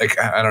okay. Like,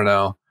 I don't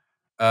know.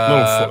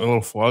 A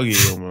little foggy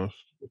almost.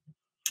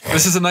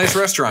 This is a nice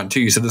restaurant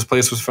too. You said this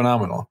place was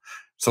phenomenal.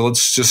 So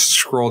let's just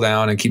scroll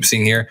down and keep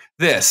seeing here.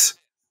 This.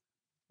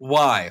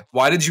 Why?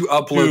 Why did you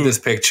upload this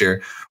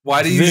picture?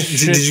 Why did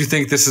you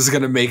think this is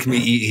going to make me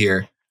eat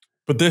here?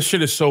 But this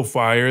shit is so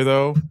fire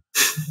though.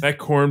 That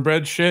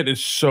cornbread shit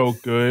is so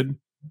good.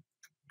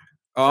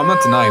 Oh, I'm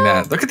not denying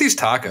that. Look at these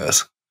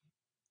tacos.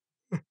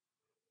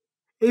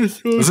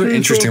 Those are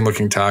interesting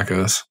looking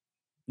tacos.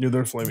 Yeah,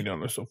 they're flaming down.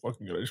 They're so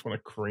fucking good. I just want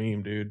to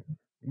cream, dude.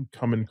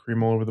 Come and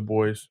cream all over the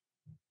boys.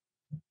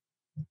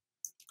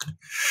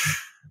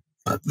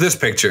 This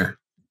picture.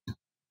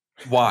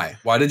 Why?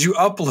 Why did you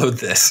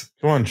upload this?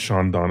 Come on,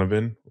 Sean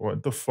Donovan.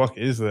 What the fuck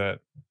is that?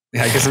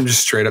 Yeah, I guess I'm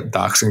just straight up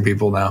doxing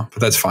people now, but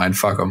that's fine.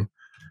 Fuck them.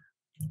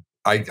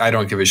 I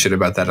don't give a shit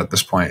about that at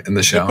this point in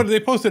the show. They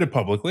posted it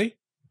publicly.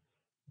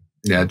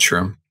 Yeah,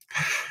 true.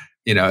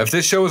 You know, if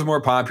this show was more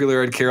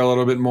popular, I'd care a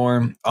little bit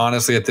more.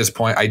 Honestly, at this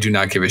point, I do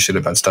not give a shit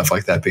about stuff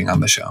like that being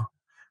on the show.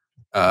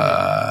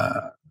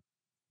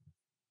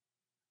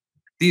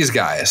 These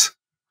guys.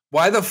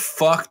 Why the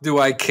fuck do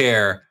I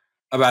care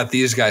about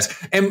these guys?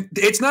 And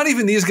it's not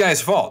even these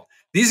guys' fault.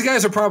 These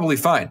guys are probably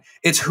fine.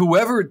 It's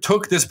whoever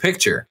took this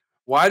picture.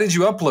 Why did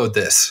you upload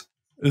this?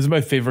 This is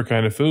my favorite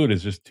kind of food.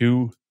 It's just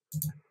two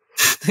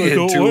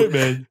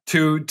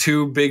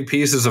big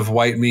pieces of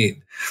white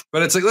meat.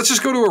 But it's like, let's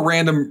just go to a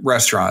random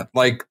restaurant.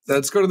 Like,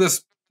 let's go to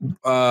this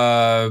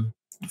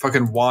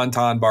fucking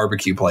wonton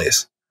barbecue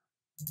place.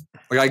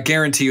 Like, I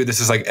guarantee you this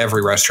is like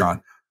every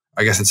restaurant.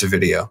 I guess it's a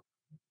video.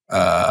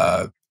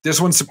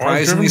 This one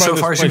surprisingly so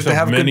far seems to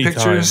have good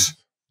pictures. Times.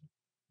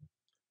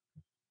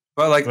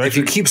 But like, if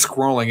you keep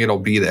scrolling, it'll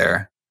be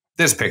there.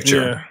 This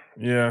picture.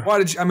 Yeah. Why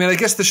did you? I mean, I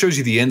guess this shows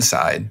you the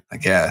inside. I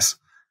guess.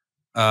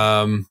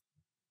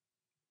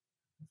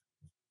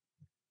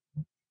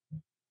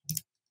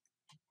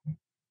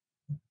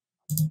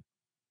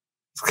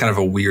 It's kind of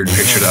a weird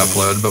picture to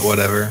upload, but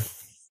whatever.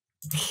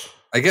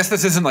 I guess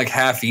this isn't like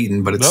half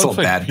eaten, but it's still a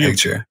bad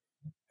picture.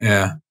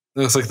 Yeah. It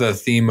looks like the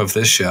theme of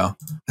this show.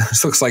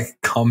 This looks like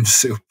cum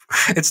soup.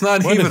 It's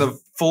not even a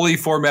fully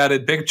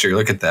formatted picture.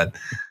 Look at that.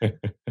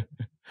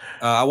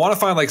 I want to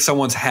find like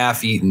someone's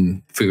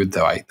half-eaten food,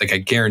 though. I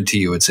guarantee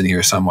you it's in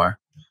here somewhere.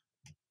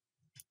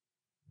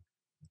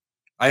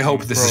 I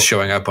hope this is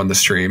showing up on the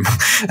stream.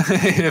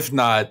 If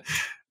not,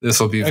 this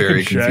will be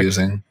very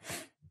confusing.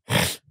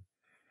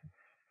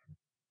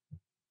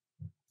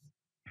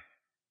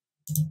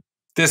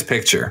 This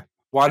picture.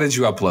 Why did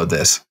you upload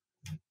this?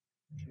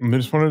 I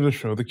just wanted to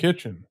show the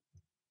kitchen.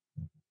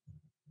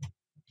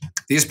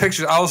 These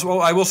pictures. I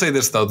will say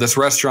this though. This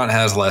restaurant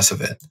has less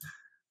of it,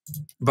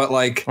 but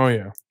like. Oh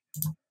yeah.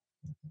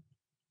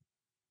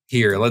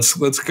 Here, let's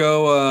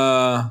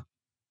go.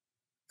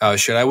 Oh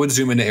shit! I would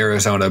zoom into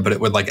Arizona, but it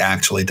would like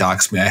actually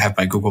dox me. I have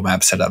my Google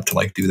Maps set up to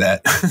like do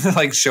that,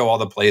 like show all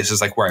the places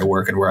like where I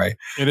work and where I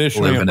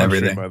live and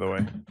everything. By the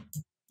way.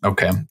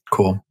 Okay,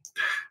 cool.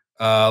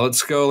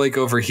 Let's go like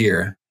over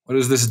here. What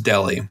is this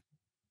deli?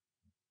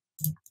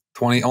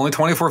 Only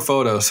 24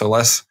 photos, so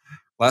less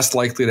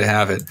likely to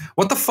have it.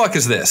 What the fuck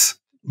is this?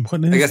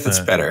 What is I guess that's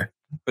better,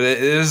 but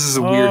it is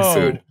a weird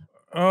food.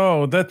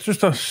 Oh, that's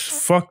just a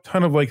fuck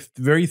ton of like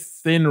very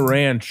thin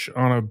ranch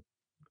on a.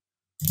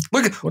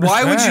 Look,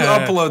 why would you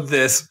upload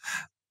this?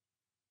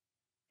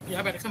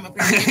 Y'all better come up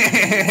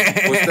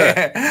here. What's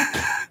that?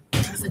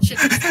 It's a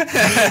chicken.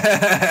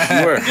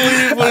 Where?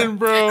 Cleveland,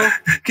 bro.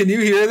 Can you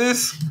hear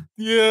this?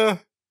 Yeah.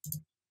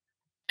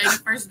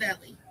 First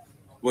deli.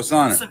 What's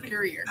on it?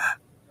 Superior.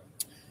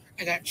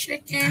 I got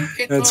chicken,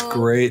 pickle. That's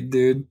great,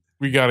 dude.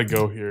 We gotta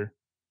go here.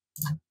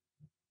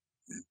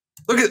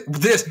 Look at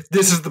this.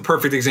 This is the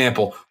perfect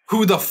example.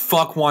 Who the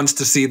fuck wants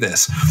to see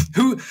this?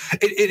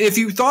 If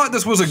you thought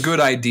this was a good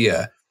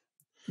idea,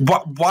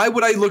 why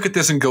would I look at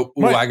this and go,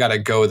 "Ooh, I gotta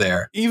go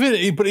there"?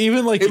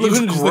 Even like it looks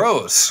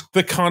gross.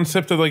 The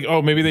concept of like,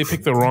 oh, maybe they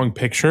picked the wrong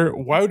picture.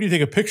 Why would you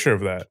take a picture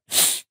of that?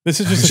 This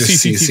is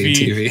just a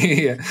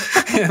CCTV.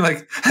 Yeah.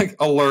 like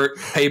alert,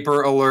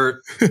 paper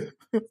alert.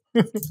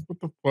 What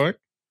the fuck?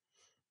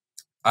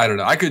 I don't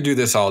know. I could do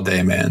this all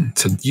day, man.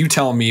 So you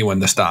tell me when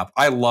to stop.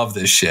 I love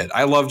this shit.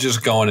 I love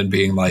just going and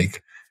being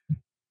like,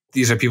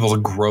 these are people's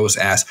gross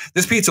ass.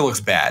 This pizza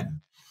looks bad.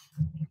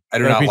 I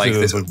do not like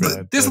this.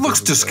 This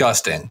looks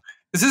disgusting.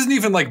 This isn't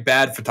even like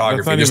bad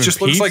photography. This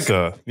just looks like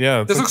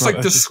this looks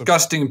like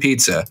disgusting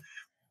pizza.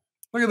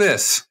 Look at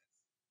this.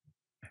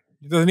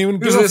 It doesn't even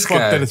give a fuck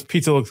that his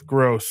pizza looks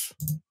gross.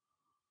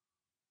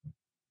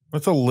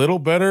 That's a little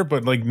better,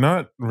 but like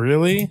not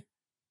really.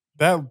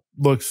 That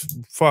looks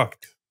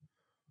fucked.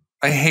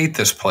 I hate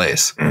this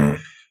place.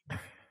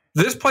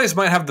 This place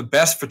might have the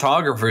best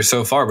photographers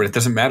so far, but it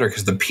doesn't matter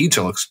because the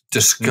pizza looks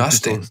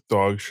disgusting. It looks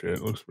dog shit.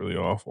 It looks really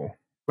awful.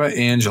 But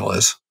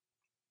Angela's.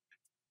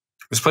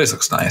 This place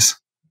looks nice.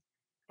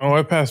 Oh,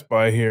 I passed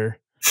by here.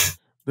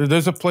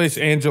 There's a place,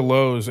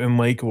 Angelo's in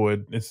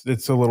Lakewood.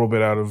 It's a little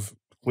bit out of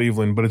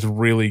Cleveland, but it's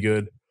really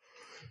good.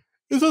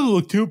 This doesn't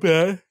look too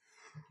bad.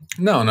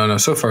 No.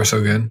 So far,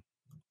 so good.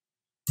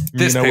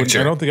 This picture.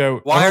 I don't think I.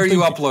 Why are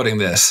you uploading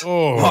this?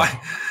 Oh.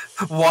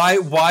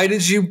 Why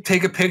did you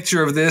take a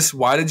picture of this?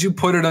 Why did you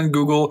put it on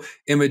Google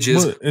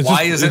Images?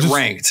 Why is it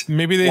ranked?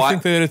 Maybe they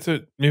think that it's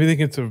a. Maybe they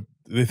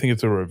think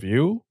it's a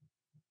review.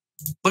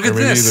 Look at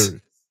this.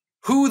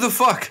 Who the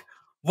fuck?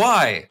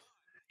 Why?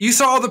 You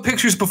saw all the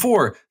pictures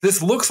before.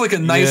 This looks like a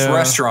nice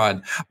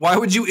restaurant. Why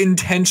would you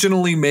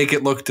intentionally make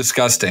it look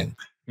disgusting?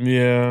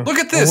 Yeah. Look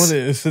at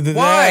this.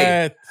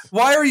 Why?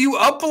 Why are you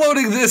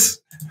uploading this?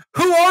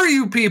 Who are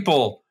you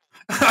people?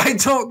 I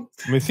don't.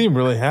 They seem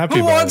really happy.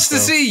 Who wants to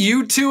see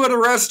you two at a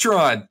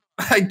restaurant?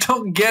 I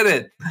don't get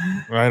it.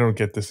 I don't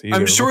get this either.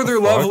 I'm sure they're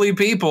lovely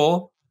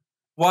people.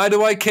 Why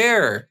do I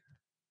care?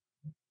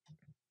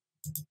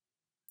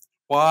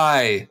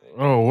 Why?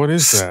 Oh, what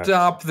is that?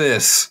 Stop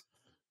this.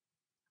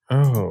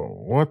 Oh,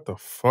 what the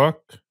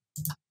fuck?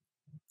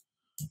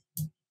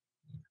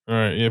 All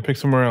right, yeah, pick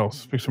somewhere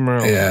else.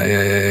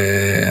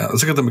 Yeah.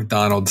 Let's look at the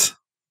McDonald's.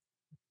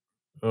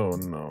 Oh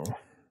no.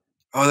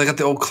 Oh, they got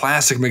the old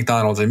classic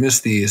McDonald's. I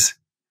miss these.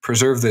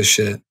 Preserve this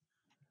shit.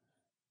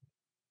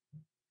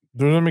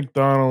 There's a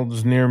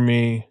McDonald's near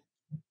me,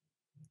 a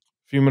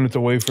few minutes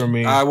away from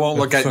me. I won't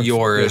look at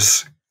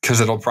yours because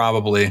it'll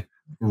probably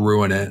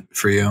ruin it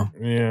for you.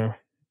 Yeah.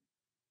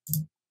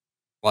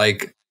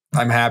 Like,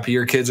 I'm happy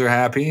your kids are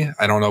happy.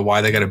 I don't know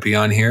why they got to be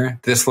on here.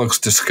 This looks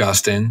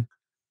disgusting.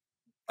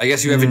 I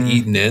guess you haven't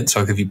eaten it, so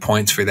I'll give you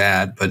points for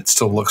that, but it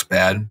still looks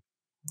bad.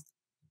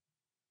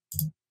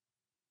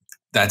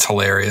 That's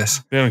hilarious.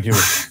 They don't give a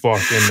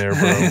fuck in there,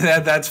 bro.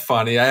 That's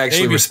funny. I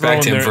actually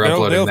respect him for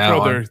uploading that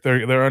one. They'll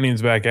throw their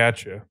onions back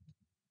at you.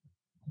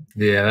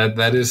 Yeah,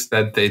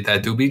 that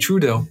do be true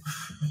though.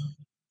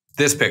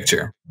 This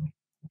picture,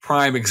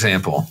 prime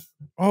example.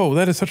 Oh,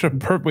 that is such a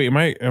perfect. Wait,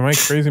 am I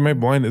crazy? Am I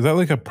blind? Is that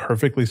like a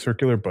perfectly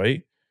circular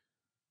bite?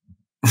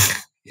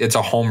 It's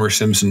a Homer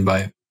Simpson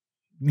bite.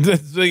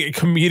 That's like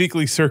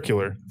comedically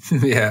circular.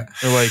 Yeah,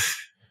 they're like,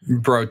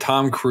 bro,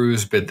 Tom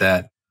Cruise bit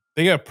that.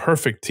 They got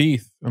perfect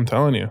teeth. I'm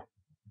telling you.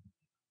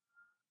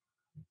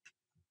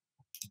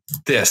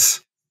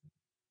 This.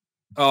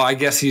 Oh, I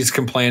guess he's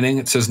complaining.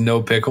 It says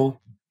no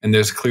pickle, and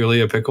there's clearly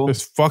a pickle.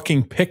 There's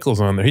fucking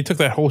pickles on there. He took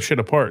that whole shit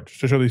apart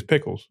just to show these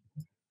pickles.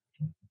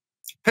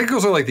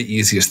 Pickles are like the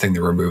easiest thing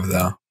to remove,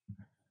 though.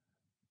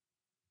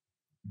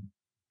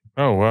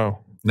 Oh,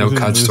 wow. No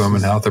cuts,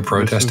 storming out. They're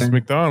protesting. This is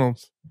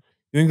McDonald's.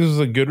 You think this is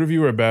a good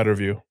review or a bad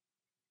review?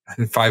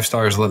 5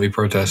 stars, let me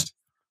protest.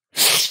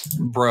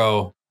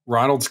 Bro,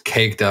 Ronald's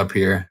caked up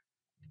here.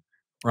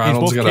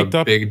 Ronald's got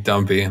a big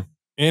dumpy.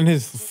 And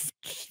his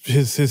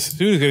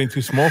suit is getting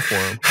too small for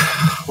him.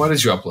 Why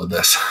did you upload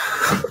this?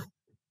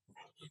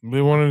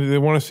 They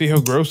want to see how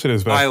gross it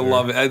is back there.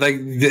 Love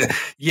it.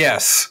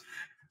 Yes.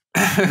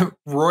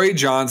 Roy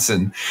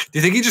Johnson. Do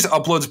you think he just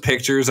uploads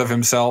pictures of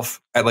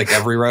himself at like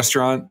every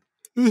restaurant?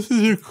 This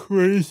is a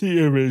crazy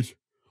image.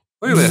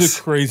 Look at this. This is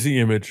a crazy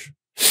image.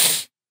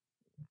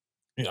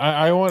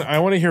 I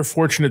want to hear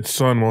Fortunate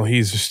Son while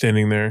he's just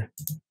standing there.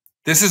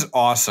 This is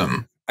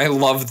awesome. I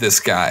love this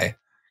guy.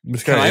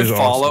 This guy Can I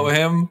follow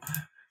him?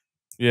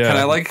 Yeah. Can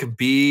I like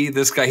be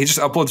this guy? He just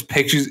uploads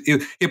pictures.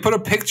 He put a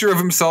picture of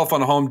himself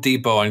on Home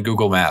Depot on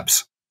Google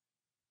Maps.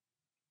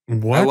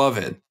 What? I love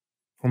it.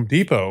 Home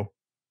Depot?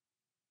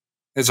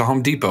 There's a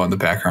Home Depot in the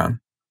background.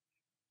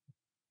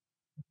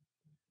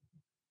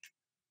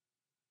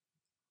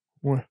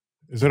 What?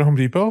 Is that a Home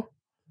Depot?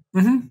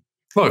 Mm-hmm.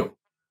 Look.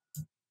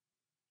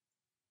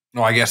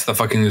 Oh, I guess the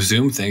fucking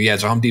Zoom thing. Yeah,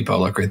 it's a Home Depot.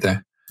 Look right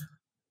there.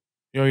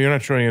 Yo, you're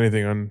not showing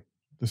anything on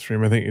the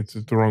stream. I think it's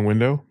the wrong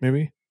window,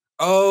 maybe.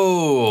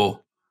 Oh,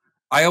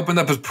 I opened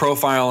up his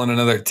profile in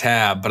another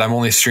tab, but I'm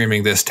only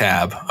streaming this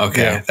tab.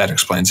 Okay, yeah. That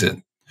explains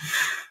it.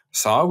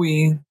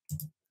 Sorry.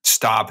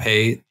 Stop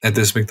hate at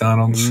this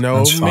McDonald's.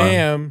 No,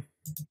 ma'am.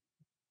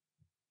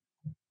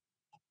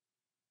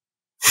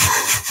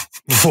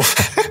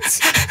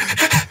 What?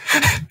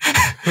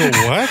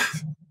 What?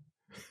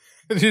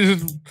 That's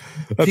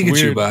Pikachu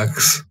weird.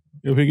 box.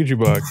 Yo, Pikachu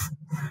box.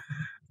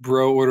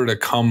 Bro ordered a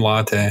cum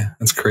latte.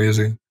 That's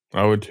crazy.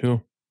 I would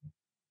too.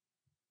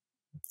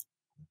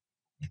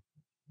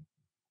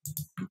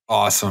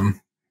 Awesome.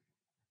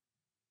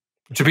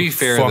 To be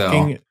fair,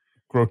 though,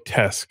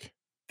 grotesque.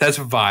 That's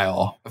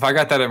vile. If I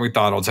got that at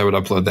McDonald's, I would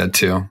upload that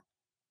too.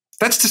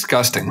 That's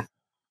disgusting.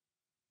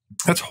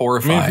 That's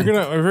horrifying. I mean,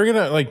 if you're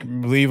gonna like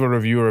leave a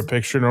review or a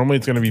picture, normally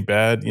it's gonna be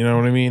bad. You know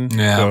what I mean?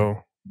 Yeah.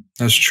 So.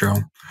 That's true.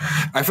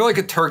 I feel like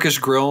a Turkish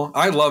grill.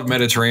 I love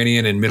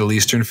Mediterranean and Middle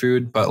Eastern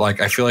food, but like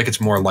I feel like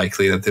it's more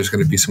likely that there's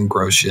going to be some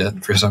gross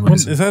shit for some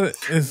reason. Is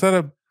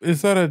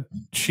that a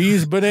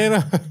cheese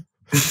banana?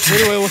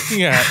 What am I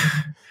looking at?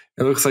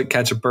 It looks like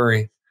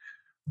ketchup-burry.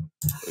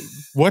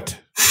 What?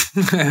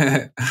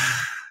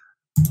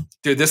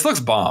 Dude, this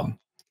looks bomb.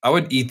 I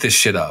would eat this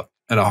shit up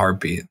in a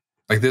heartbeat.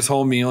 Like this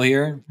whole meal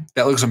here,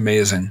 that looks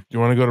amazing. Do you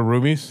want to go to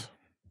Ruby's?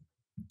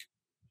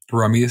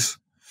 Rummies?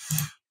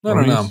 I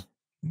don't know.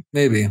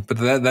 Maybe, but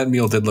that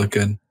meal did look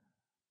good. Is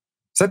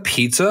that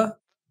pizza?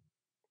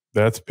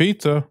 That's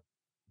pizza.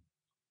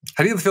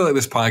 How do you feel like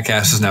this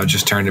podcast has now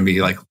just turned to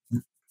be like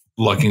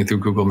looking through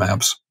Google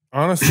Maps?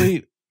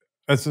 Honestly,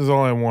 this is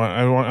all I want.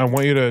 I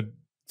want you to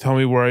tell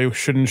me where I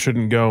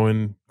shouldn't go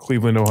in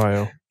Cleveland,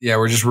 Ohio. Yeah,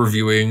 we're just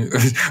reviewing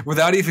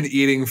without even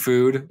eating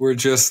food. We're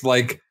just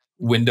like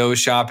window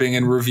shopping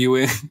and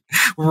reviewing.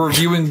 We're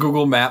reviewing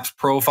Google Maps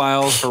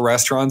profiles for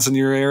restaurants in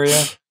your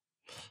area.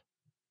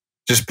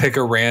 Just pick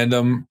a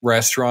random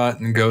restaurant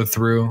and go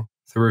through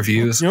the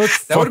reviews. You know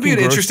that would be an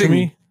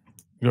interesting.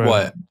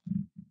 What?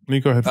 You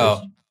go ahead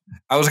first. Oh,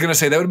 I was gonna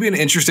say that would be an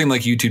interesting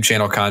like YouTube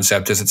channel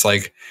concept. Is it's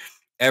like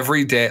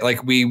every day,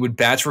 like we would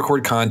batch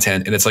record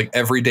content, and it's like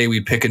every day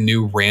we pick a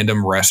new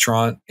random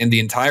restaurant in the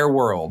entire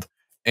world,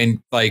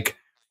 and like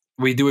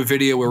we do a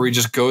video where we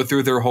just go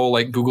through their whole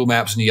like Google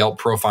Maps and Yelp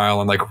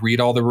profile and like read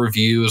all the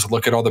reviews,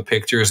 look at all the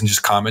pictures, and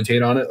just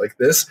commentate on it like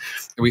this.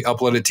 And we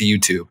upload it to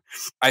YouTube.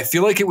 I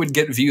feel like it would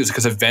get views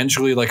because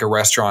eventually like a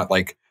restaurant,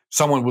 like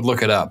someone would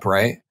look it up,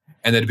 right?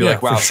 And they'd be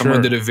like, wow,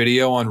 someone did a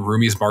video on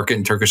Rumi's Market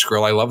and Turkish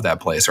Grill. I love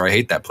that place, or I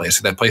hate that place.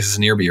 Or that place is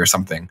near me or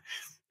something.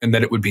 And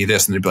then it would be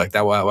this. And they'd be like,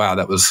 wow,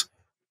 that was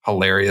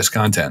hilarious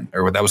content,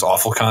 or that was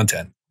awful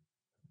content.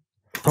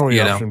 Probably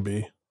option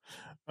B.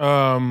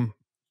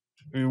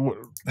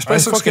 This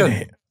place looks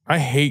good. I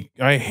hate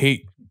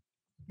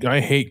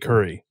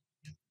curry.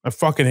 I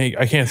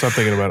can't stop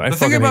thinking about it. The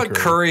thing about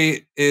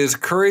curry is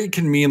curry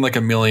can mean like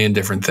a million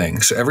different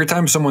things. So every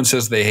time someone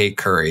says they hate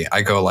curry,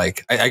 I go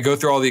like, I go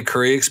through all the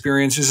curry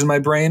experiences in my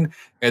brain,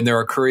 and there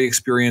are curry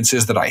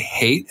experiences that I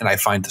hate and I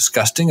find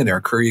disgusting, and there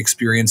are curry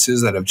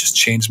experiences that have just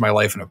changed my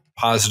life in a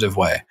positive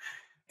way.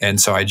 And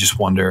so I just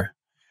wonder,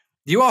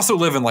 you also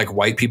live in like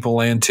white people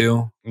land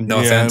too. No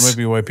offense. It might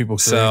be white people curry.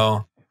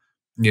 So,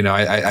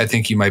 I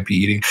think you might be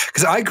eating,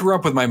 because I grew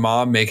up with my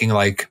mom making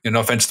like,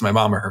 no offense to my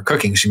mom or her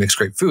cooking, she makes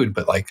great food,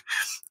 but like,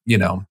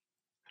 the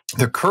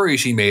curry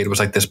she made was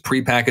like this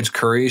prepackaged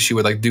curry she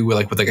would like do with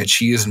like a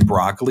cheese and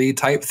broccoli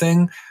type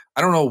thing.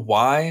 I don't know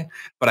why,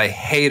 but I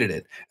hated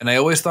it. And I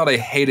always thought I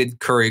hated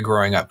curry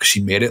growing up because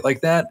she made it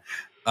like that.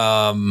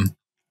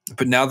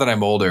 But now that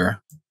I'm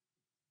older,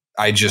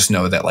 I just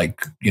know that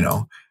like,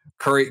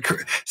 curry,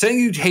 saying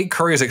you hate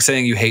curry is like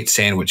saying you hate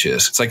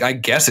sandwiches. It's like, I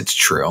guess it's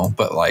true,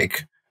 but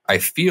like, I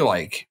feel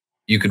like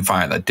you can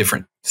find a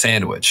different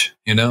sandwich,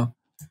 I feel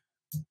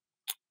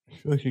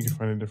like you can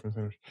find a different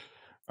sandwich.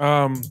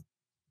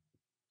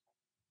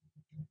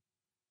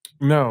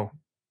 No.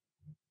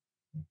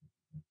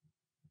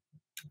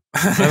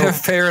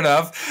 Fair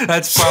enough.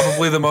 That's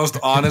probably the most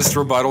honest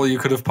rebuttal you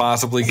could have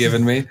possibly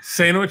given me.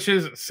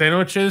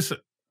 Sandwiches.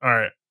 All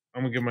right.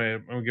 I'm gonna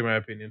give my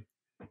opinion.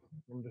 I'm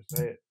gonna just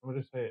say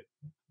it.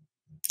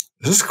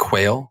 Is this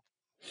quail?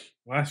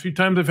 Last few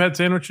times I've had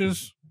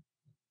sandwiches.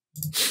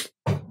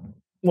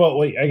 Well,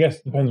 wait. I guess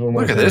it depends on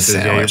what. Look at this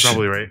sandwich. Yeah, you're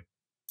probably right.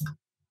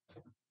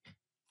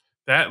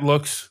 That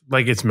looks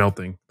like it's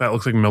melting. That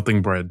looks like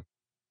melting bread.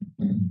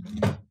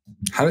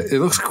 It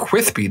looks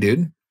crispy,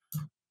 dude.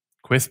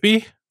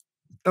 Crispy?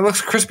 That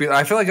looks crispy.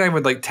 I feel like I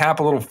would like tap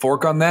a little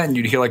fork on that, and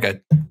you'd hear like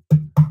a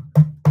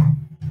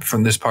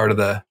from this part of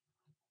the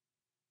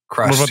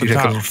crust. What about the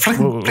top?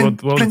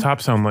 What would the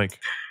top sound like?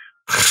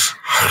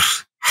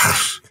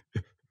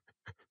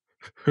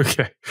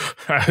 Okay.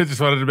 I just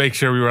wanted to make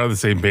sure we were on the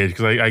same page,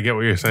 because I get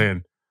what you're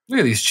saying. Look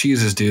at these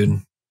cheeses, dude.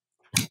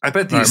 I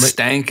bet these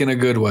stank in a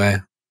good way.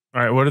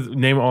 All right.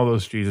 Name all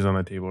those cheeses on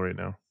the table right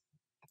now.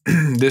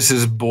 This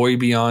is Boy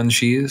Beyond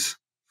cheese.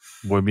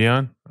 Boy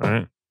Beyond? All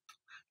right.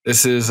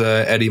 This is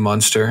Eddie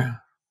Munster.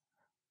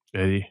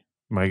 Eddie,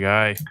 my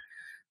guy.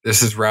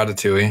 This is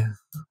Ratatouille.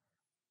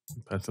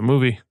 That's a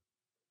movie.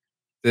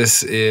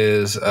 This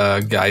is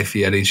Guy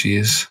Fieri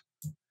cheese.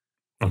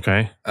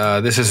 Okay.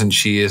 This isn't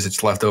cheese.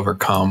 It's leftover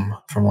cum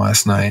from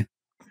last night.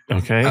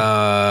 Okay.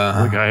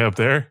 The guy up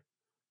there?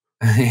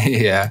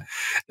 Yeah.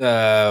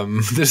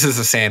 This is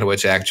a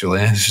sandwich,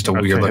 actually. It's just a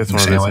weird looking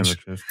sandwich.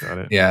 Got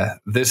it. Yeah.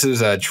 This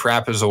is a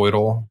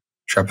trapezoidal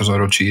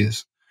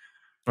cheese.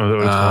 Oh, that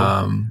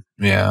was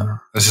yeah.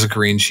 This is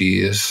green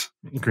cheese.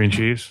 Green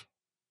cheese.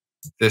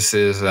 This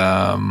is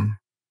I'm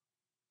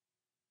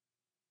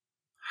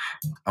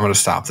gonna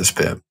stop this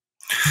bit.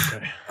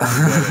 Okay.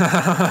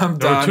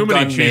 There were too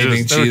many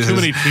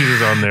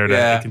cheeses on there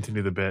to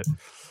continue the bit.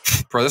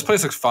 Bro, this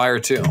place looks fire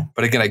too.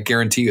 But again, I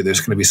guarantee you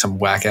there's going to be some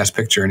whack ass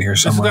picture in here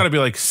somewhere. This has got to be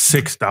like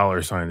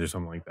 $6 signs or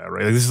something like that,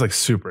 right? Like, this is like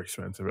super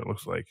expensive, it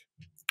looks like.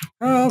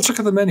 Let's look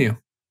at the menu.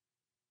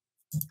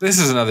 This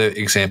is another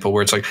example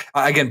where it's like,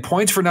 again,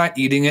 points for not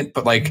eating it,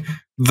 but like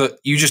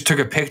you just took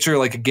a picture,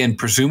 like again,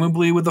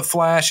 presumably with the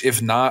flash.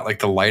 If not, like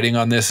the lighting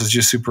on this is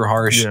just super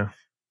harsh. Yeah.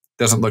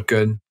 Doesn't look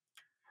good.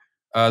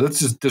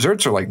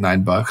 Desserts are like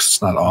 $9.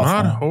 It's not awful.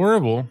 Not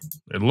horrible.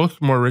 It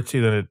looks more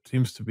ritzy than it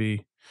seems to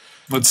be.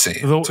 Let's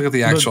see. Let's look at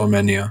the actual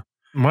menu.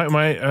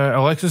 My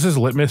Alexis's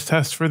litmus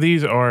test for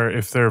these are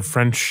if their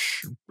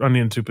French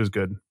onion soup is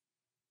good.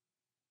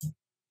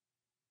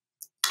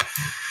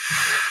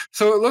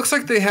 So it looks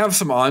like they have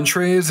some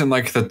entrees in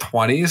like the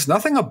 20s.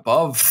 Nothing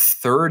above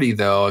 30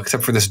 though,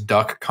 except for this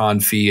duck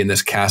confit and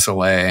this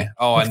cassoulet.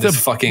 Oh, and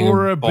this fucking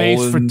a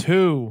base for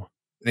two.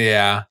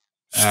 Yeah.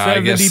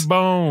 70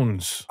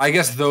 bones. I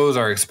guess those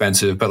are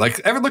expensive, but like,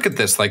 ever look at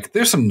this? Like,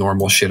 there's some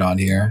normal shit on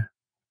here.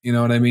 You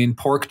know what I mean?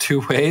 Pork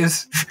two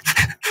ways.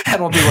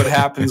 That'll be what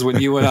happens when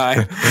you and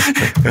I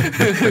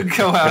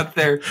go out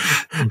there.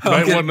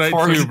 Night one, night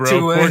two,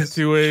 bro. Pork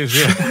two ways.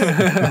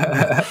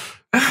 Yeah.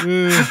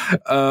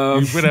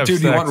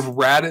 Dude, you want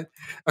radish?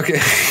 Okay.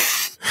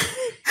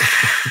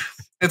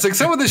 It's like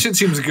some of this shit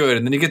seems good,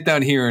 and then you get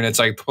down here, and it's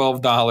like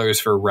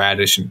 $12 for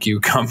radish and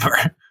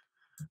cucumber.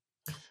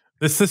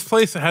 This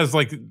place has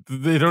like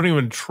they don't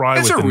even try.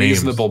 It's with a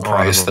reasonable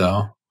price,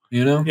 though.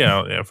 You know?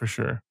 Yeah, for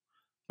sure.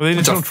 But they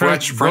just don't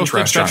French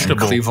restaurant in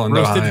Cleveland,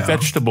 roasted Ohio.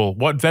 Vegetable.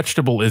 What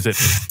vegetable is it?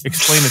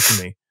 Explain it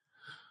to me.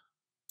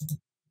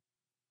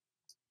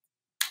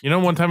 You know,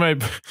 one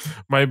time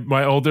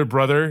my older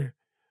brother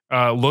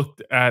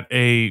looked at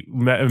a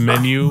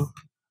menu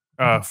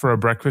for a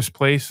breakfast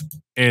place,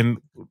 and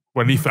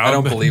when he found I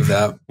don't believe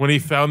that. When he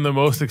found the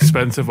most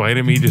expensive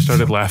item, he just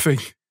started laughing.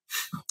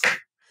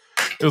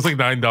 It was like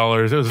 $9.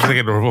 It was just like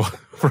a normal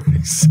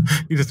price.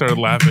 He just started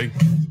laughing.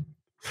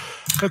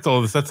 That's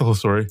all. That's the whole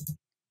story.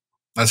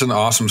 That's an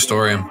awesome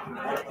story.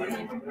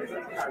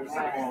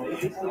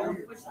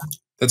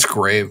 That's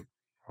great.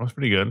 That was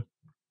pretty good.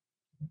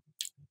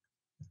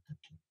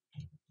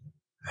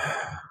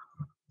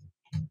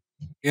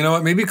 You know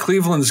what? Maybe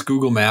Cleveland's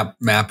Google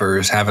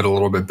mappers have it a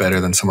little bit better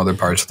than some other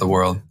parts of the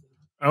world.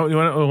 Oh, you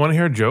want to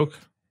hear a joke?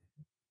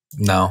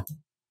 No.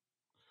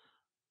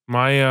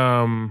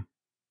 Where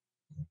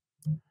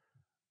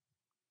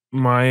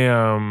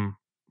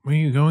are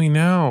you going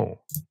now?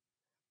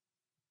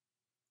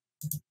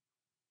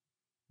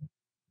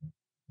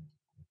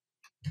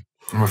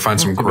 I'm gonna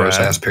find some gross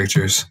ass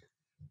pictures.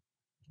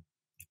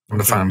 I'm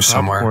gonna find them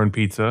somewhere. Popcorn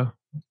pizza.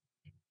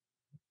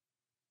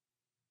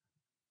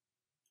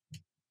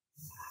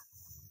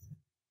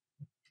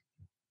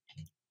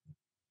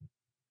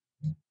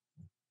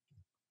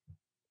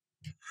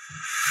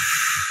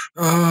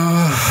 These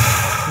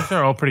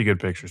are all pretty good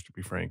pictures, to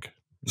be frank.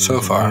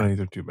 So far, I don't think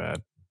they're too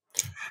bad.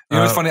 You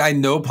know what's funny? I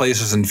know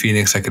places in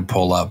Phoenix I could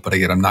pull up, but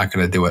again, I'm not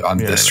going to do it on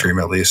this stream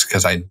at least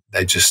because I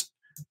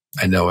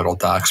know it'll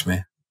dox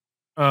me.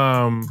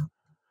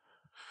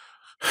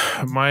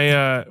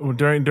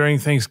 During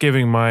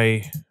Thanksgiving,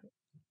 my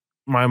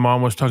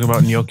mom was talking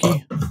about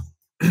gnocchi,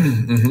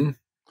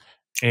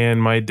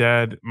 and my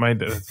dad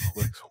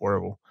looks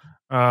horrible.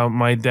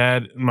 My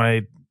dad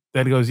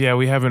goes, "Yeah,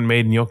 we haven't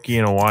made gnocchi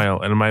in a while,"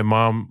 and my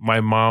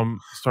mom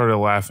started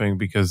laughing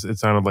because it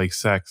sounded like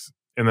sex,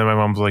 and then my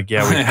mom's like,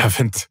 "Yeah, we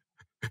haven't."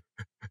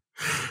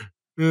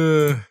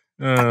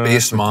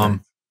 Based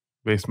mom.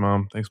 Based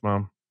mom. Thanks,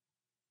 mom.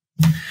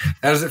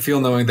 How does it feel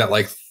knowing that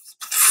like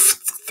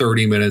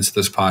 30 minutes of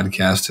this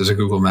podcast is a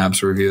Google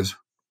Maps reviews?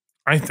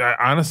 I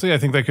honestly, I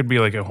think that could be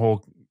like a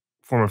whole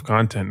form of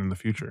content in the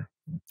future.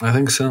 I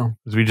think so.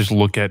 Because we just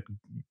look at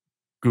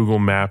Google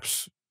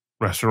Maps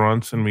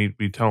restaurants and we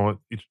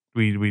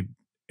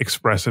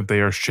express if they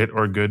are shit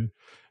or good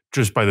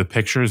just by the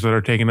pictures that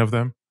are taken of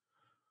them.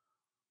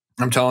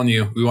 I'm telling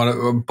you,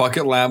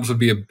 Bucket Labs would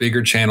be a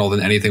bigger channel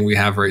than anything we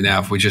have right now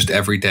if we just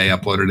every day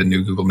uploaded a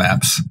new Google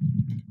Maps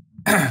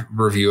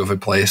review of a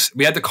place.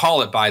 We had to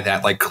call it by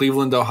that, like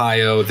Cleveland,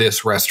 Ohio,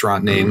 this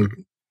restaurant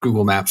name,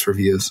 Google Maps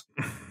reviews.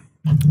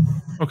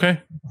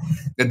 Okay.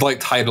 It'd like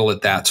title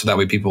it that so that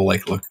way people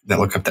look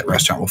up that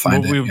restaurant will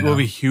find it. We'll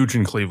be huge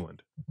in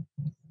Cleveland.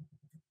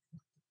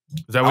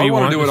 Is that what you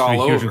want? To do it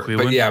all over.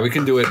 But yeah, we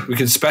can do it. We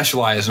can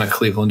specialize in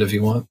Cleveland if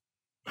you want.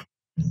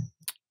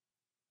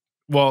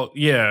 Well,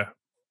 yeah,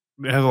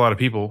 it has a lot of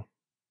people.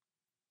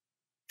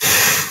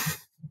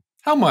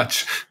 How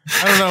much?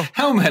 I don't know.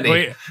 How many?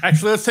 Wait,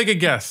 actually, let's take a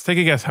guess.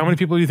 How many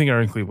people do you think are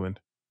in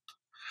Cleveland?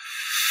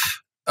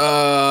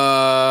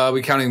 Are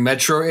we counting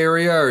metro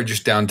area or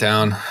just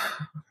downtown,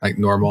 like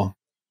normal?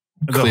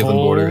 The Cleveland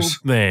whole borders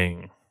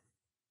thing.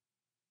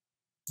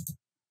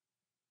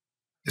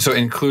 So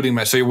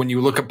including so when you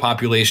look at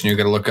population, you're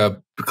going to look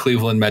up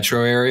Cleveland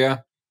metro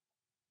area.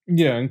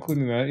 Yeah,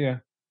 including that. Yeah.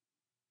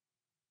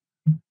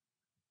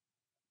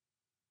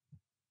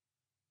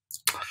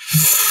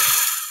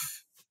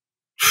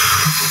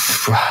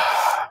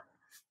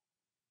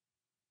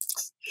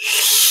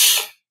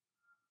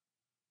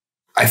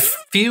 I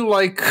feel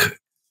like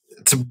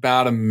it's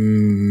about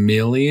 1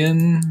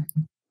 million.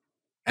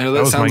 I know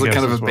that sounds like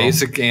kind of a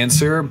basic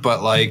answer,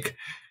 but like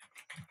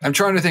I'm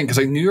trying to think because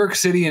like New York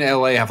City and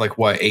LA have like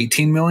what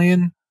 18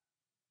 million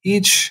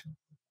each.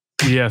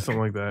 Yeah,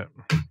 something like that.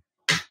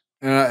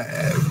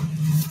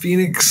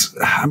 Phoenix.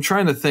 I'm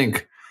trying to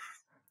think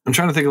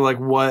of like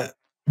what.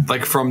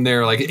 Like from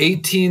there, like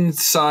 18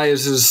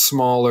 sizes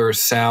smaller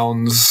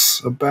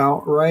sounds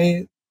about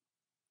right.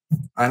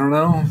 I don't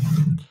know.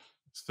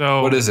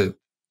 So what is it?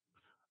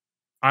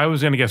 I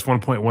was going to guess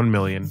 1.1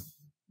 million.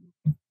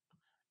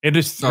 It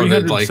is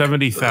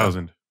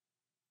 370,000.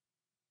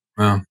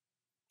 Wow.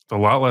 It's a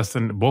lot less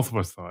than both of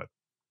us thought.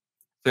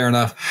 Fair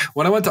enough.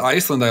 When I went to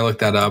Iceland, I looked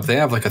that up. They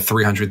have like a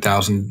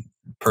 300,000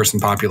 person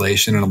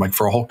population, and I'm like,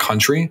 for a whole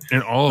country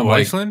in all of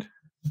Iceland.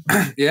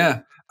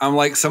 Yeah. I'm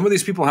like, some of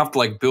these people have to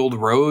like build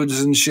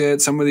roads and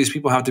shit. Some of these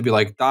people have to be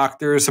like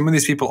doctors. Some of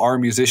these people are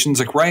musicians.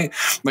 Like, right?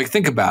 Like,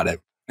 think about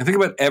it. And think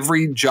about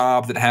every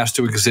job that has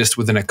to exist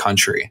within a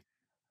country.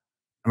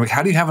 I'm like,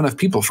 how do you have enough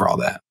people for all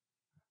that?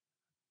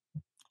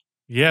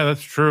 Yeah,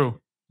 that's true.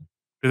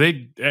 Do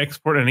they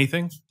export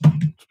anything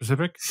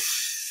specific?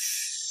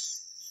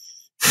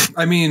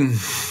 I mean,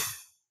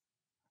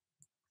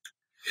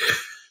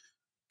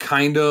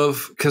 kind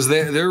of, because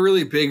they're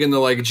really big into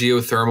like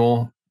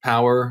geothermal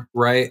power,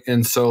 right?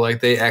 And so like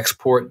they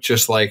export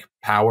just like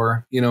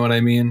power, you know what I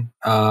mean?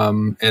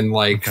 And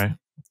like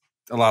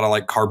a lot of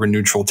like carbon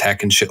neutral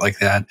tech and shit like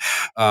that.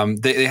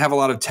 They have a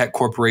lot of tech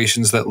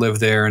corporations that live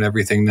there and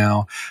everything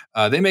now.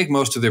 They make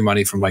most of their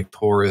money from like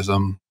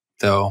tourism,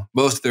 though.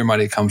 Most of their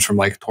money comes from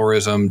like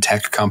tourism,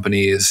 tech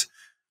companies,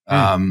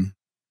 that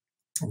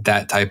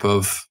type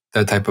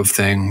of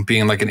thing,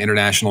 being like an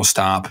international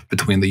stop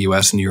between the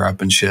US and Europe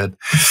and shit.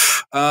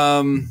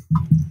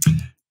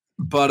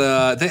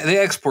 But they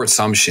export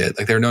some shit.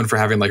 Like they're known for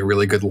having like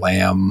really good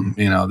lamb.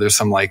 You know, there's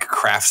some like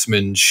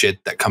craftsman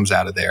shit that comes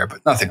out of there,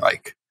 but nothing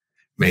like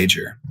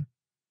major.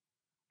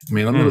 I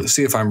mean, let me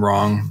see if I'm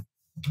wrong.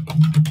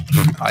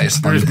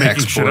 Iceland just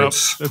making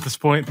exports shit up at this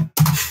point.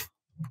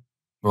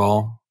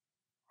 Well,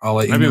 I'll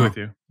let you I'd know. be with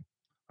you.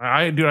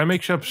 I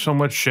make up so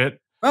much shit.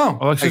 Oh,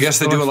 Alexis, I guess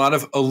they do a lot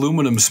of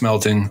aluminum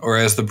smelting, or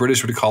as the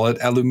British would call it,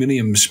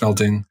 aluminium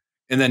smelting.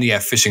 And then,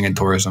 fishing and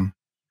tourism.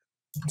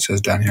 It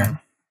says down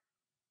here.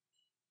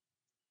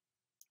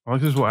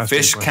 Alexis will ask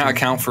fish can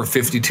account for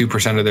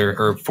 52% of their,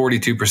 or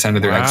 42%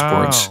 of their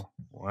exports.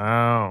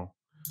 Wow.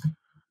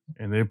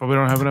 And they probably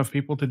don't have enough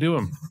people to do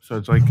them. So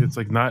it's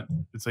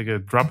like a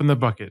drop in the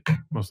bucket,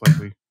 most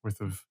likely, worth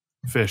of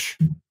fish.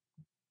 What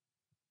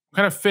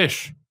kind of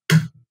fish?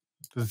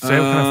 Does it say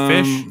what kind of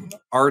fish?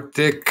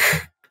 Arctic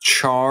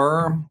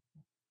char.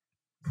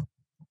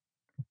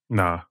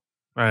 Nah,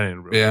 I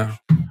ain't real fish.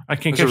 I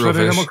can't catch that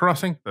in Animal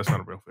Crossing. That's not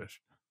a real fish.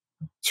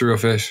 It's a real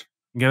fish.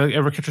 You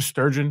ever catch a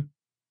sturgeon?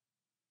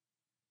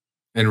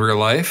 In real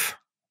life?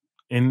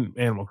 In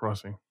Animal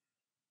Crossing.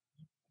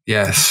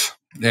 Yes.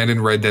 And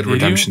in Red Dead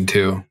Redemption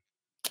 2.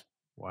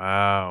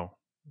 Wow.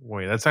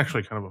 Wait, that's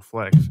actually kind of a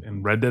flex.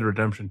 In Red Dead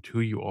Redemption 2,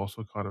 you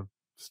also caught a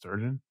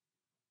sturgeon?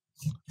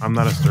 I'm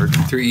not a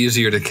sturgeon. They're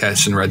easier to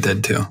catch in Red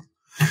Dead 2. Is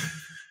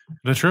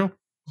that true?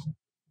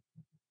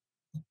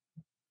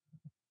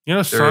 You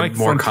know, Sonic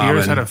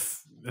Frontiers had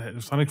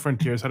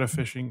a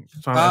fishing.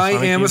 I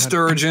am a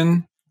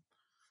sturgeon.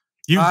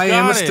 I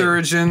am a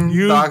sturgeon.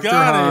 You Dr.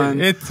 got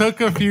Han. it. It took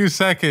a few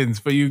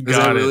seconds, but you got it.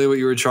 Is that really what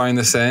you were trying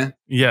to say?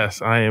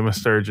 Yes, I am a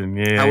sturgeon.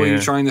 Yeah. How were you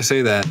trying to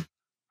say that?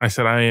 I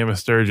said I am a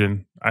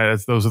sturgeon.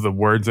 Those are the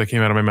words that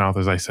came out of my mouth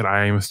as I said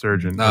I am a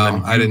sturgeon.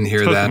 No, I didn't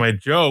hear that. My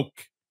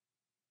joke.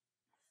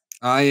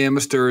 I am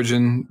a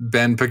sturgeon,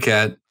 Ben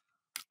Paquette.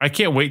 I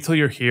can't wait till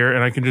you're here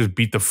and I can just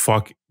beat the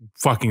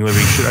fucking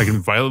living shit. I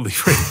can violently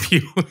rape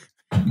you.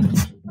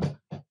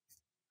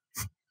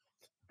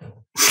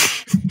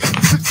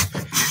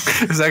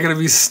 Is that going to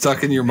be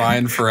stuck in your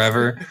mind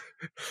forever?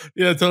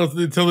 Yeah, until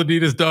the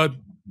deed is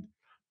done.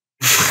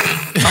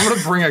 I'm going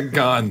to bring a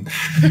gun.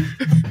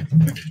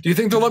 Do you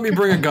think they'll let me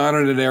bring a gun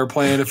on an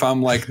airplane if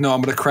I'm like, no,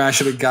 I'm going to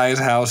crash at a guy's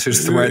house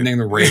who's threatening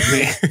to rape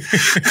me?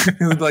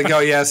 Like, oh,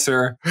 yes,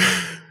 sir.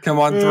 Come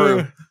on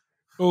through.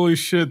 Holy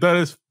shit, that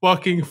is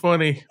fucking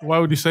funny. Why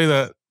would you say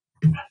that?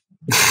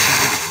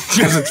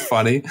 Because it's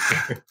funny.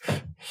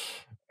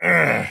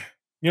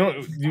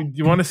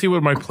 You want to see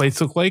what my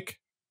plates look like?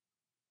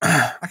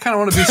 I kind of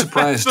want to be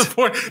surprised.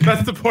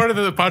 That's the part of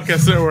the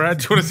podcast that we're at.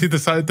 Do you want to see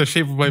the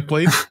shape of my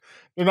plates?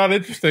 They're not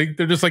interesting.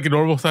 They're just like a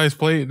normal size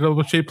plate,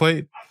 normal shaped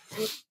plate.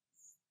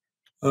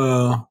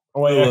 I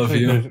love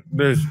you.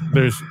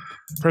 There's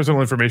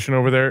personal information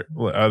over there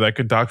that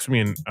could dox me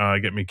and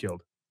get me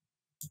killed.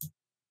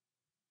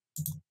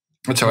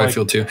 That's how I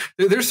feel too.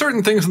 There's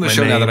certain things in the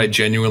show now that I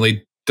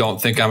genuinely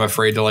don't think I'm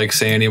afraid to like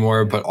say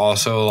anymore, but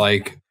also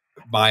like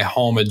my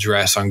home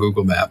address on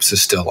Google Maps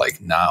is still like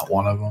not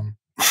one of them.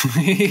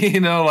 You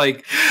know,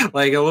 like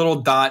a little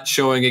dot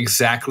showing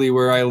exactly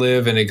where I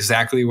live and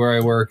exactly where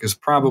I work is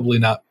probably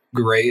not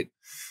great.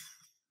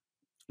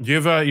 Do you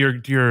have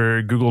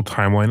your Google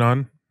timeline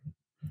on?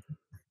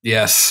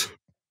 Yes.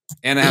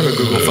 And I have a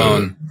Google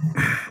phone.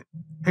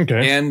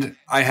 Okay. And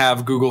I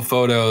have Google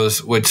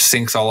Photos, which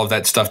syncs all of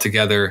that stuff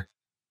together.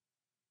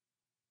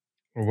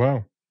 Oh,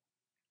 wow.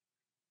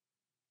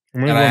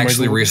 And I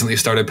actually recently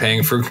started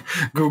paying for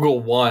Google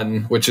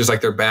One, which is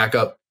like their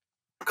backup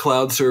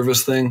cloud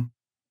service thing.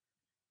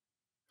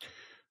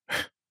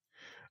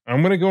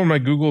 I'm going to go on my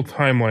Google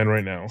timeline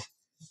right now.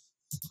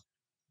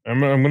 I'm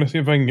going to see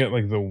if I can get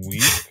like the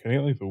week. Can I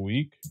get like the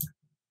week?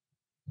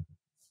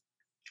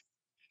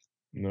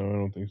 No, I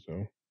don't think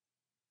so.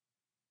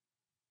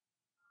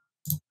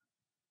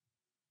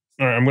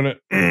 All right, I'm going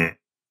to...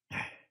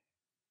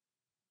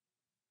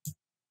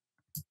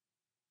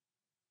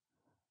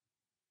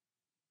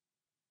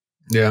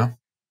 Yeah.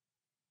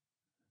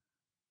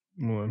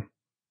 Hold on.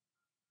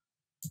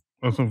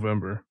 That's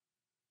November.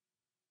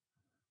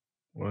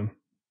 One.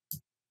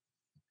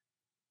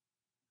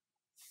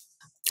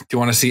 Do you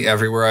want to see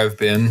everywhere I've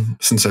been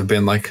since I've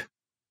turned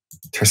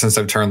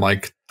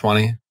like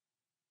 20?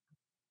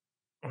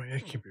 Oh, yeah,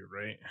 that can't be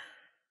right.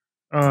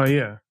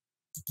 Yeah.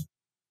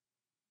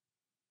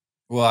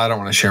 Well, I don't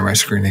want to share my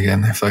screen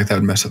again. I feel like that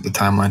would mess up the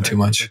timeline too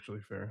much. That's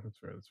actually fair. That's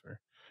fair.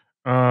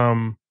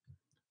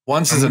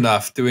 Once is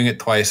enough. Doing it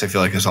twice, I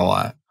feel like, is a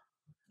lot.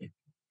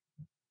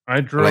 I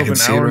drove an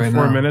hour and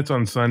 4 minutes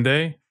on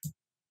Sunday,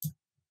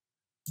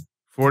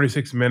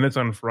 46 minutes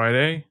on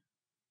Friday,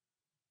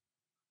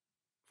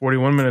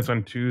 41 minutes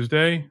on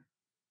Tuesday,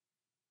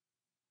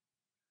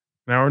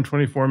 an hour and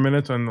 24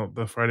 minutes on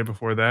the Friday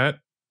before that,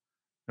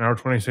 an hour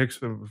 26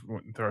 the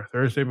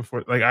Thursday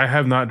before. Like, I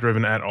have not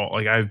driven at all.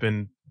 Like, I've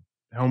been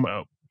home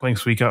playing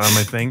Suica on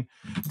my thing.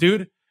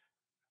 Dude,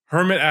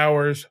 hermit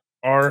hours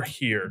are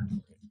here.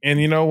 And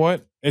you know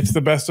what? It's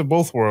the best of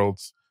both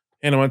worlds.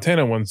 Hannah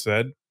Montana once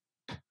said.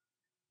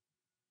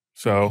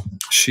 So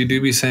she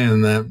do be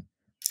saying that.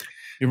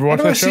 You ever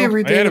watch that show?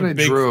 Every day I had a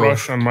big drove.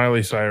 crush on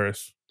Miley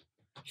Cyrus.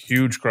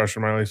 Huge crush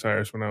on Miley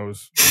Cyrus when I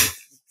was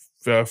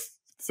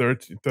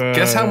 13.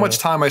 Guess how much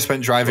time I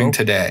spent driving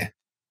today?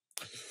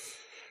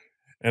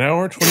 An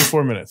hour,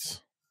 24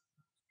 minutes.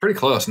 Pretty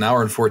close, an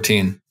hour and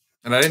 14.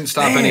 And I didn't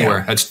stop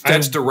anywhere.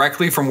 That's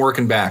directly from work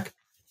and back.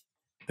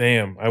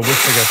 Damn, I wish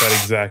I got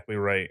that exactly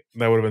right.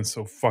 That would have been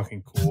so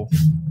fucking cool.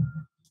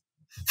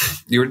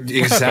 You were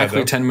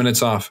exactly 10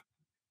 minutes off.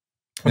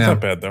 That's not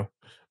bad, though.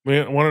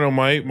 Want to know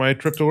my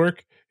trip to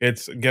work?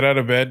 It's get out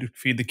of bed,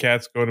 feed the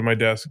cats, go to my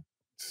desk,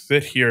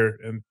 sit here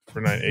and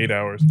for 8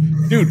 hours.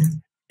 Dude,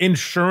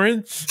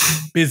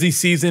 insurance busy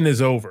season is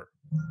over.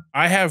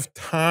 I have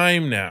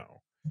time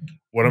now.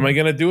 What am I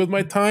going to do with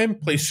my time?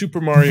 Play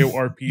Super Mario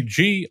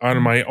RPG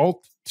on my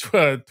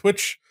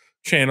Twitch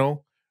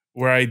channel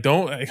where I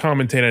don't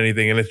commentate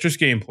anything and it's just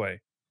gameplay.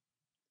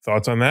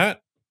 Thoughts on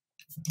that?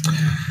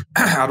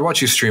 I'd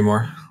watch you stream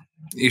more.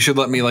 You should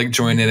let me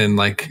join in and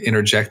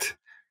interject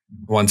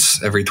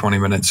once every 20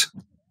 minutes.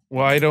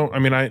 Well,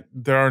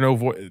 there are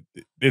no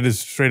it is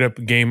straight up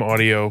game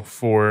audio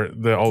for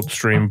the alt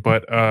stream,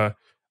 but I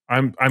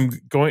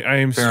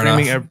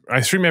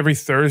stream every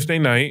Thursday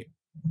night,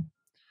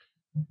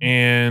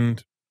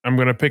 and I'm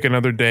going to pick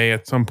another day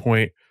at some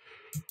point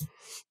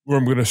where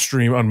I'm going to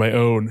stream on my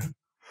own.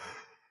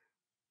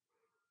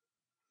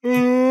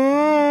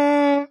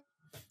 But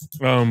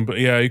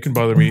yeah, you can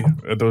bother me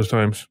at those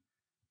times.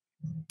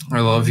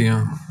 I love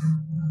you.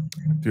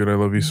 Dude, I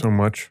love you so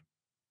much.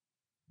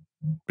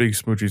 Big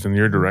smoochies in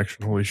your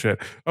direction. Holy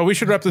shit. Oh, we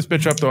should wrap this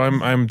bitch up though.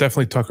 I'm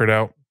definitely tuckered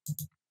out.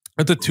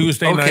 It's a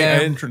Tuesday night.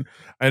 I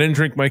didn't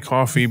drink my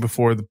coffee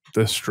before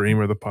the stream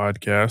or the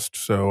podcast,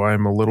 so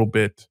I'm a little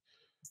bit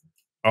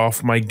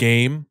off my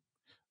game.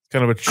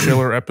 Kind of a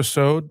chiller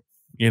episode,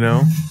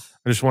 I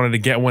just wanted to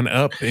get one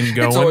up and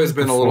going. It's always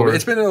been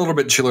it's been a little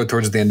bit chiller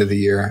towards the end of the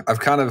year.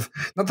 I've kind of,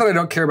 not that I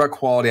don't care about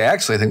quality. I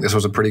actually think this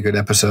was a pretty good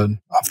episode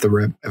off the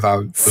rip, if I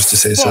was to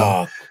say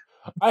so.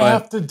 I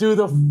have to do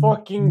the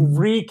fucking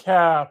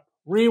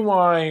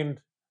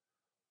rewind.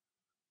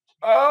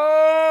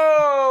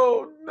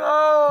 Oh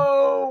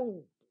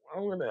no!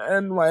 I'm gonna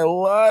end my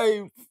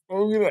life.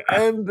 I'm gonna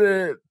end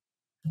it.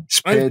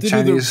 I have to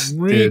Chinese do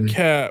the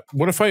recap.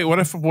 What if the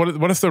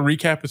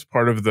recap is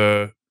part of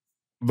the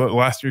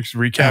last year's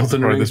recap is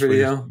part of this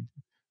video?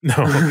 No.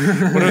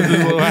 What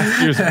if the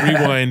last year's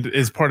rewind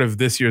is part of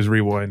this year's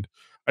rewind?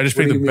 I just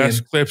picked the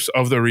best clips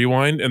of the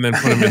rewind and then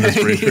put them in this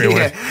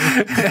rewind.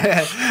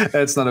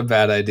 That's not a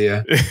bad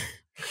idea.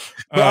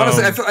 But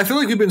honestly, I feel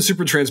like we've been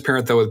super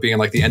transparent though with being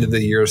the end of the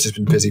year has just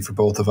been busy for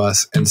both of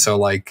us, and so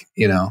we've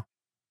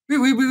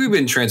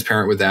been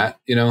transparent with that,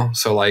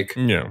 So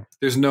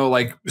there's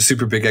no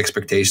super big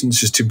expectations,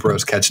 just two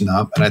bros catching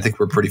up, and I think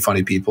we're pretty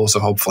funny people, so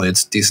hopefully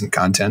it's decent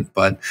content.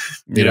 But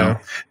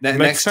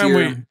next time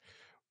year,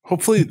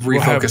 hopefully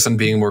refocus on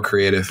being more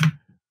creative.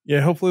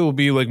 Yeah, hopefully we'll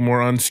be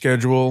more on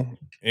schedule,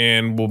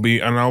 and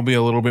I'll be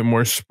a little bit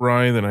more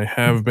spry than I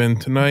have been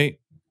tonight.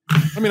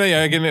 I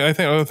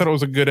thought it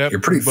was a good episode.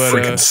 You're pretty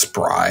freaking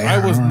spry.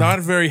 I was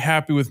not very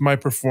happy with my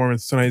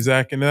performance tonight,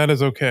 Zach, and that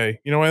is okay.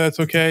 You know why that's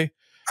okay?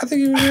 I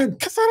think you did.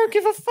 Because I don't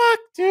give a fuck,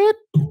 dude.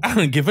 I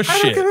don't give a shit.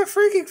 I don't give a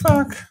freaking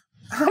fuck.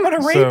 I'm going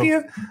to rape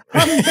you.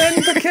 I'm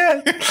Ben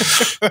Paquette.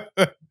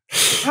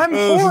 I'm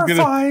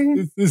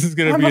horrifying. This is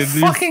going to be a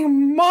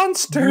fucking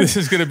monster. This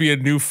is going to be a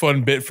new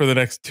fun bit for the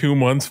next 2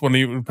 months before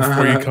you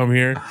come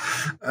here.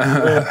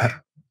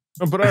 But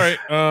all right.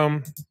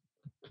 I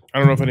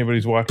don't know if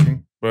anybody's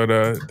watching, but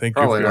thank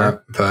you. Probably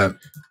not, but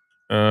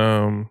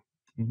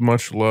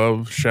much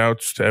love.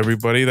 Shouts to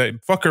everybody.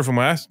 That fucker from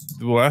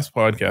the last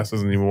podcast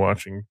isn't even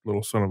watching.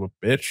 Little son of a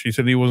bitch. He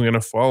said he wasn't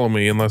going to follow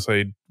me unless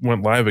I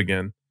went live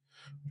again.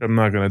 Which I'm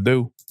not going to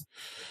do.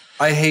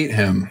 I hate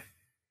him.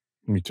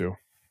 Me too.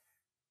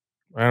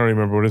 I don't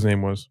remember what his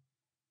name was.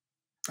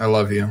 I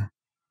love you.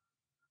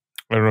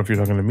 I don't know if you're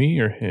talking to me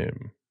or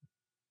him.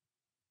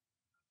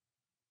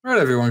 All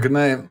right, everyone. Good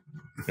night.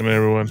 Good night,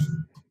 everyone.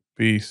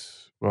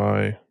 Peace.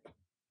 Bye.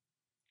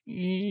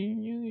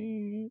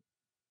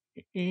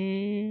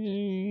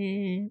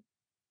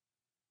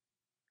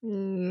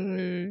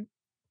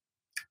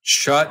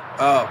 Shut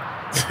up.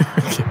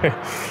 Okay.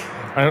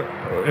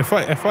 If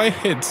I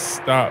hit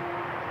stop,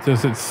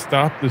 does it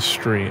stop the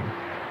stream?